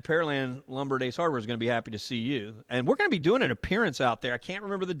 And Pearland Lumber and Ace Hardware is going to be happy to see you. And we're going to be doing an appearance out there. I can't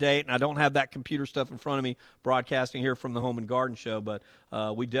remember the date, and I don't have that computer stuff in front of me broadcasting here from the Home and Garden Show, but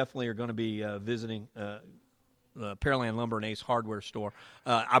we definitely are going to be visiting the Pearland Lumber and Ace Hardware store.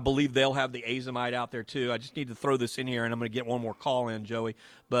 I believe they'll have the azomite out there, too. I just need to throw this in here, and I'm going to get one more call in, Joey.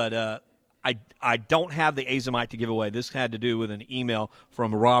 But I don't have the azomite to give away. This had to do with an email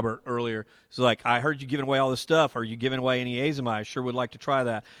from Robert earlier. It's like, I heard you giving away all this stuff. Are you giving away any azomite? I sure would like to try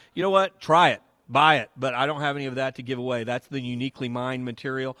that. You know what? Try it. Buy it. But I don't have any of that to give away. That's the uniquely mined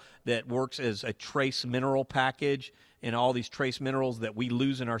material that works as a trace mineral package, and all these trace minerals that we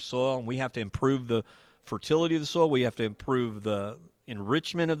lose in our soil. And we have to improve the fertility of the soil. We have to improve the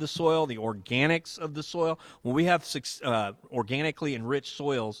enrichment of the soil, the organics of the soil. When we have organically enriched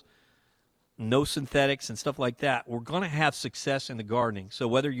soils, no synthetics and stuff like that, we're going to have success in the gardening. So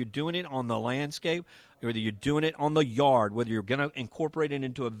whether you're doing it on the landscape, whether you're doing it on the yard, whether you're going to incorporate it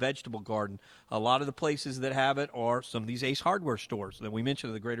into a vegetable garden, a lot of the places that have it are some of these Ace Hardware stores that we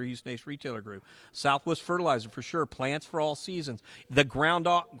mentioned, the Greater Houston Ace Retailer Group. Southwest Fertilizer, for sure, Plants for All Seasons. The Ground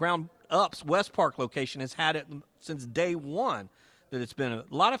Up's West Park location has had it since day one. That it's been a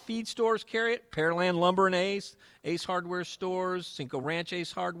lot of feed stores carry it. Pearland Lumber and Ace Hardware stores, Cinco Ranch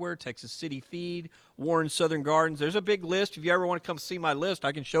Ace Hardware, Texas City Feed, Warren Southern Gardens. There's a big list. If you ever want to come see my list,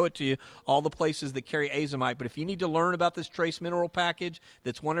 I can show it to you, all the places that carry azomite. But if you need to learn about this trace mineral package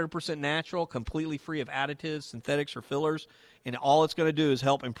that's 100% natural, completely free of additives, synthetics, or fillers, and all it's going to do is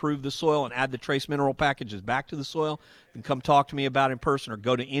help improve the soil and add the trace mineral packages back to the soil, then come talk to me about it in person, or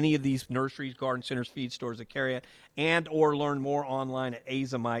go to any of these nurseries, garden centers, feed stores that carry it, and or learn more online at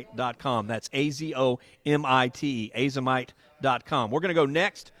azomite.com. That's AZOMITE, azomite.com. We're going to go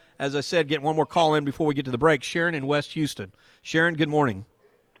next. As I said, get one more call in before we get to the break. Sharon in West Houston. Sharon, good morning.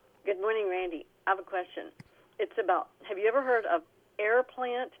 Good morning, Randy. I have a question. It's about, have you ever heard of air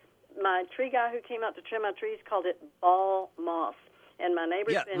plant? My tree guy who came out to trim my trees called it ball moss. And my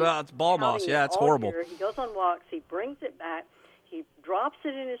neighbor's been it's ball moss. Yeah, it's horrible. Year. He goes on walks. He brings it back. He drops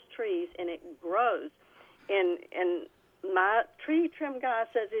it in his trees, and it grows. And my tree trim guy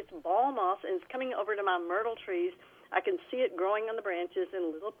says it's ball moss, and it's coming over to my myrtle trees. I can see it growing on the branches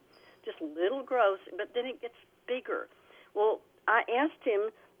in little growths, but then it gets bigger. Well, I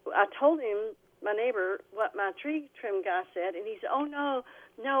told him, my neighbor, what my tree trim guy said, and he said, oh,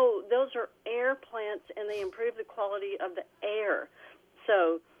 no, those are air plants, and they improve the quality of the air.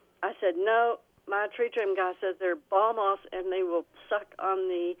 So I said, no, my tree trim guy says they're ball moss and they will suck on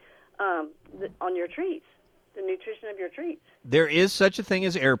on your trees, the nutrition of your trees. There is such a thing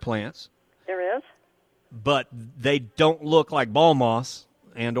as air plants. There is? But they don't look like ball moss,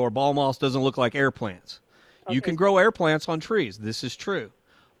 or ball moss doesn't look like air plants. Okay. You can grow air plants on trees. This is true.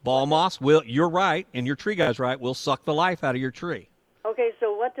 Ball moss you're right, and your tree guy's right, will suck the life out of your tree. Okay,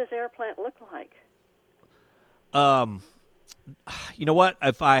 so what does air plant look like? You know what?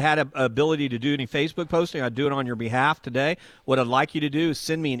 If I had an ability to do any Facebook posting, I'd do it on your behalf today. What I'd like you to do is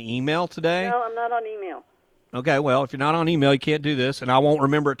send me an email today. No, I'm not on email. Okay, well, if you're not on email, you can't do this, and I won't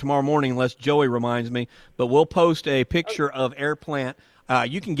remember it tomorrow morning unless Joey reminds me, but we'll post a picture of air plant.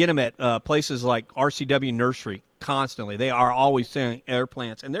 You can get them at places like RCW Nursery constantly. They are always selling air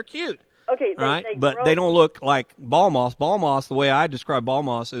plants, and they're cute. Okay, but they don't look like ball moss. Ball moss, the way I describe ball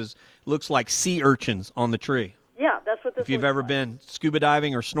moss, looks like sea urchins on the tree. Yeah, that's what this looks like. If you've ever been scuba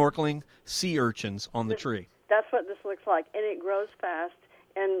diving or snorkeling, sea urchins on the tree. That's what this looks like, and it grows fast.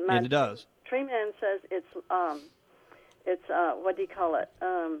 And it does. Tree man says it's what do you call it?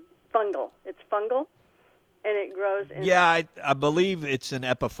 Fungal. It's fungal, and it grows. I believe it's an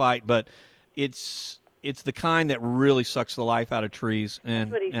epiphyte, but it's the kind that really sucks the life out of trees.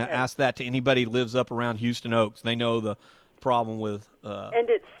 And ask that to anybody who lives up around Houston Oaks. They know the problem with and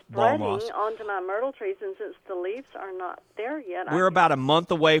it's spreading ball moss onto my myrtle trees, and since the leaves are not there yet, we're about a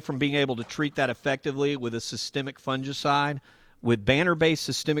month away from being able to treat that effectively with a systemic fungicide. With banner-based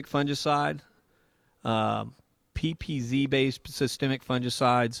systemic fungicide, PPZ-based systemic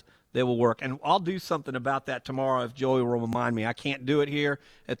fungicides, they will work. And I'll do something about that tomorrow if Joey will remind me. I can't do it here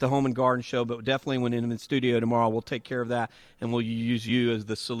at the Home and Garden Show, but definitely when in the studio tomorrow, we'll take care of that, and we'll use you as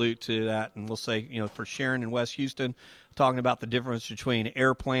the salute to that. And we'll say, for Sharon in West Houston, talking about the difference between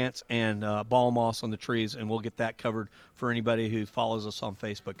air plants and ball moss on the trees, and we'll get that covered for anybody who follows us on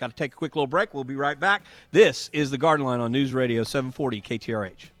Facebook. Got to take a quick little break. We'll be right back. This is the Garden Line on News Radio 740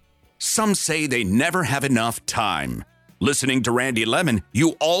 KTRH. Some say they never have enough time. Listening to Randy Lemon,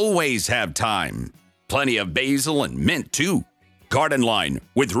 you always have time. Plenty of basil and mint, too. Garden Line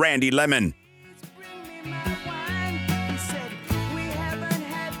with Randy Lemon.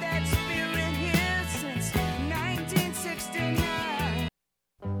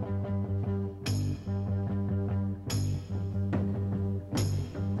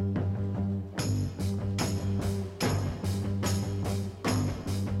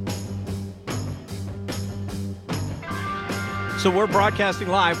 So we're broadcasting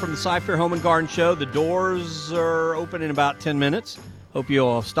live from the Cy-Fair Home and Garden Show. The doors are open in about 10 minutes. Hope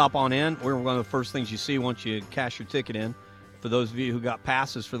you'll stop on in. We're one of the first things you see once you cash your ticket in. For those of you who got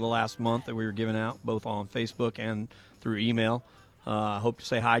passes for the last month that we were giving out, both on Facebook and through email, I hope to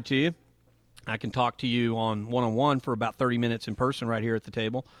say hi to you. I can talk to you on one-on-one for about 30 minutes in person right here at the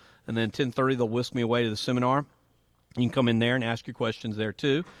table. And then 10:30, they'll whisk me away to the seminar. You can come in there and ask your questions there,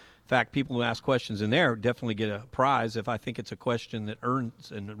 too. In fact, people who ask questions in there definitely get a prize if I think it's a question that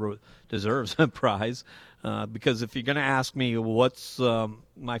earns and deserves a prize. Because if you're going to ask me what's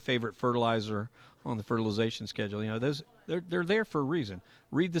my favorite fertilizer on the fertilization schedule, they're there for a reason.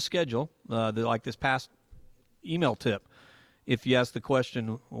 Read the schedule, like this past email tip. If you ask the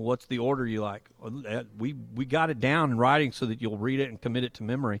question, what's the order you like? We got it down in writing so that you'll read it and commit it to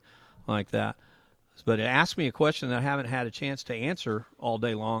memory like that. But ask me a question that I haven't had a chance to answer all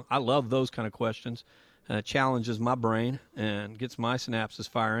day long. I love those kind of questions. It challenges my brain and gets my synapses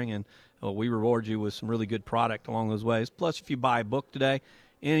firing, and we reward you with some really good product along those ways. Plus, if you buy a book today,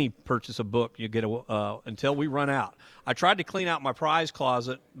 any purchase of book, you get until we run out. I tried to clean out my prize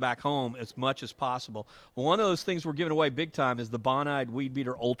closet back home as much as possible. Well, one of those things we're giving away big time is the Bonide Weed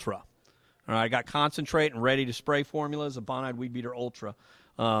Beater Ultra. All right, I got concentrate and ready to spray formulas, the Bonide Weed Beater Ultra.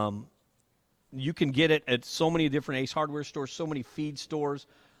 You can get it at so many different Ace Hardware stores, so many feed stores,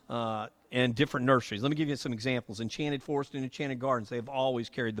 and different nurseries. Let me give you some examples. Enchanted Forest and Enchanted Gardens, they've always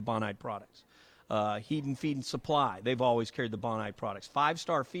carried the Bonide products. Heed Feed and Supply, they've always carried the Bonide products.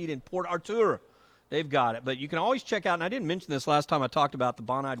 5-Star Feed in Port Arthur, they've got it. But you can always check out, and I didn't mention this last time I talked about the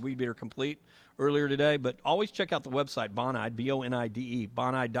Bonide Weed Beater Complete earlier today, but always check out the website, Bonide, B-O-N-I-D-E,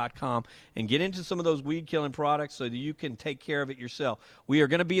 bonide.com, and get into some of those weed-killing products so that you can take care of it yourself. We are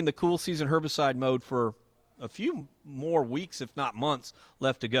going to be in the cool season herbicide mode for a few more weeks, if not months,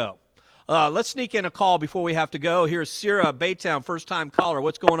 left to go. Let's sneak in a call before we have to go. Here's Sierra, Baytown, first-time caller.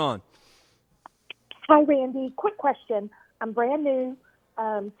 What's going on? Hi, Randy. Quick question. I'm brand new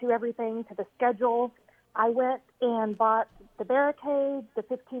to everything, to the schedule. I went and bought the Barricade, the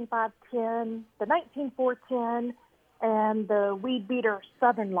 15510, the 19410, and the Weed Beater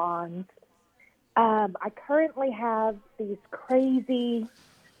Southern Lawns. I currently have these crazy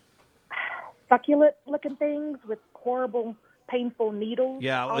succulent-looking things with horrible, painful needles.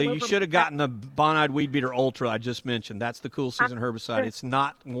 Yeah, all you over should have my gotten the Bonide Weed Beater Ultra I just mentioned. That's the cool season herbicide. It's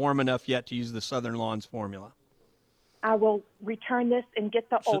not warm enough yet to use the Southern Lawns formula. I will return this and get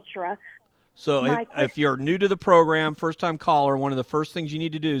the Ultra. So if you're new to the program, first-time caller, one of the first things you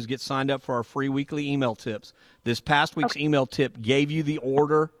need to do is get signed up for our free weekly email tips. This past week's email tip gave you the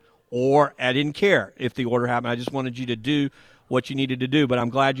order, or I didn't care if the order happened. I just wanted you to do what you needed to do. But I'm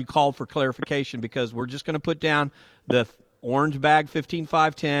glad you called for clarification, because we're just going to put down the orange bag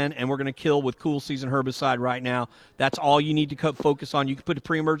 15510, and we're going to kill with cool season herbicide right now. That's all you need to focus on. You can put a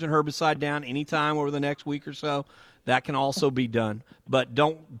pre-emergent herbicide down anytime over the next week or so. That can also be done. But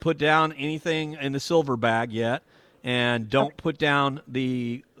don't put down anything in the silver bag yet, and don't put down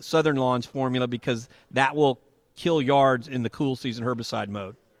the Southern Lawns formula, because that will kill yards in the cool season herbicide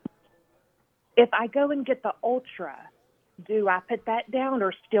mode. If I go and get the Ultra, do I put that down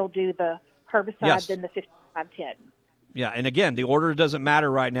or still do the herbicide, Yes. then the 5510? Yeah, and again, the order doesn't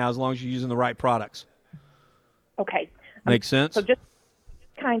matter right now as long as you're using the right products. Okay. Makes sense? So just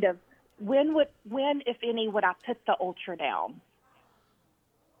kind of, when, if any, would I put the Ultra down?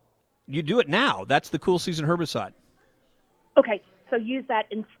 You do it now. That's the cool season herbicide. Okay, so use that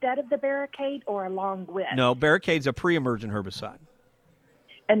instead of the Barricade or along with? No, Barricade's a pre-emergent herbicide.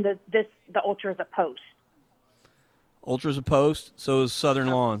 And the Ultra is a post? Ultra's a post, so is Southern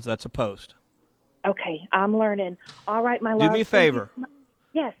Lawns. That's a post. Okay, I'm learning. All right, my love. Do me a favor.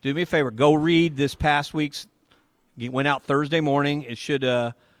 Yes. Do me a favor. Go read this past week's. It went out Thursday morning. It should,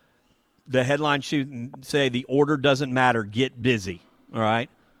 the headline should say, "The order doesn't matter. Get busy." All right?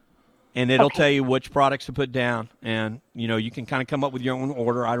 And it'll tell you which products to put down. And, you can kind of come up with your own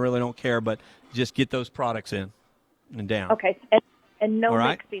order. I really don't care, but just get those products in and down. Okay, and no All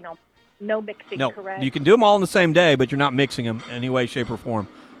right. mixing. No mixing, No, correct? you can do them all in the same day, but you're not mixing them in any way, shape, or form.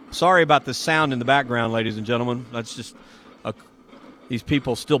 Sorry about the sound in the background, ladies and gentlemen. That's just these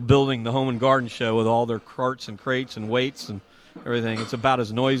people still building the Home and Garden Show with all their carts and crates and weights and everything. It's about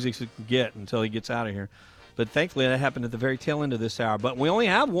as noisy as it can get until he gets out of here. But thankfully, that happened at the very tail end of this hour. But we only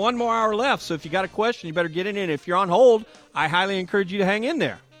have one more hour left, so if you got a question, you better get in. And if you're on hold, I highly encourage you to hang in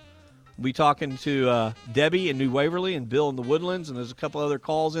there. We'll be talking to Debbie in New Waverly and Bill in the Woodlands, and there's a couple other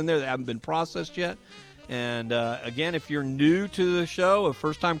calls in there that haven't been processed yet. And, again, if you're new to the show, a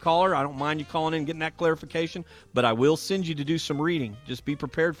first-time caller, I don't mind you calling in and getting that clarification, but I will send you to do some reading. Just be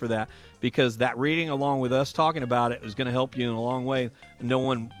prepared for that, because that reading, along with us talking about it, is going to help you in a long way,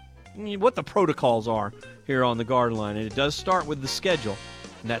 knowing what the protocols are here on the Garden Line. And it does start with the schedule,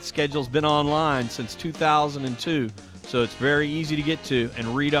 and that schedule's been online since 2002, so it's very easy to get to and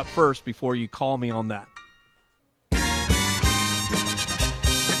read up first before you call me on that.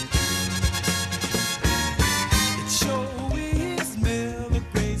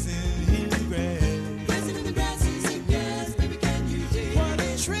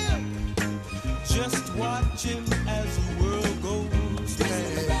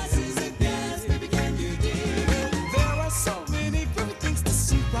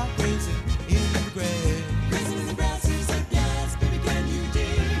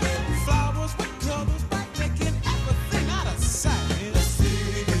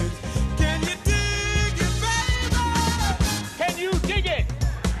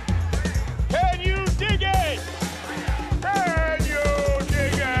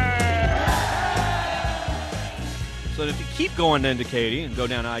 So if you keep going into Katy and go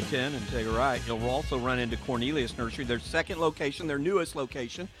down I-10 and take a right, you'll also run into Cornelius Nursery, their second location, their newest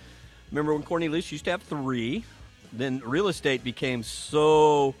location. Remember when Cornelius used to have 3? Then real estate became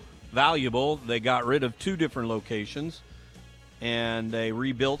so valuable, they got rid of 2 different locations, and they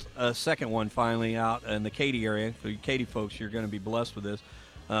rebuilt a second one finally out in the Katy area. For you Katy folks, you're going to be blessed with this.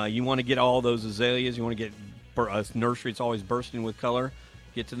 You want to get all those azaleas. You want to get a nursery. It's always bursting with color.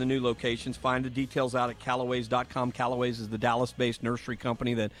 Get to the new locations. Find the details out at Callaways.com. Callaways is the Dallas-based nursery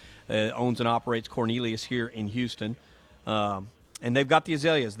company that owns and operates Cornelius here in Houston. And they've got the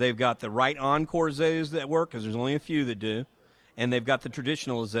azaleas. They've got the right encore azaleas that work, because there's only a few that do. And they've got the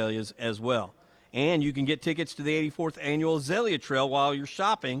traditional azaleas as well. And you can get tickets to the 84th Annual Azalea Trail while you're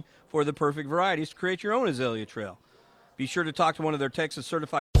shopping for the perfect varieties to create your own azalea trail. Be sure to talk to one of their Texas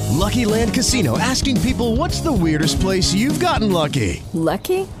certified. Lucky Land Casino, asking people, what's the weirdest place you've gotten lucky?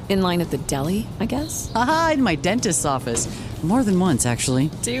 Lucky? In line at the deli, I guess? Aha, in my dentist's office. More than once,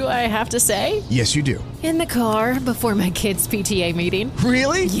 actually. Do I have to say? Yes, you do. In the car before my kids' PTA meeting.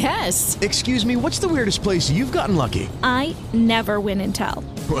 Really? Yes. Excuse me, what's the weirdest place you've gotten lucky? I never win and tell.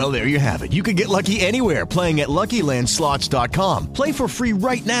 Well, there you have it. You can get lucky anywhere, playing at LuckyLandSlots.com. Play for free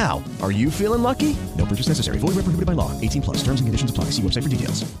right now. Are you feeling lucky? No purchase necessary. Void where prohibited by law. 18+. Terms and conditions apply. See website for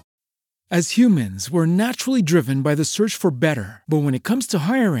details. As humans, we're naturally driven by the search for better. But when it comes to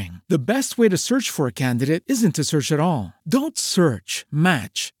hiring, the best way to search for a candidate isn't to search at all. Don't search,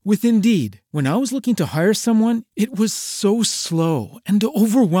 match with Indeed. When I was looking to hire someone, it was so slow and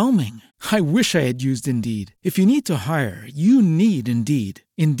overwhelming. I wish I had used Indeed. If you need to hire, you need Indeed.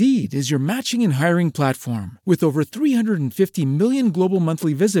 Indeed is your matching and hiring platform with over 350 million global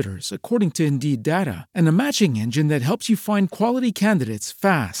monthly visitors, according to Indeed data, and a matching engine that helps you find quality candidates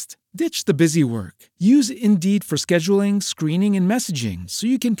fast. Ditch the busy work. Use Indeed for scheduling, screening, and messaging so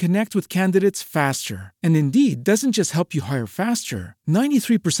you can connect with candidates faster. And Indeed doesn't just help you hire faster.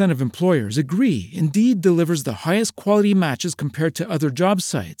 93% of employers agree Indeed delivers the highest quality matches compared to other job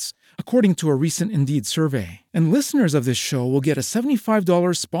sites, according to a recent Indeed survey. And listeners of this show will get a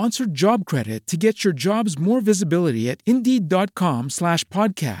 $75 sponsored job credit to get your jobs more visibility at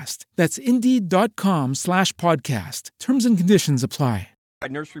Indeed.com/podcast. That's Indeed.com/podcast. Terms and conditions apply.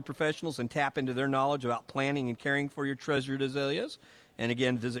 Nursery professionals and tap into their knowledge about planning and caring for your treasured azaleas. And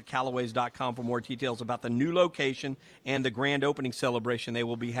again, visit Callaways.com for more details about the new location and the grand opening celebration they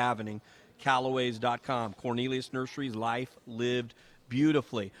will be having. Callaways.com. Cornelius Nurseries, life lived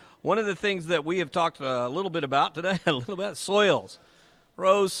beautifully. One of the things that we have talked a little bit about today, soils,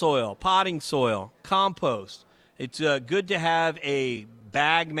 rose soil, potting soil, compost. It's good to have a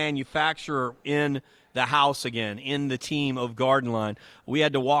bag manufacturer in the house again, in the team of Garden Line. We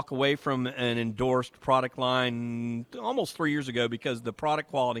had to walk away from an endorsed product line almost 3 years ago because the product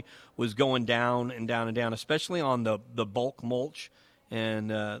quality was going down and down and down, especially on the bulk mulch and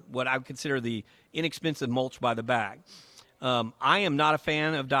what I would consider the inexpensive mulch by the bag. I am not a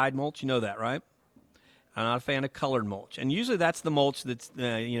fan of dyed mulch. You know that, right? I'm not a fan of colored mulch. And usually that's the mulch that's,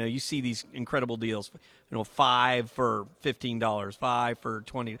 you see these incredible deals, 5 for $15, 5 for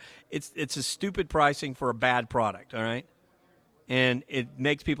 $20. It's a stupid pricing for a bad product, all right? And it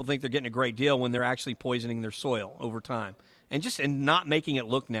makes people think they're getting a great deal when they're actually poisoning their soil over time and not making it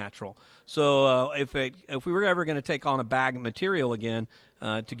look natural. So if we were ever going to take on a bag material again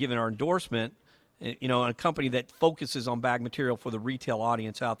to give it our endorsement, a company that focuses on bag material for the retail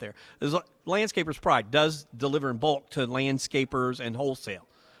audience out there. Landscapers Pride does deliver in bulk to landscapers and wholesale,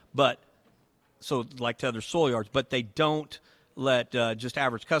 so like to other soil yards, but they don't let just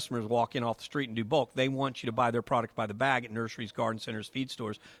average customers walk in off the street and do bulk. They want you to buy their product by the bag at nurseries, garden centers, feed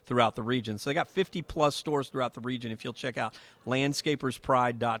stores throughout the region. So they got 50-plus stores throughout the region if you'll check out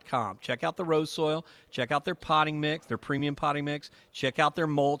landscaperspride.com. Check out the rose soil. Check out their potting mix, their premium potting mix. Check out their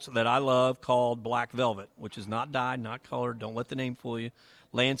mulch that I love called Black Velvet, which is not dyed, not colored. Don't let the name fool you.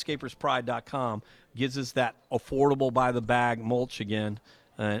 Landscaperspride.com gives us that affordable by-the-bag mulch again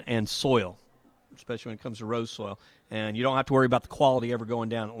and soil, especially when it comes to rose soil. And you don't have to worry about the quality ever going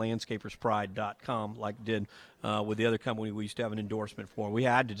down at landscaperspride.com like it did with the other company we used to have an endorsement for. We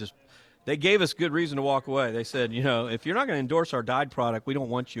had to they gave us good reason to walk away. They said, if you're not going to endorse our dyed product, we don't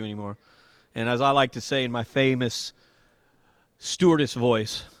want you anymore. And as I like to say in my famous stewardess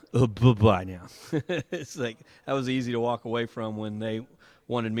voice, bye now. It's like that was easy to walk away from when they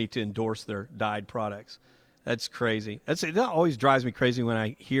wanted me to endorse their dyed products. That's crazy. That always drives me crazy when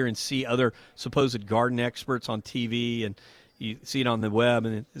I hear and see other supposed garden experts on TV, and you see it on the web,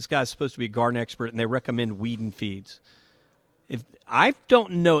 and this guy's supposed to be a garden expert, and they recommend weed and feeds. If I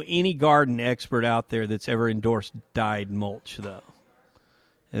don't know any garden expert out there that's ever endorsed dyed mulch, though.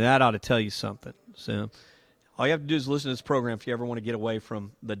 And that ought to tell you something. So all you have to do is listen to this program if you ever want to get away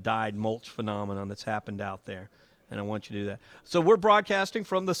from the dyed mulch phenomenon that's happened out there. And I want you to do that. So we're broadcasting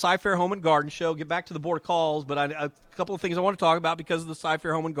from the Cy-Fair Home and Garden Show. Get back to the board of calls, but a couple of things I want to talk about because of the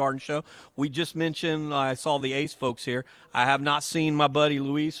Cy-Fair Home and Garden Show. We just mentioned, I saw the ACE folks here. I have not seen my buddy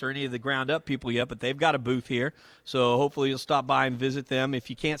Luis or any of the Ground Up people yet, but they've got a booth here. So hopefully you'll stop by and visit them. If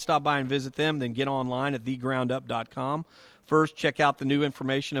you can't stop by and visit them, then get online at thegroundup.com. First, check out the new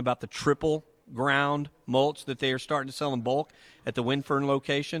information about the triple ground mulch that they are starting to sell in bulk at the Windfern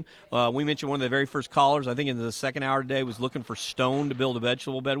location. We mentioned one of the very first callers, I think in the second hour today, was looking for stone to build a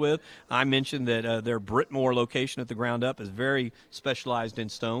vegetable bed with. I mentioned that their Brittmore location at the Ground Up is very specialized in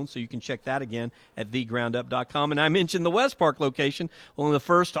stone, so you can check that again at thegroundup.com. And I mentioned the West Park location, one of the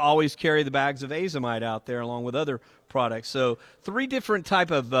first to always carry the bags of azomite out there along with other products. So 3 different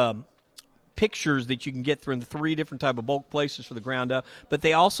type of pictures that you can get from the 3 different type of bulk places for the Ground Up, but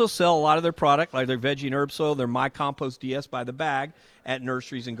they also sell a lot of their product, like their veggie and herb soil, their My Compost DS by the bag at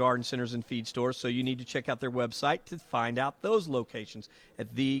nurseries and garden centers and feed stores. So you need to check out their website to find out those locations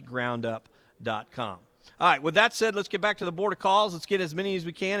at thegroundup.com. All right, with that said, let's get back to the board of calls. Let's get as many as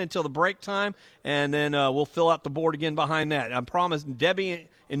we can until the break time, and then we'll fill out the board again behind that. I promise Debbie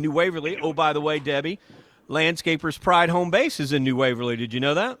in New Waverly. Oh, by the way, Debbie, Landscapers Pride home base is in New Waverly. Did you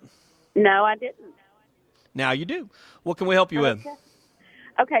know that? No, I didn't. Now you do. What can we help you with?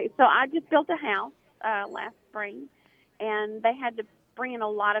 Okay, so I just built a house last spring, and they had to bring in a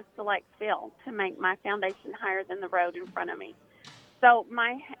lot of select fill to make my foundation higher than the road in front of me. So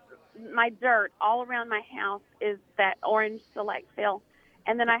my dirt all around my house is that orange select fill,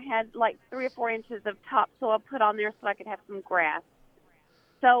 and then I had like 3 or 4 inches of topsoil put on there so I could have some grass.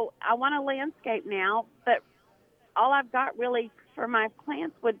 So I want to landscape now, but all I've got really for my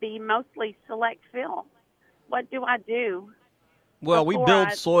plants would be mostly select fill. What do I do? Well, we build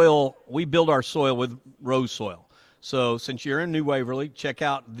our soil with rose soil. So since you're in New Waverly, check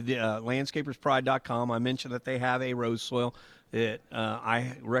out the landscaperspride.com. I mentioned that they have a rose soil that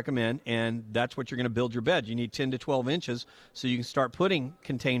I recommend, and that's what you're going to build your bed. You need 10 to 12 inches so you can start putting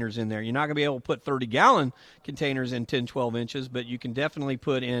containers in there. You're not going to be able to put 30-gallon containers in 10, 12 inches, but you can definitely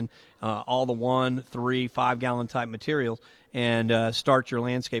put in all the 1, 3, 5-gallon type materials and start your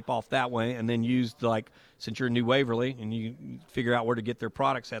landscape off that way, and then use, like, since you're in New Waverly and you figure out where to get their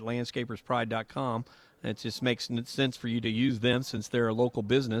products at landscaperspride.com. It just makes sense for you to use them since they're a local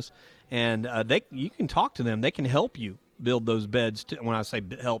business, and you can talk to them. They can help you build those beds. When I say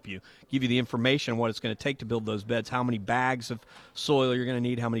help you, give you the information on what it's going to take to build those beds, how many bags of soil you're going to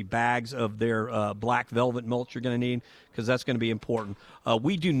need, how many bags of their black velvet mulch you're going to need, because that's going to be important.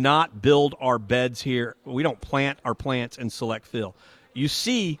 We do not build our beds here. We don't plant our plants in select fill. You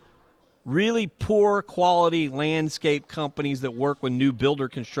see really poor quality landscape companies that work with new builder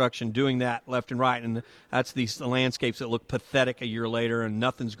construction doing that left and right, and that's these landscapes that look pathetic a year later and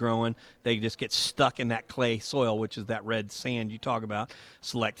nothing's growing. They just get stuck in that clay soil, which is that red sand you talk about.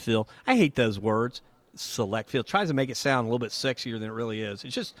 Select fill. I hate those words. Select fill tries to make it sound a little bit sexier than it really is.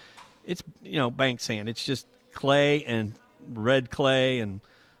 It's bank sand. It's just clay and red clay and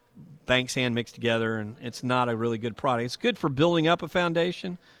bank sand mixed together, and it's not a really good product. It's good for building up a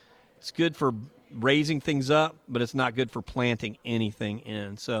foundation. It's good for raising things up, but it's not good for planting anything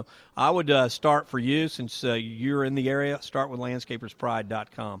in. So I would start for you, since you're in the area, start with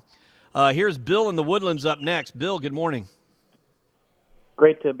landscaperspride.com. Here's Bill in the Woodlands up next. Bill, good morning.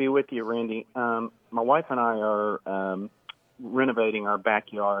 Great to be with you, Randy. My wife and I are renovating our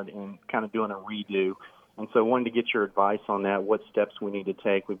backyard and kind of doing a redo. And so I wanted to get your advice on that, what steps we need to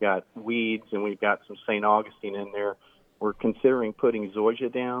take. We've got weeds and we've got some St. Augustine in there. We're considering putting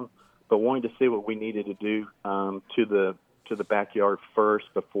zoysia down, but wanted to see what we needed to do to the backyard first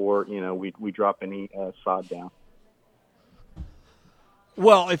before we drop any sod down.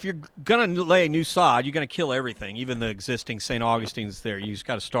 Well, if you're going to lay a new sod, you're going to kill everything, even the existing St. Augustine's there. You just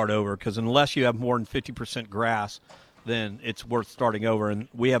got to start over, because unless you have more than 50% grass, then it's worth starting over. And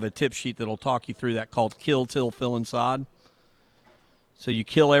we have a tip sheet that will talk you through that called Kill, Till, Fill, and Sod. So you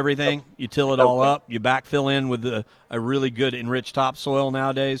kill everything, you till it all up, you backfill in with a really good enriched topsoil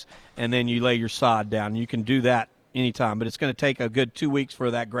nowadays, and then you lay your sod down. You can do that anytime, but it's going to take a good 2 weeks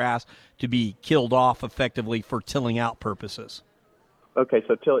for that grass to be killed off effectively for tilling out purposes. Okay,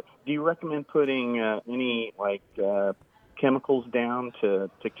 so do you recommend putting any chemicals down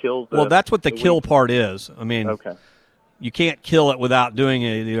to kill the... Well, that's what the kill part is. I mean, you can't kill it without doing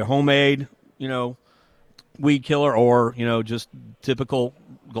either homemade, weed killer or, just typical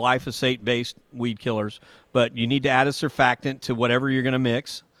glyphosate-based weed killers. But you need to add a surfactant to whatever you're going to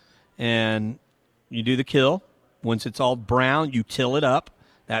mix, and you do the kill. Once it's all brown, you till it up.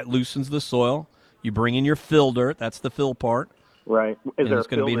 That loosens the soil. You bring in your fill dirt. That's the fill part. Right. Is there it's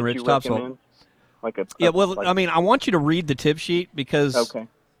going to be enriched topsoil. I want you to read the tip sheet, because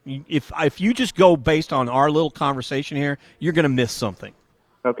if you just go based on our little conversation here, you're going to miss something.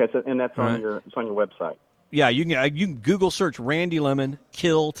 Okay, so and that's on your website. Yeah, you can Google search Randy Lemon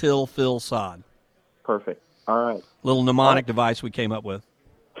Kill, Till, Fill, Sod. Perfect. All right. Little mnemonic device we came up with.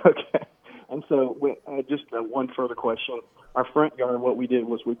 Okay. And so just one further question. Our front yard, what we did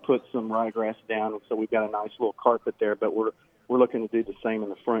was we put some ryegrass down, and so we've got a nice little carpet there, but we're looking to do the same in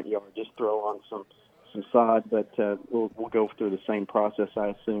the front yard, just throw on some sod, but we'll go through the same process, I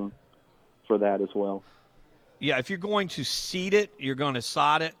assume, for that as well. Yeah, if you're going to seed it, you're going to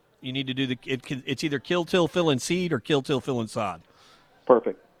sod it. You need to do it's either kill, till, fill, and seed, or kill, till, fill, and sod.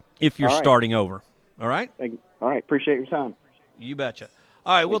 Perfect. If you're starting over. All right? All right. Appreciate your time. You betcha.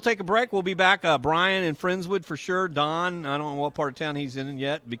 All right, we'll take a break. We'll be back. Brian in Friendswood for sure. Don, I don't know what part of town he's in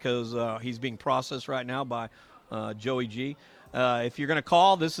yet, because he's being processed right now by Joey G. If you're going to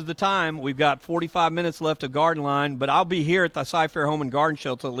call, this is the time. We've got 45 minutes left of Garden Line, but I'll be here at the Sci-Fair Home and Garden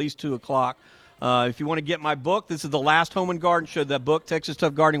Show till at least 2 o'clock. If you want to get my book, this is the last Home and Garden Show that book, Texas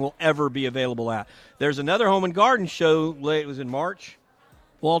Tough Gardening, will ever be available at. There's another Home and Garden Show, it was in March,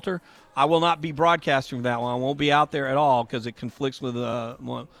 Walter. I will not be broadcasting that one. I won't be out there at all because it conflicts with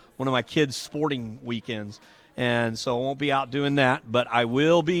one one of my kids' sporting weekends. And so I won't be out doing that, but I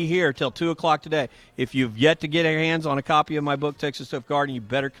will be here till 2 o'clock today. If you've yet to get your hands on a copy of my book, Texas Tough Gardening, you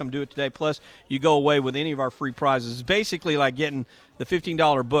better come do it today. Plus, you go away with any of our free prizes. It's basically like getting the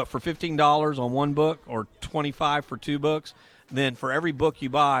 $15 book for $15 on one book or $25 for 2 books. Then for every book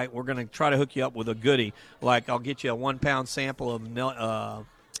you buy, we're going to try to hook you up with a goodie. Like I'll get you a 1-pound sample of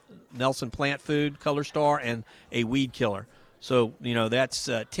Nelson Plant Food, Color Star, and a weed killer. So, that's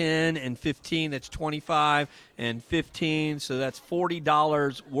 10 and 15, that's 25 and 15. So that's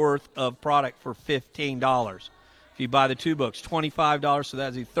 $40 worth of product for $15. If you buy the 2 books, $25, so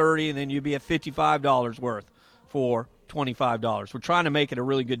that's $30, and then you'd be at $55 worth for $25. We're trying to make it a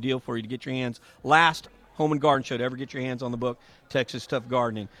really good deal for you to get your hands last Home and Garden Show to ever get your hands on the book, Texas Tough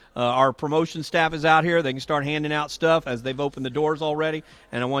Gardening. Our promotion staff is out here. They can start handing out stuff as they've opened the doors already,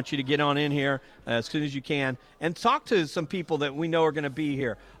 and I want you to get on in here as soon as you can and talk to some people that we know are going to be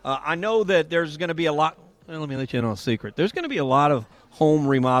here. I know that there's going to be a lot. Well, let me let you in on a secret. There's going to be a lot of home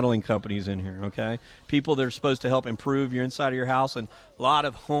remodeling companies in here, okay? People that are supposed to help improve your inside of your house, and a lot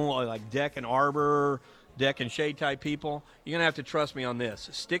of home, like deck and arbor, deck and shade type people. You're going to have to trust me on this.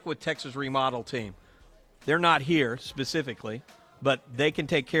 Stick with Texas Remodel Team. They're not here specifically, but they can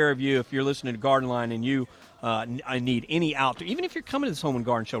take care of you if you're listening to Garden Line and you need any outdoor. Even if you're coming to this Home and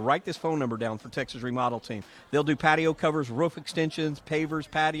Garden Show, write this phone number down for Texas Remodel Team. They'll do patio covers, roof extensions, pavers,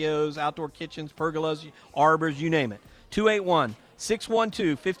 patios, outdoor kitchens, pergolas, arbors, you name it.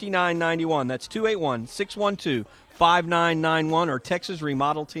 281-612-5991. That's 281-612-5991 or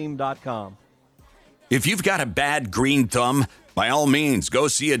TexasRemodelTeam.com. If you've got a bad green thumb, by all means, go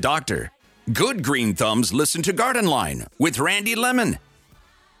see a doctor. Good green thumbs listen to Garden Line with Randy Lemon.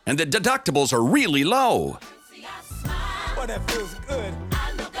 And the deductibles are really low. But that feels good.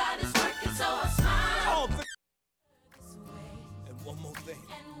 I know God is working, so I smile. And one more thing.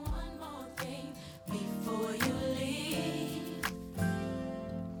 Before you leave.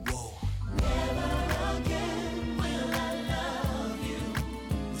 Whoa. Never again will I love you.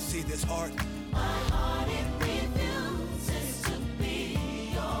 You see this heart? My heart, it refuses to be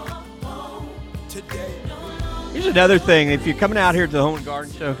your home today. Here's another thing. If you're coming out here to the Home and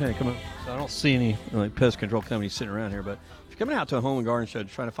Garden Show, okay, come on. So I don't see any pest control companies sitting around here, but if you're coming out to a Home and Garden Show to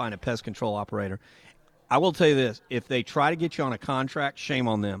try to find a pest control operator, I will tell you this. If they try to get you on a contract, shame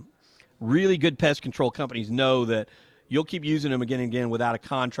on them. Really good pest control companies know that you'll keep using them again and again without a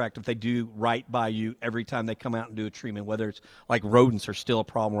contract if they do right by you every time they come out and do a treatment, whether it's like rodents are still a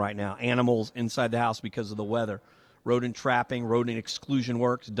problem right now, animals inside the house because of the weather. Rodent trapping, rodent exclusion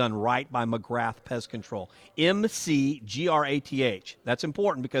work is done right by McGrath Pest Control. McGrath. That's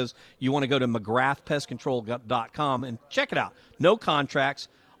important because you want to go to McGrathPestControl.com and check it out. No contracts.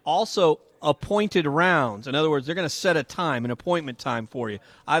 Also, appointed rounds. In other words, they're going to set a time, an appointment time for you.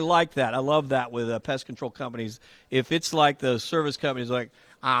 I like that. I love that with pest control companies. If it's like the service companies, like,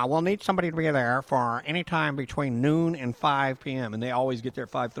 we'll need somebody to be there for any time between noon and 5 p.m., and they always get there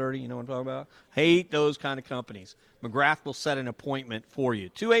at 5:30. You know what I'm talking about? Hate those kind of companies. McGrath will set an appointment for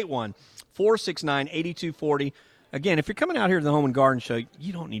you. 281-469-8240. Again, if you're coming out here to the Home and Garden Show,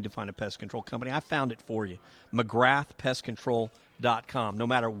 you don't need to find a pest control company. I found it for you. McGrathPestControl.com, no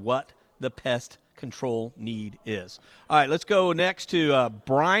matter what the pest control need is. All right, let's go next to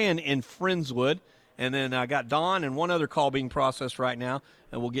Brian in Friendswood. And then I got Don and one other call being processed right now,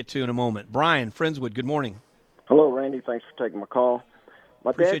 and we'll get to in a moment. Brian, Friendswood, good morning. Hello, Randy. Thanks for taking my call.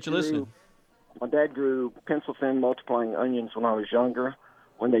 Appreciate you listening. My dad grew pencil-thin multiplying onions when I was younger.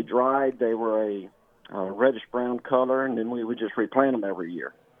 When they dried, they were a reddish-brown color, and then we would just replant them every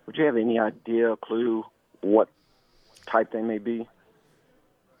year. Would you have any idea, clue, what type they may be?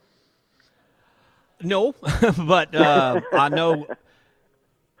 No, but I know.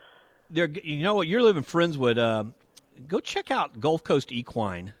 You know what? You're living Friendswood. Go check out Gulf Coast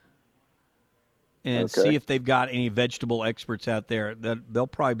Equine and see if they've got any vegetable experts out there. They'll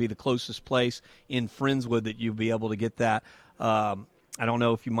probably be the closest place in Friendswood that you'll be able to get that. I don't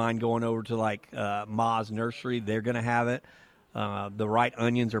know if you mind going over to like Ma's Nursery. They're going to have it. The right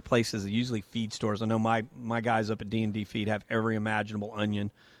onions are places, usually feed stores. I know my guys up at D&D Feed have every imaginable onion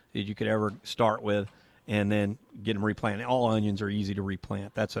that you could ever start with, and then get them replanted. All onions are easy to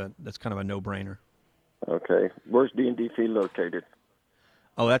replant. That's kind of a no-brainer. Okay. Where's D&D Feed located?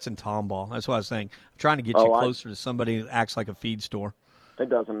 Oh, that's in Tomball. That's what I was saying. I'm trying to get you closer to somebody who acts like a feed store. It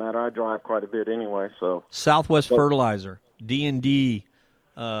doesn't matter. I drive quite a bit anyway, so. Southwest Fertilizer, D&D,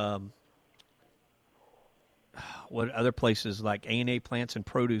 what other places like A&A Plants and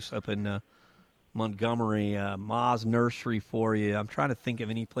Produce up in Montgomery, Ma's Nursery for you. I'm trying to think of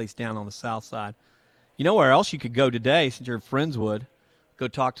any place down on the south side. You know where else you could go today since you're in Friendswood? go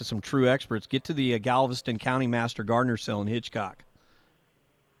talk to some true experts. Get to the Galveston County Master Gardener Sale in Hitchcock.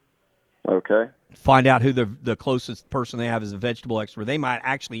 Okay. Find out who the closest person they have is a vegetable expert. They might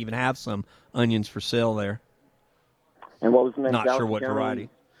actually even have some onions for sale there. And what was the name? Not sure what County? variety.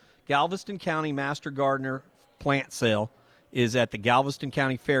 Galveston County Master Gardener Plant Sale is at the Galveston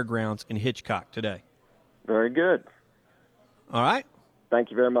County Fairgrounds in Hitchcock today. Very good. All right.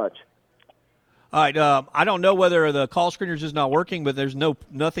 Thank you very much. All right. I don't know whether the call screener is just not working, but there's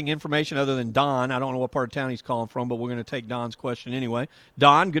nothing information other than Don. I don't know what part of town he's calling from, but we're going to take Don's question anyway.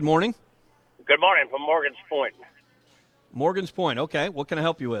 Don, good morning. Good morning from Morgan's Point. Morgan's Point. Okay. What can I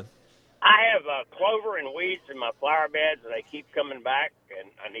help you with? I have clover and weeds in my flower beds, and they keep coming back, and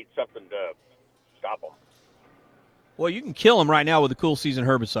I need something to stop them. Well, you can kill them right now with the Cool Season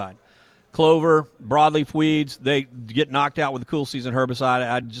herbicide. Clover, broadleaf weeds, they get knocked out with the Cool Season herbicide.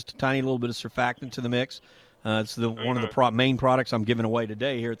 Add just a tiny little bit of surfactant to the mix. It's one of the main products I'm giving away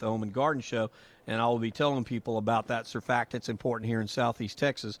today here at the Home and Garden Show, and I will be telling people about that surfactant. It's important here in Southeast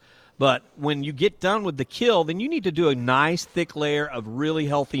Texas. But when you get done with the kill, then you need to do a nice thick layer of really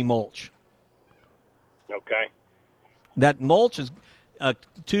healthy mulch. Okay. That mulch is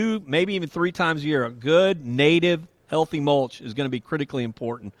 2, maybe even 3 times a year. A good, native, healthy mulch is going to be critically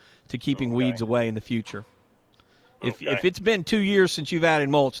important to keeping weeds away in the future. If it's been 2 years since you've added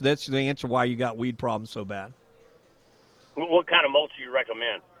mulch, that's the answer why you got weed problems so bad. What kind of mulch do you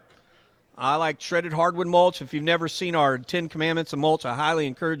recommend? I like shredded hardwood mulch. If you've never seen our 10 Commandments of Mulch, I highly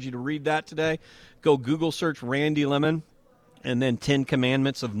encourage you to read that today. Go Google search Randy Lemon and then 10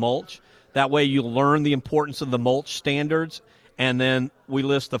 Commandments of Mulch. That way you'll learn the importance of the mulch standards, and then we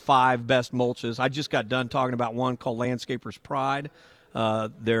list the 5 best mulches. I just got done talking about one called Landscaper's Pride.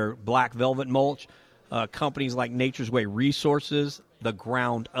 Their black velvet mulch. Companies like Nature's Way Resources, the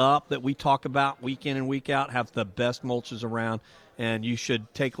Ground Up that we talk about week in and week out, have the best mulches around. And you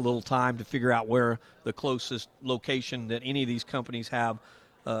should take a little time to figure out where the closest location that any of these companies have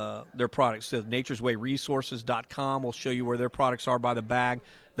their products. So nature'swayresources.com will show you where their products are by the bag.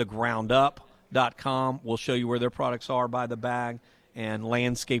 TheGroundUp.com will show you where their products are by the bag. And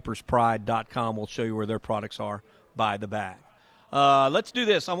LandscapersPride.com will show you where their products are by the bag. Let's do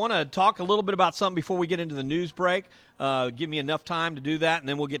this. I want to talk a little bit about something before we get into the news break. Give me enough time to do that, and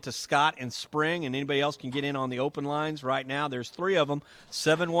then we'll get to Scott and Spring, and anybody else can get in on the open lines right now. There's 3 of them,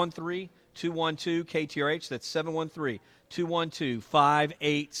 713-212-KTRH. That's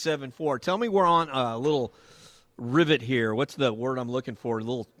 713-212-5874. Tell me we're on a little rivet here. What's the word I'm looking for?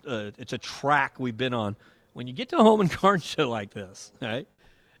 It's a track we've been on. When you get to a Home and Garden Show like this, right,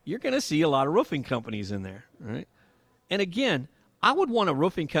 you're going to see a lot of roofing companies in there, right? And again, I would want a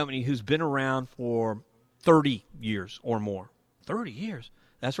roofing company who's been around for 30 years or more. 30 years.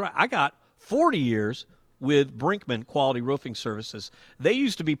 That's right. I got 40 years with Brinkman Quality Roofing Services. They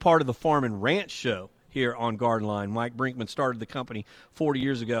used to be part of the Farm and Ranch Show here on Garden Line. Mike Brinkman started the company 40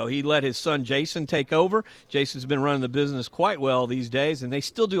 years ago. He let his son Jason take over. Jason's been running the business quite well these days, and they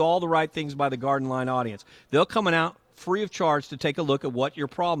still do all the right things by the Garden Line audience. They'll come out free of charge to take a look at what your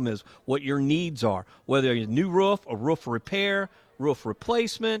problem is, what your needs are, whether it's a new roof, a roof repair, roof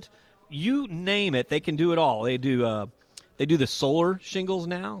replacement, you name it, they can do it all. They do the solar shingles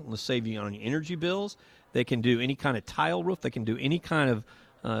now. Let's save you on your energy bills. They can do any kind of tile roof. They can do any kind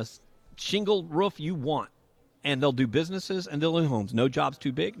of shingle roof you want. And they'll do businesses and they'll do homes. No job's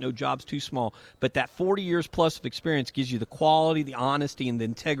too big, no job's too small. But that 40 years plus of experience gives you the quality, the honesty, and the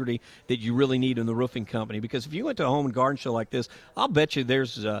integrity that you really need in the roofing company. Because if you went to a Home and Garden Show like this, I'll bet you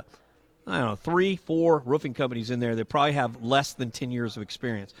there's, 3, 4 roofing companies in there that probably have less than 10 years of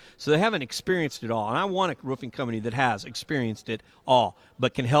experience. So they haven't experienced it all. And I want a roofing company that has experienced it all,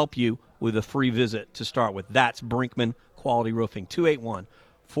 but can help you with a free visit to start with. That's Brinkman Quality Roofing,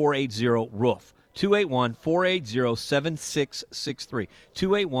 281-480-ROOF. 281-480-7663.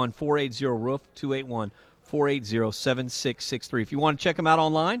 281-480-ROOF, 281-480-7663. If you want to check them out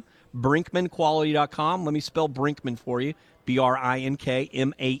online, brinkmanquality.com. Let me spell Brinkman for you.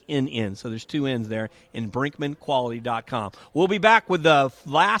 BRINKMANN. So there's 2 N's there in brinkmanquality.com. We'll be back with the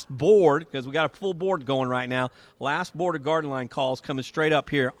last board, because we got a full board going right now. Last board of Garden Line calls coming straight up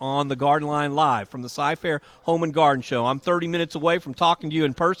here on the Garden Line Live from the Sci-Fair Home and Garden Show. I'm 30 minutes away from talking to you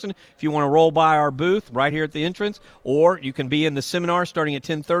in person. If you want to roll by our booth right here at the entrance, or you can be in the seminar starting at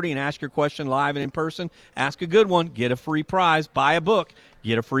 10:30 and ask your question live and in person. Ask a good one. Get a free prize. Buy a book.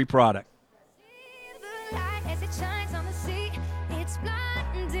 Get a free product.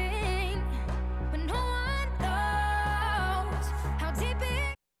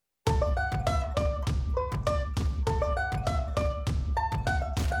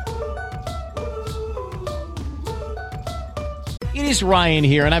 It is Ryan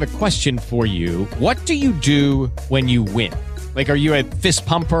here, and I have a question for you. What do you do when you win? Like, are you a fist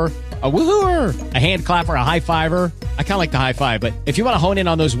pumper, a woohooer, a hand clapper, a high fiver? I kind of like the high five, but if you want to hone in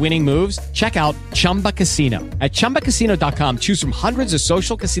on those winning moves, check out Chumba Casino. At ChumbaCasino.com, choose from hundreds of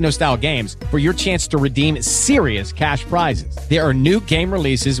social casino-style games for your chance to redeem serious cash prizes. There are new game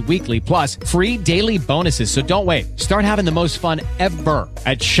releases weekly, plus free daily bonuses. So don't wait. Start having the most fun ever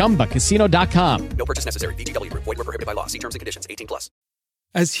at ChumbaCasino.com. No purchase necessary. VGW Group. Void where prohibited by law. See terms and conditions. 18+.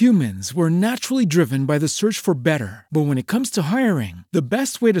 As humans, we're naturally driven by the search for better. But when it comes to hiring, the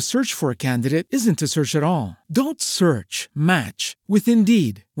best way to search for a candidate isn't to search at all. Don't search, match with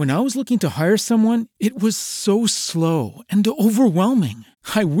Indeed. When I was looking to hire someone, it was so slow and overwhelming.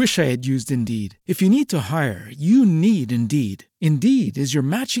 I wish I had used Indeed. If you need to hire, you need Indeed. Indeed is your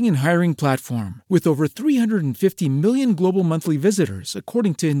matching and hiring platform with over 350 million global monthly visitors,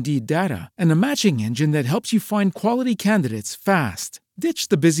 according to Indeed data, and a matching engine that helps you find quality candidates fast. Ditch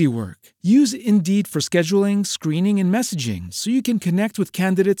the busy work. Use Indeed for scheduling, screening, and messaging so you can connect with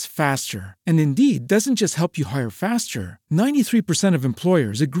candidates faster. And Indeed doesn't just help you hire faster. 93% of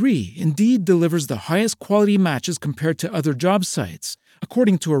employers agree Indeed delivers the highest quality matches compared to other job sites,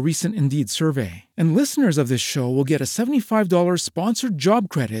 according to a recent Indeed survey. And listeners of this show will get a $75 sponsored job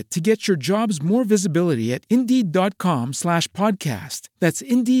credit to get your jobs more visibility at Indeed.com/podcast. That's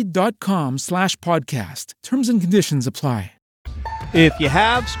Indeed.com/podcast. Terms and conditions apply. If you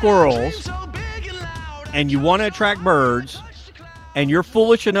have squirrels and you want to attract birds and you're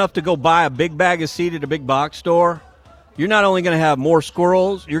foolish enough to go buy a big bag of seed at a big box store, you're not only going to have more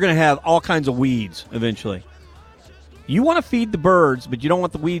squirrels, you're going to have all kinds of weeds eventually. You want to feed the birds, but you don't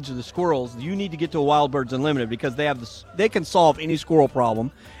want the weeds or the squirrels. You need to get to a Wild Birds Unlimited because they can solve any squirrel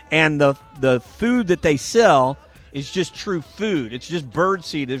problem, and the food that they sell is just true food. It's just bird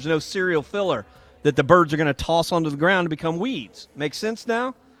seed. There's no cereal filler that the birds are going to toss onto the ground to become weeds. Make sense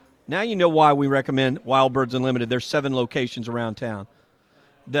now? Now you know why we recommend Wild Birds Unlimited. There's 7 locations around town.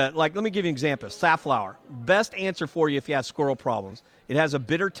 Let me give you an example. Safflower, best answer for you if you have squirrel problems. It has a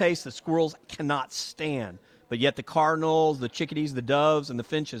bitter taste that squirrels cannot stand, but yet the cardinals, the chickadees, the doves, and the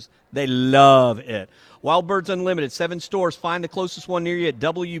finches, they love it. Wild Birds Unlimited, 7 stores. Find the closest one near you at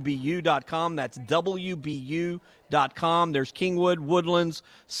WBU.com. That's WBU.com. There's Kingwood, Woodlands,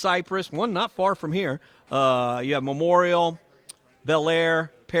 Cypress, one not far from here. You have Memorial, Bel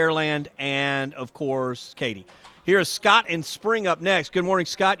Air, Pearland, and, of course, Katy. Here's Scott in Spring up next. Good morning,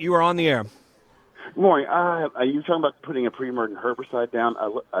 Scott. You are on the air. Good morning. You were talking about putting a pre-emergent herbicide down.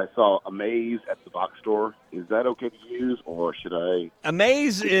 I saw Amaze at the box store. Is that okay to use, or should I?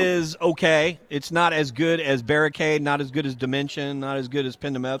 Amaze is okay. It's not as good as Barricade, not as good as Dimension, not as good as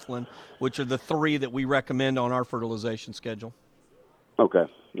pendimethalin, which are the 3 that we recommend on our fertilization schedule. Okay.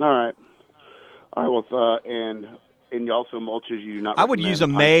 All right. Well, and you also mulches. You do not. I would use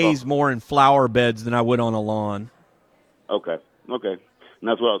Amaze more in flower beds than I would on a lawn. Okay. And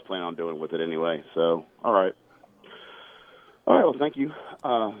that's what I was planning on doing with it anyway. So, all right. Well, thank you. That's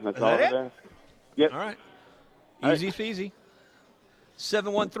all I have to ask. Yep. All right. Easy peasy.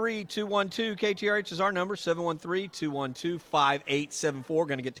 713-212-KTRH is our number, 713-212-5874.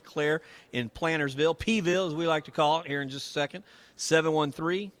 Going to get to Claire in Plantersville, P-ville as we like to call it, here in just a second.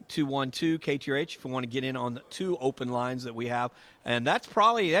 713-212-KTRH if you want to get in on the 2 open lines that we have. And that's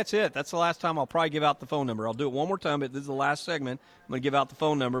it. That's the last time I'll probably give out the phone number. I'll do it one more time, but this is the last segment. I'm going to give out the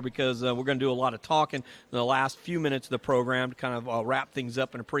phone number because we're going to do a lot of talking in the last few minutes of the program to kind of wrap things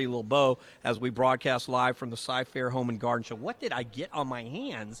up in a pretty little bow as we broadcast live from the Sci-Fair Home and Garden Show. What did I get on my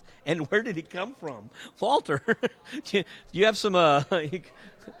hands, and where did it come from? Walter, do you have some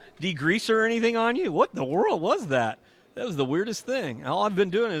degreaser or anything on you? What in the world was that? That was the weirdest thing. All I've been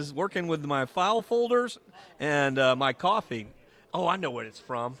doing is working with my file folders and my coffee. Oh, I know what it's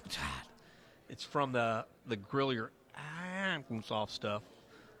from. It's from the grill your soft stuff,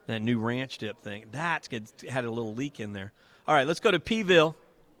 that new ranch dip thing. That had a little leak in there. All right, let's go to P-ville.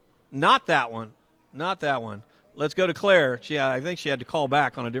 Not that one. Let's go to Claire. I think she had to call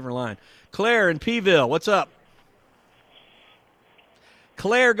back on a different line. Claire in P-ville, what's up?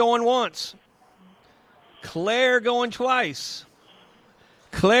 Claire going once. Claire going twice.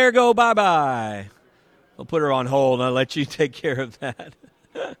 Claire go bye-bye. I'll put her on hold and I'll let you take care of that.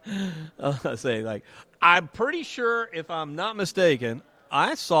 I'll say, I'm pretty sure, if I'm not mistaken,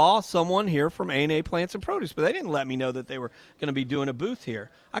 I saw someone here from A&A Plants and Produce, but they didn't let me know that they were going to be doing a booth here.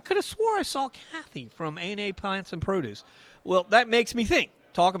 I could have swore I saw Kathy from A&A Plants and Produce. Well, that makes me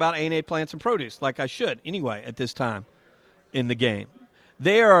talk about A&A Plants and Produce like I should anyway at this time in the game.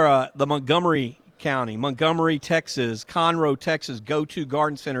 They are the Montgomery County, Montgomery, Texas, Conroe, Texas, Go-To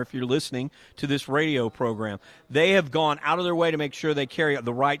Garden Center, if you're listening to this radio program. They have gone out of their way to make sure they carry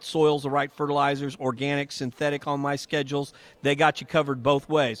the right soils, the right fertilizers, organic, synthetic on my schedules. They got you covered both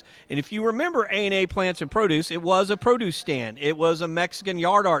ways. And if you remember A&A Plants and Produce, it was a produce stand. It was a Mexican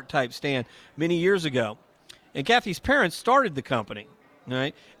yard art type stand many years ago. And Kathy's parents started the company,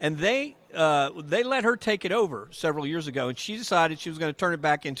 right? And they let her take it over several years ago, and she decided she was going to turn it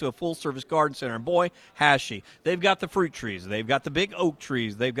back into a full-service garden center. And boy, has she. They've got the fruit trees. They've got the big oak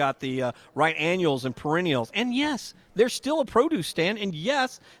trees. They've got the right annuals and perennials. And, yes, they're still a produce stand, and,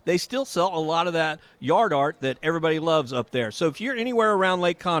 yes, they still sell a lot of that yard art that everybody loves up there. So if you're anywhere around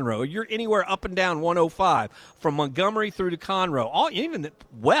Lake Conroe, or you're anywhere up and down 105, from Montgomery through to Conroe, even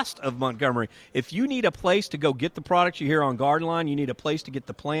west of Montgomery, if you need a place to go get the products you hear on Garden Line, you need a place to get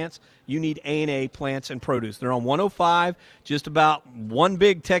the plants, you need A&A Plants and Produce. They're on 105, just about one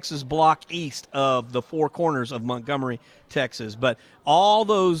big Texas block east of the Four Corners of Montgomery, Texas. But all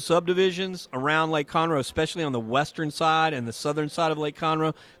those subdivisions around Lake Conroe, especially on the western side and the southern side of Lake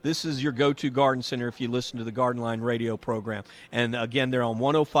Conroe, this is your go-to garden center if you listen to the Garden Line radio program. And, again, they're on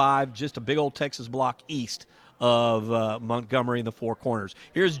 105, just a big old Texas block east of Montgomery and the Four Corners.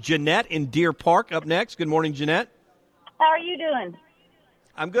 Here's Jeanette in Deer Park up next. Good morning, Jeanette. How are you doing?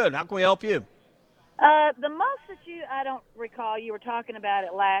 I'm good. How can we help you? The mulch that I don't recall, you were talking about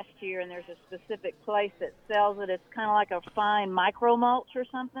it last year, and there's a specific place that sells it. It's kind of like a fine micro mulch or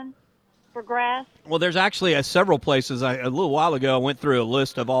something for grass. Well, there's actually several places. A little while ago, I went through a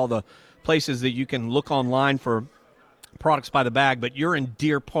list of all the places that you can look online for products by the bag, but you're in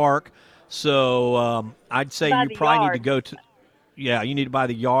Deer Park, so I'd say you probably need to go to, you need to buy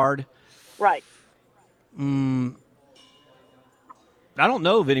the yard. Right. I don't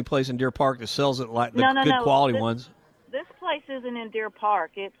know of any place in Deer Park that sells it like the good quality ones. This place isn't in Deer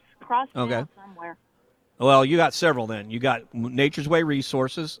Park. It's across town somewhere. Well, you got several then. You got Nature's Way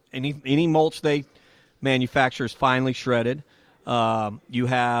Resources. Any mulch they manufacture is finely shredded. You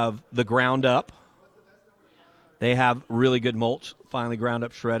have the Ground Up. They have really good mulch, finely ground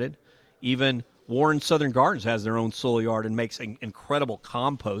up, shredded. Even Warren Southern Gardens has their own soil yard and makes an incredible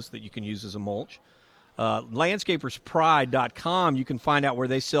compost that you can use as a mulch. Landscaperspride.com, you can find out where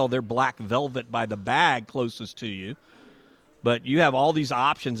they sell their black velvet by the bag closest to you. But you have all these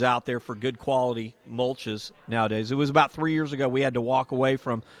options out there for good quality mulches nowadays. It was about 3 years ago we had to walk away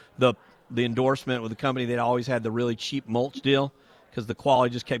from the endorsement with the company that always had the really cheap mulch deal because the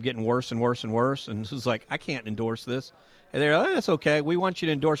quality just kept getting worse and worse and worse. And it was like, I can't endorse this. And they're like, that's okay. We want you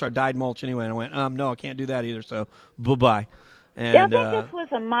to endorse our dyed mulch anyway. And I went, no, I can't do that either. So bye-bye. And, I think this was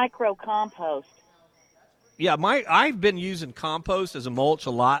a micro compost. Yeah, I've been using compost as a mulch a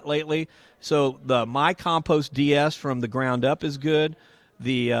lot lately. So the My Compost DS from the Ground Up is good.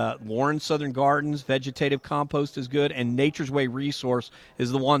 The Warren Southern Gardens vegetative compost is good. And Nature's Way Resource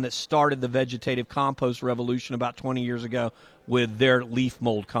is the one that started the vegetative compost revolution about 20 years ago with their leaf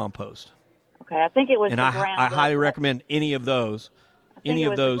mold compost. Okay, I think it was and the I Ground Up. highly recommend any of those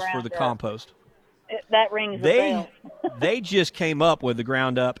for the compost. That rings a bell. They just came up with the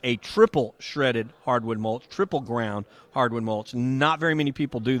Ground Up, a triple shredded hardwood mulch, triple ground hardwood mulch. Not very many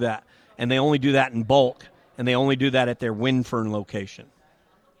people do that, and they only do that in bulk, and they only do that at their Windfern location.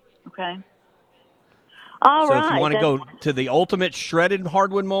 Okay. All right. So if you want to go to the ultimate shredded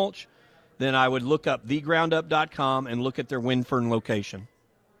hardwood mulch, then I would look up thegroundup.com and look at their Windfern location.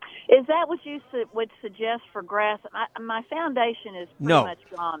 Is that what you would suggest for grass? My foundation is pretty much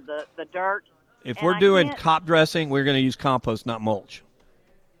gone, the dirt. If we're doing top dressing, we're going to use compost, not mulch.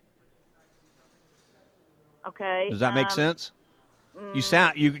 Okay. Does that make sense?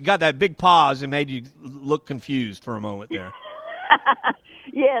 You got that big pause and made you look confused for a moment there.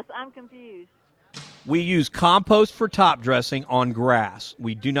 Yes, I'm confused. We use compost for top dressing on grass.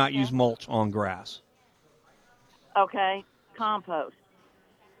 We do not use mulch on grass. Okay, compost.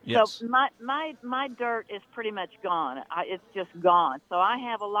 Yes. So my dirt is pretty much gone. It's just gone. So I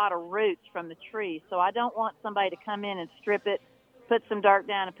have a lot of roots from the trees. So I don't want somebody to come in and strip it, put some dirt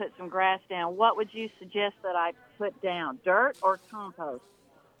down, and put some grass down. What would you suggest that I put down, dirt or compost?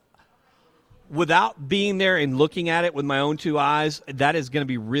 Without being there and looking at it with my own two eyes, that is going to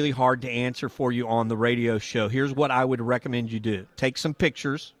be really hard to answer for you on the radio show. Here's what I would recommend you do. Take some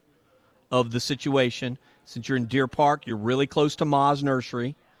pictures of the situation. Since you're in Deer Park, you're really close to Ma's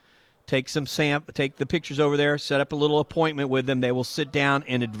Nursery. Take the pictures over there, set up a little appointment with them. They will sit down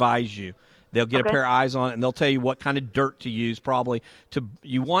and advise you. They'll get a pair of eyes on it, and they'll tell you what kind of dirt to use probably.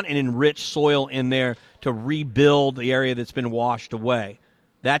 You want an enriched soil in there to rebuild the area that's been washed away.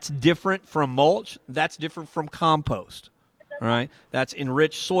 That's different from mulch. That's different from compost. All right, that's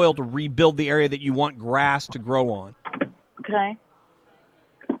enriched soil to rebuild the area that you want grass to grow on. Okay.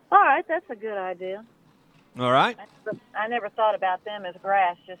 All right, that's a good idea. All right. I never thought about them as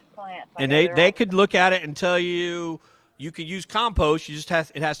grass, just plants. And they could look at it and tell you could use compost. It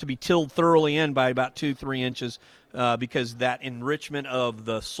has to be tilled thoroughly in by about 2-3 inches because that enrichment of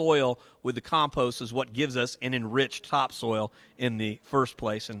the soil with the compost is what gives us an enriched topsoil in the first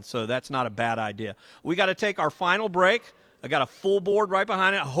place. And so that's not a bad idea. We got to take our final break. I got a full board right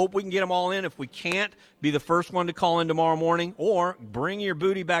behind it. I hope we can get them all in. If we can't, be the first one to call in tomorrow morning, or bring your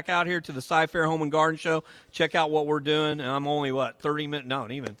booty back out here to the Sci-Fair Home and Garden Show. Check out what we're doing. And I'm only, 15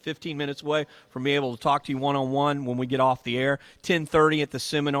 minutes away from being able to talk to you one-on-one when we get off the air. 10:30 at the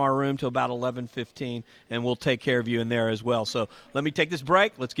seminar room till about 11:15, and we'll take care of you in there as well. So let me take this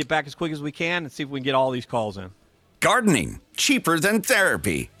break. Let's get back as quick as we can and see if we can get all these calls in. Gardening, cheaper than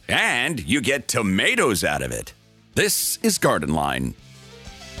therapy, and you get tomatoes out of it. This is Garden Line.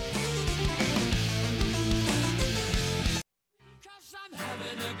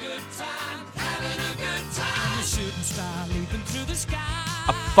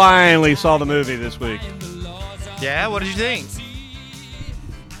 I finally saw the movie this week. Yeah, what did you think?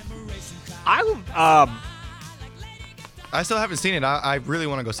 I still haven't seen it. I really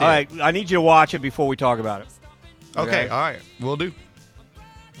want to go see it. All right, I need you to watch it before we talk about it. Okay, all right, we'll do.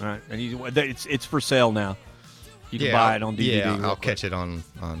 All right, it's for sale now. You can buy it on DVD. Yeah, I'll catch it on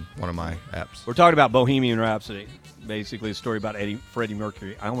one of my apps. We're talking about Bohemian Rhapsody, basically a story about Freddie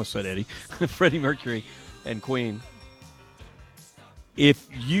Mercury. I almost said Eddie. Freddie Mercury and Queen. If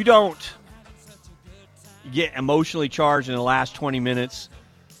you don't get emotionally charged in the last 20 minutes,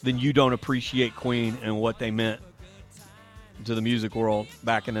 then you don't appreciate Queen and what they meant to the music world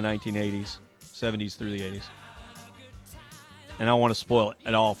back in the 1980s, 70s through the 80s. And I don't want to spoil it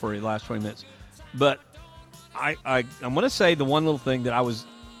at all for you the last 20 minutes. But I'm going to say the one little thing that I was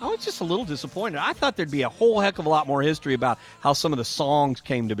just a little disappointed. I thought there'd be a whole heck of a lot more history about how some of the songs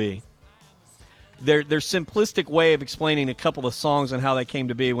came to be. Their simplistic way of explaining a couple of songs and how they came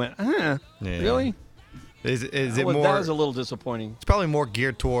to be went, really? Is it more? more? That was a little disappointing. It's probably more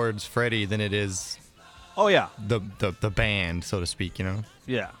geared towards Freddie than it is. Oh yeah, the band, so to speak.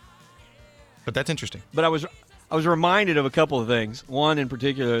 Yeah, but that's interesting. But I was reminded of a couple of things. One in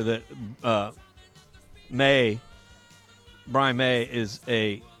particular that Brian May is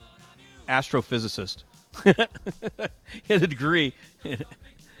a astrophysicist. He has a degree in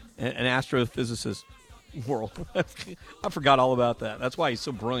an astrophysicist world. I forgot all about that. That's why he's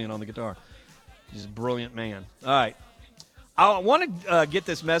so brilliant on the guitar. He's a brilliant man. All right. I want to get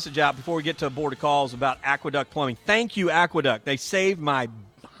this message out before we get to a board of calls about Aqueduct Plumbing. Thank you, Aqueduct. They saved my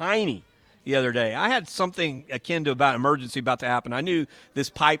hiney the other day. I had something akin to about emergency about to happen. I knew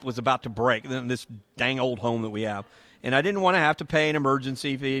this pipe was about to break in this dang old home that we have. And I didn't want to have to pay an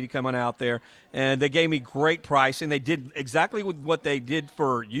emergency fee to come on out there. And they gave me great pricing. They did exactly what they did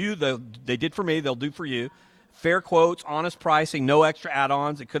for you. They did for me. They'll do for you. Fair quotes, honest pricing, no extra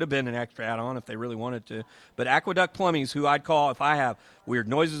add-ons. It could have been an extra add-on if they really wanted to. But Aqueduct Plumbing is who I'd call if I have weird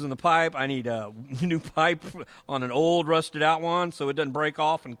noises in the pipe. I need a new pipe on an old rusted-out one so it doesn't break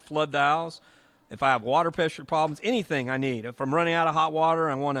off and flood the house. If I have water pressure problems, anything I need. If I'm running out of hot water,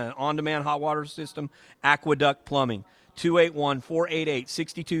 I want an on-demand hot water system, Aqueduct Plumbing.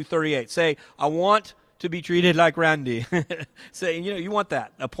 281-488-6238. Say, I want to be treated like Randy. Say, you want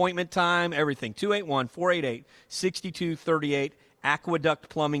that. Appointment time, everything. 281-488-6238,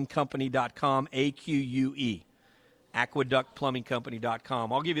 aqueductplumbingcompany.com, AQUE.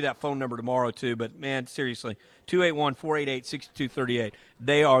 aqueductplumbingcompany.com. I'll give you that phone number tomorrow, too. But, man, seriously, 281-488-6238.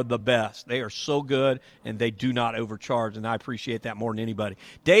 They are the best. They are so good, and they do not overcharge, and I appreciate that more than anybody.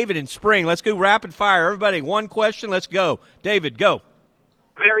 David in Spring, let's go rapid fire. Everybody, one question, let's go. David, go.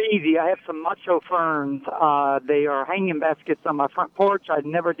 Very easy. I have some macho ferns. They are hanging baskets on my front porch. I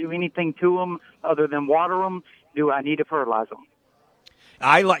never do anything to them other than water them. Do I need to fertilize them?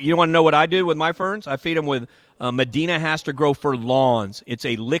 You want to know what I do with my ferns? I feed them with Medina Has to Grow for Lawns. It's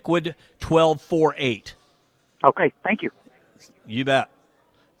a liquid 12-4-8. Okay, thank you. You bet.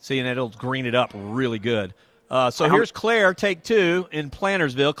 See, and it'll green it up really good. So here's Claire, take two in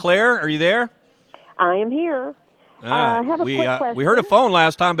Plantersville. Claire, are you there? I am here. I have a quick question. We heard a phone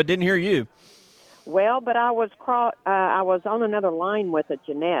last time, but didn't hear you. Well, but I was on another line with a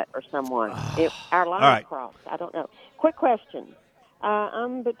Jeanette or someone. Our line right. crossed. I don't know. Quick question.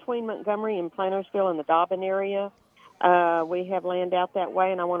 I'm between Montgomery and Plantersville in the Dobbin area. We have land out that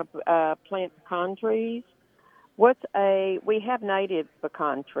way, and I want to plant pecan trees. We have native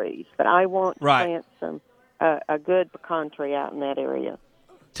pecan trees, but I want to plant a good pecan tree out in that area.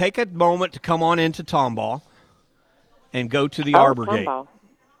 Take a moment to come on into Tomball. and go to the Oh, Arbor plum Gate. ball.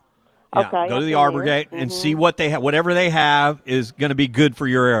 Yeah, Okay, go to I've the been Arbor there. Gate and Mhm. see what they have. Whatever they have is going to be good for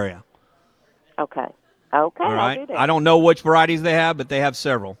your area. Okay. Okay, All I'll right. do that. I don't know which varieties they have, but they have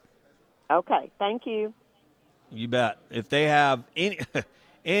several. Okay, thank you. You bet. If they have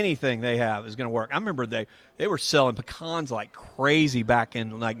anything they have is going to work. I remember they were selling pecans like crazy back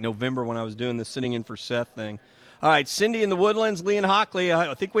in like November when I was doing the sitting in for Seth thing. All right, Cindy in the Woodlands, Lee and Hockley.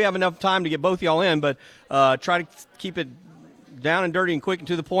 I think we have enough time to get both of y'all in, but try to keep it down and dirty and quick and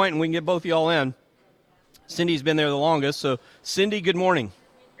to the point, and we can get both of y'all in. Cindy's been there the longest. So, Cindy, good morning.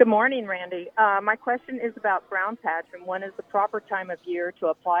 Good morning, Randy. My question is about brown patch, and when is the proper time of year to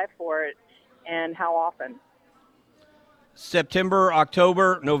apply for it, and how often? September,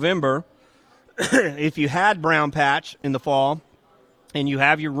 October, November. If you had brown patch in the fall and you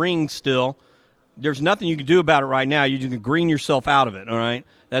have your rings still, there's nothing you can do about it right now. You can green yourself out of it, all right?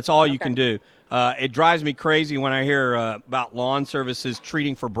 That's all you can do. It drives me crazy when I hear about lawn services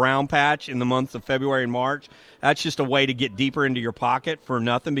treating for brown patch in the months of February and March. That's just a way to get deeper into your pocket for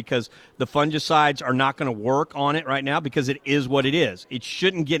nothing, because the fungicides are not going to work on it right now because it is what it is. It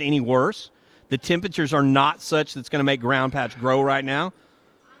shouldn't get any worse. The temperatures are not such that's going to make ground patch grow right now.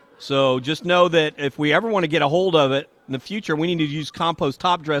 So just know that if we ever want to get a hold of it in the future, we need to use compost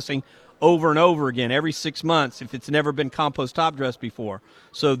top dressing over and over again every 6 months if it's never been compost top dressed before.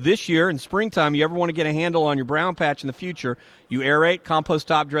 So this year in springtime, you ever want to get a handle on your brown patch in the future, you aerate, compost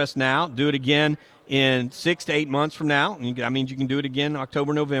top dress now, do it again in 6 to 8 months from now. That means you can do it again in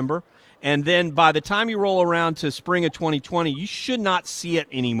October, November. And then by the time you roll around to spring of 2020, you should not see it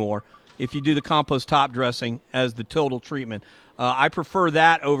anymore if you do the compost top dressing as the total treatment. I prefer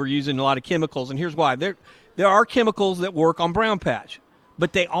that over using a lot of chemicals, and here's why. There are chemicals that work on brown patch,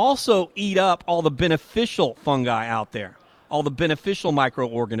 but they also eat up all the beneficial fungi out there, all the beneficial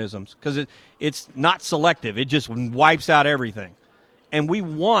microorganisms, because it's not selective. It just wipes out everything. And we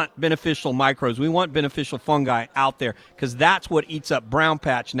want beneficial microbes. We want beneficial fungi out there because that's what eats up brown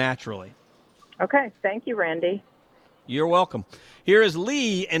patch naturally. Okay, thank you, Randy. You're welcome. Here is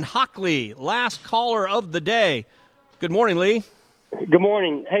Lee and Hockley, last caller of the day. Good morning, Lee. Good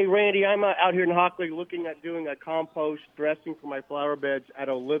morning. Hey, Randy, I'm out here in Hockley looking at doing a compost dressing for my flower beds at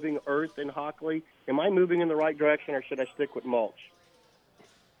a Living Earth in Hockley. Am I moving in the right direction, or should I stick with mulch?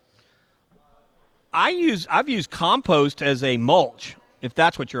 I've used compost as a mulch, if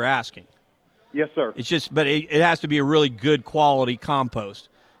that's what you're asking. Yes, sir. It's just, but it has to be a really good quality compost.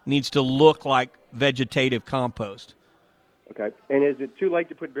 It needs to look like vegetative compost. Okay. And is it too late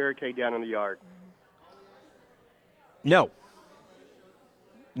to put barricade down in the yard? No.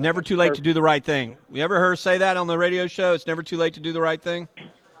 Never too late to do the right thing. You ever heard her say that on the radio show? It's never too late to do the right thing?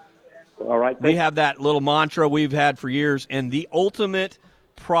 All right. We have that little mantra we've had for years, and the ultimate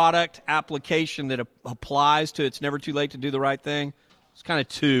product application that applies to it's never too late to do the right thing, it's kind of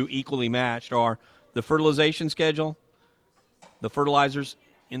two equally matched, are the fertilization schedule, the fertilizers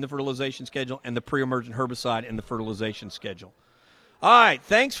in the fertilization schedule, and the pre-emergent herbicide in the fertilization schedule. All right,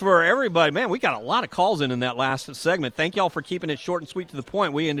 thanks for everybody. Man, we got a lot of calls in that last segment. Thank y'all for keeping it short and sweet to the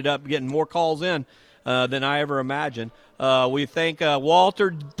point. We ended up getting more calls in than I ever imagined. We thank Walter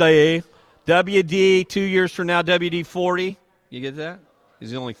Day, WD 2 years from now, WD 40. You get that?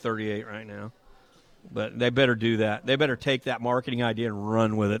 He's only 38 right now. But they better do that. They better take that marketing idea and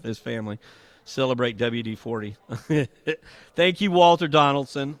run with it, this family. Celebrate WD 40. Thank you, Walter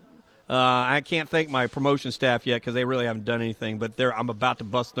Donaldson. I can't thank my promotion staff yet because they really haven't done anything, but I'm about to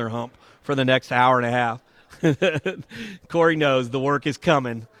bust their hump for the next hour and a half. Corey knows the work is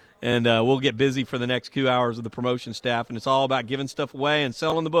coming, and we'll get busy for the next 2 hours with the promotion staff, and it's all about giving stuff away and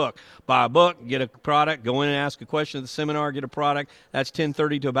selling the book. Buy a book, get a product, go in and ask a question at the seminar, get a product. That's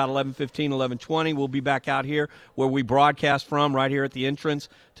 10:30 to about 11:15, 11:20. We'll be back out here where we broadcast from, right here at the entrance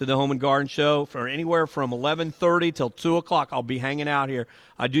to the Home and Garden Show, for anywhere from 11:30 till 2 o'clock. I'll be hanging out here.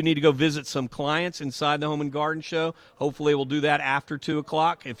 I do need to go visit some clients inside the Home and Garden Show. Hopefully we'll do that after 2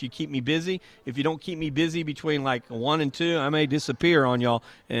 o'clock if you keep me busy. If you don't keep me busy between like 1 and 2, I may disappear on y'all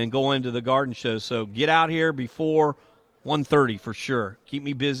and go into the garden show. So get out here before 1:30 for sure. Keep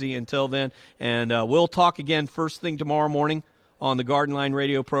me busy until then. And we'll talk again first thing tomorrow morning on the Garden Line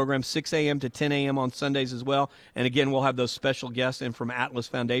radio program, 6 a.m. to 10 a.m. on Sundays as well. And again, we'll have those special guests in from Atlas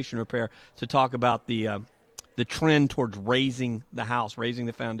Foundation Repair to talk about the trend towards raising the house, raising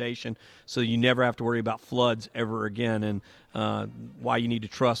the foundation, so you never have to worry about floods ever again, and why you need to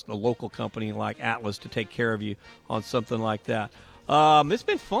trust a local company like Atlas to take care of you on something like that. It's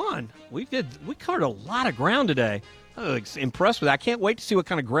been fun. We covered a lot of ground today. I was impressed with that. I can't wait to see what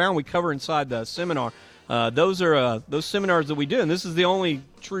kind of ground we cover inside the seminar. Those are those seminars that we do, and this is the only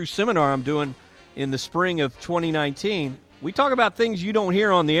true seminar I'm doing in the spring of 2019, we talk about things you don't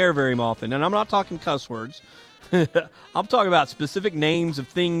hear on the air very often. And I'm not talking cuss words. I'm talking about specific names of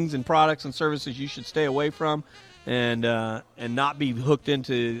things and products and services you should stay away from and not be hooked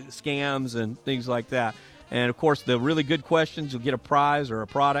into scams and things like that. And, of course, the really good questions, you'll get a prize or a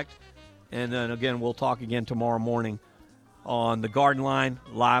product. And then, again, we'll talk again tomorrow morning on the Garden Line,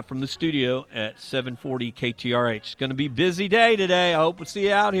 live from the studio at 740 KTRH. It's going to be a busy day today. I hope we'll see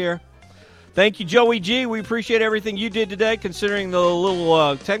you out here. Thank you, Joey G. We appreciate everything you did today, considering the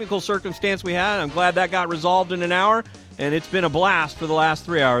little technical circumstance we had. I'm glad that got resolved in an hour, and it's been a blast for the last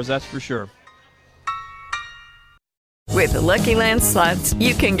 3 hours, that's for sure. With the Lucky Land Slots,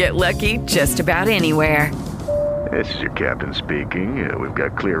 you can get lucky just about anywhere. This is your captain speaking. We've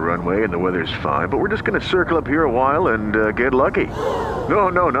got clear runway and the weather's fine, but we're just going to circle up here a while and get lucky.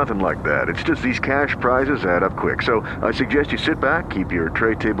 No, nothing like that. It's just these cash prizes add up quick. So I suggest you sit back, keep your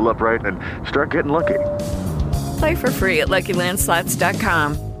tray table upright, and start getting lucky. Play for free at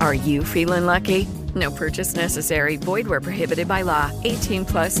LuckyLandSlots.com. Are you feeling lucky? No purchase necessary. Void where prohibited by law.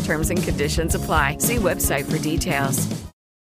 18+ terms and conditions apply. See website for details.